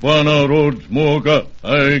 White Wana Rhodes Moga,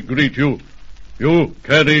 I greet you. You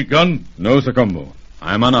carry gun? No, Sakumbo.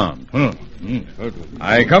 I am unarmed.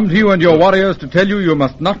 I come to you and your warriors to tell you you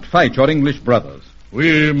must not fight your English brothers.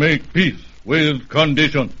 We make peace with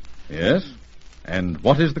condition. Yes? And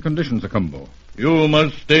what is the condition, Sakumbo? You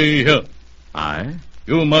must stay here. I?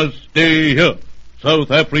 You must stay here. South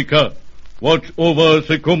Africa. Watch over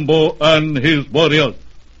Sakumbo and his warriors.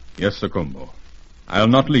 Yes, Sakumbo. I'll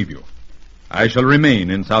not leave you. I shall remain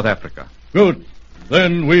in South Africa. Good.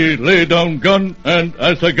 Then we lay down gun and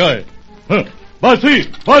assegai. Basi!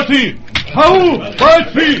 Basi! How?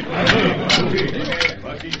 Basi!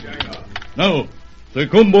 Now,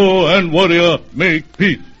 Sakumbo and warrior make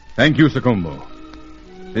peace. Thank you, Sakumbo.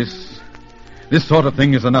 This sort of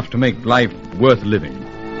thing is enough to make life worth living.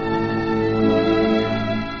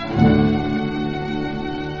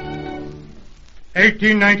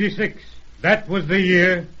 "1896. That was the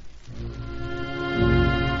year.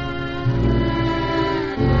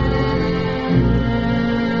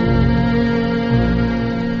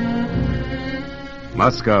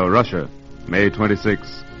 Moscow, Russia, May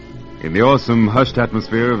 26. In the awesome, hushed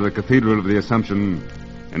atmosphere of the Cathedral of the Assumption,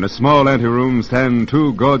 in a small anteroom stand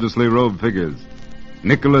two gorgeously robed figures,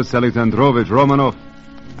 Nicholas Alexandrovich Romanov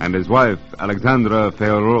and his wife, Alexandra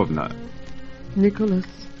Feodorovna. Nicholas,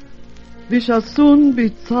 we shall soon be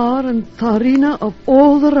Tsar and Tsarina of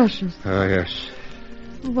all the Russias. Ah, yes.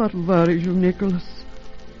 What worries you, Nicholas?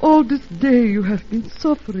 All this day you have been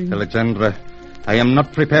suffering. Alexandra, I am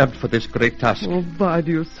not prepared for this great task. Oh, why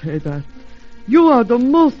do you say that? You are the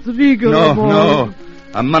most regal of all. No.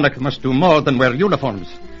 A monarch must do more than wear uniforms.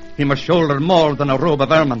 He must shoulder more than a robe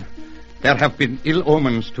of ermine. There have been ill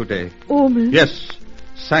omens today. Omens? Yes,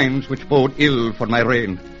 signs which bode ill for my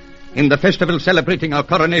reign. In the festival celebrating our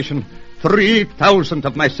coronation, 3,000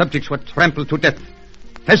 of my subjects were trampled to death.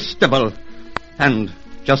 Festival! And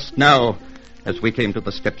just now, as we came to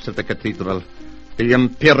the steps of the cathedral, the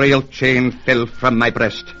imperial chain fell from my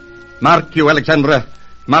breast. Mark you, Alexandra.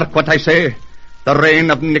 Mark what I say. The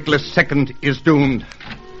reign of Nicholas II is doomed.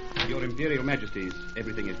 Your Imperial Majesties,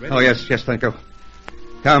 everything is ready. Oh, yes, thank you.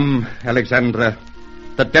 Come, Alexandra.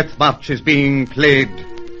 The death march is being played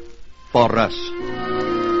for us.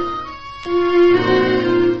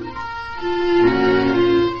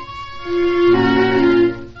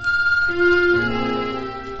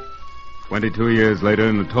 "22 years later,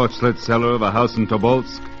 in the torchlit cellar of a house in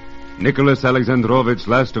Tobolsk, Nicholas Alexandrovich,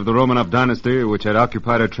 last of the Romanov dynasty, which had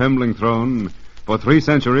occupied a trembling throne for 3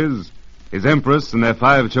 centuries, his empress and their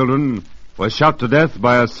 5 children, was shot to death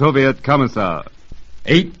by a Soviet commissar."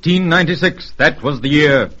 1896, that was the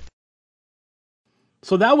year.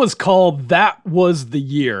 So that was called That Was the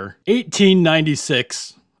Year,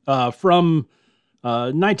 1896, from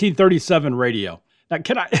 1937 radio. Now,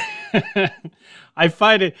 can I... I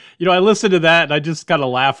find it, I listen to that and I just kind of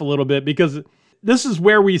laugh a little bit because this is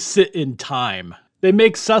where we sit in time. They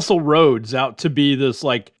make Cecil Rhodes out to be this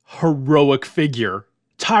heroic figure,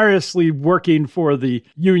 tirelessly working for the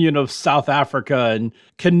Union of South Africa and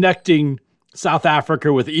connecting South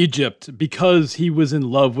Africa with Egypt because he was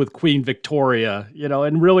in love with Queen Victoria,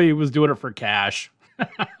 and really he was doing it for cash.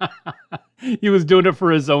 He was doing it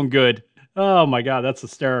for his own good. Oh my God, that's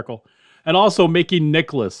hysterical. And also making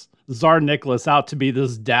Tsar Nicholas out to be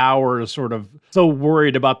this dour, sort of so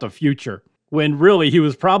worried about the future, when really he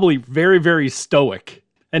was probably very, very stoic.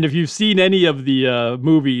 And if you've seen any of the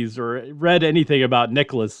movies or read anything about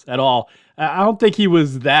Nicholas at all, I don't think he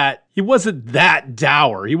wasn't that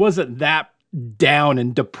dour. He wasn't that down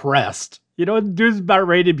and depressed. Dude's about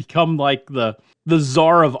ready to become like the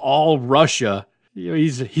Tsar of all Russia.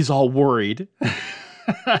 He's all worried.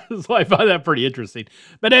 So I find that pretty interesting.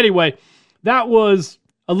 But anyway, that was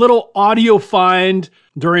a little audio find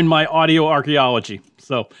during my audio archaeology.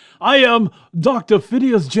 So I am Dr.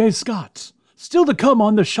 Phineas J. Scott. Still to come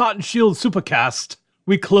on the Shot and Shield Supercast,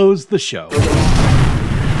 we close the show.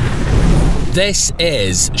 This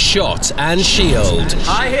is Shot and Shield.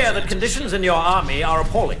 I hear that conditions in your army are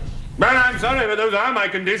appalling. Well, I'm sorry, but those are my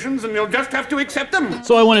conditions, and you'll just have to accept them.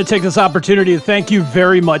 So I want to take this opportunity to thank you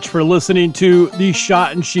very much for listening to the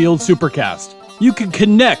Shot and Shield Supercast. You can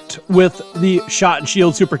connect with the Shot and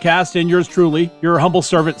Shield Supercast and yours truly, your humble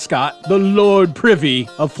servant Scott, the Lord Privy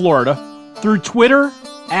of Florida, through Twitter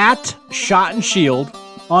at Shot and Shield.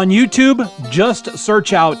 On YouTube, just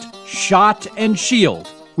search out Shot and Shield.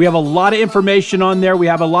 We have a lot of information on there. We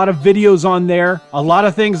have a lot of videos on there, a lot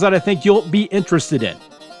of things that I think you'll be interested in.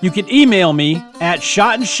 You can email me at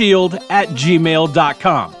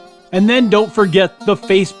shotandshield@gmail.com. And then don't forget the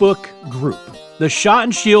Facebook group, the Shot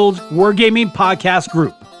and Shield Wargaming Podcast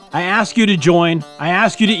group. I ask you to join, I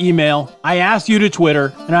ask you to email, I ask you to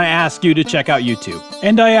Twitter, and I ask you to check out YouTube.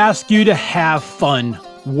 And I ask you to have fun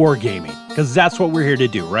wargaming, because that's what we're here to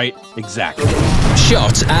do, right? Exactly.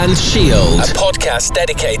 Shot and Shield, a podcast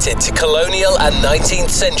dedicated to colonial and 19th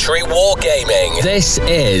century wargaming. This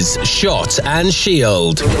is Shot and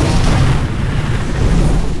Shield.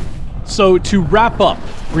 So to wrap up,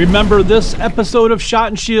 remember this episode of Shot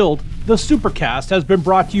and Shield, the Supercast, has been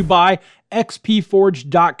brought to you by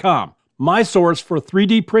XPForge.com, my source for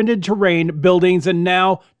 3D printed terrain, buildings, and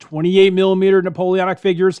now 28mm Napoleonic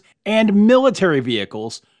figures and military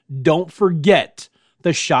vehicles. Don't forget,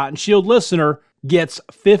 the Shot and Shield listener gets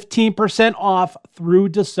 15% off through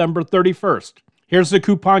December 31st. Here's the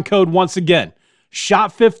coupon code once again,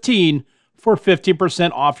 SHOT15 for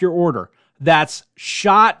 15% off your order. That's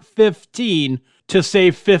SHOT15 to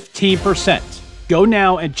save 15%. Go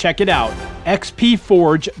now and check it out,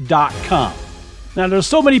 xpforge.com. Now, there's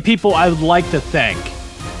so many people I would like to thank.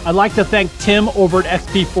 I'd like to thank Tim over at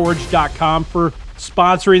xpforge.com for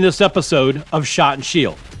sponsoring this episode of Shot and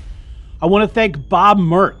Shield. I want to thank Bob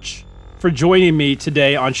Murch for joining me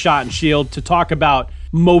today on Shot and Shield to talk about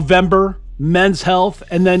Movember, men's health,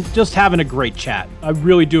 and then just having a great chat. I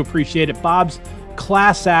really do appreciate it. Bob's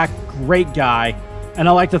class act, great guy, and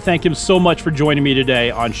I'd like to thank him so much for joining me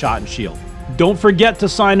today on Shot and Shield. Don't forget to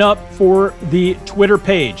sign up for the Twitter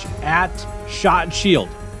page at Shot and Shield.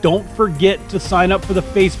 Don't forget to sign up for the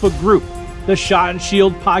Facebook group, the Shot and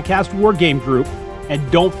Shield Podcast War Game group, And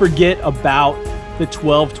don't forget about the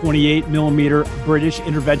 12 28mm British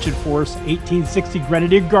Intervention Force 1860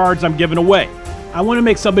 Grenadier Guards I'm giving away. I want to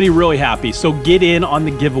make somebody really happy, so get in on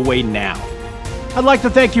the giveaway now. I'd like to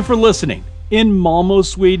thank you for listening. In Malmo,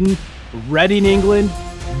 Sweden, Reading, England,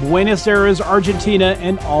 Buenos Aires, Argentina,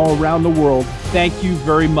 and all around the world, thank you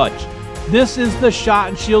very much. This is the Shot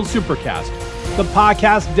and Shield Supercast, the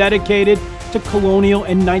podcast dedicated to colonial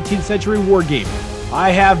and 19th century wargaming.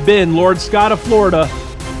 I have been Lord Scott of Florida.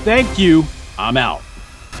 Thank you. I'm out.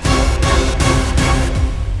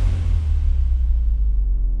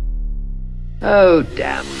 Oh,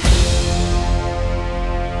 damn.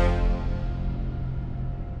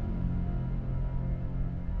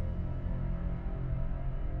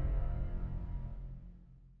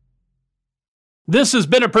 This has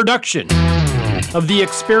been a production of the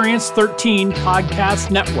Experience 13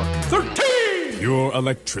 Podcast Network. 13! Pure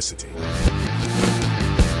electricity.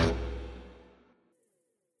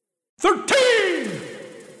 13!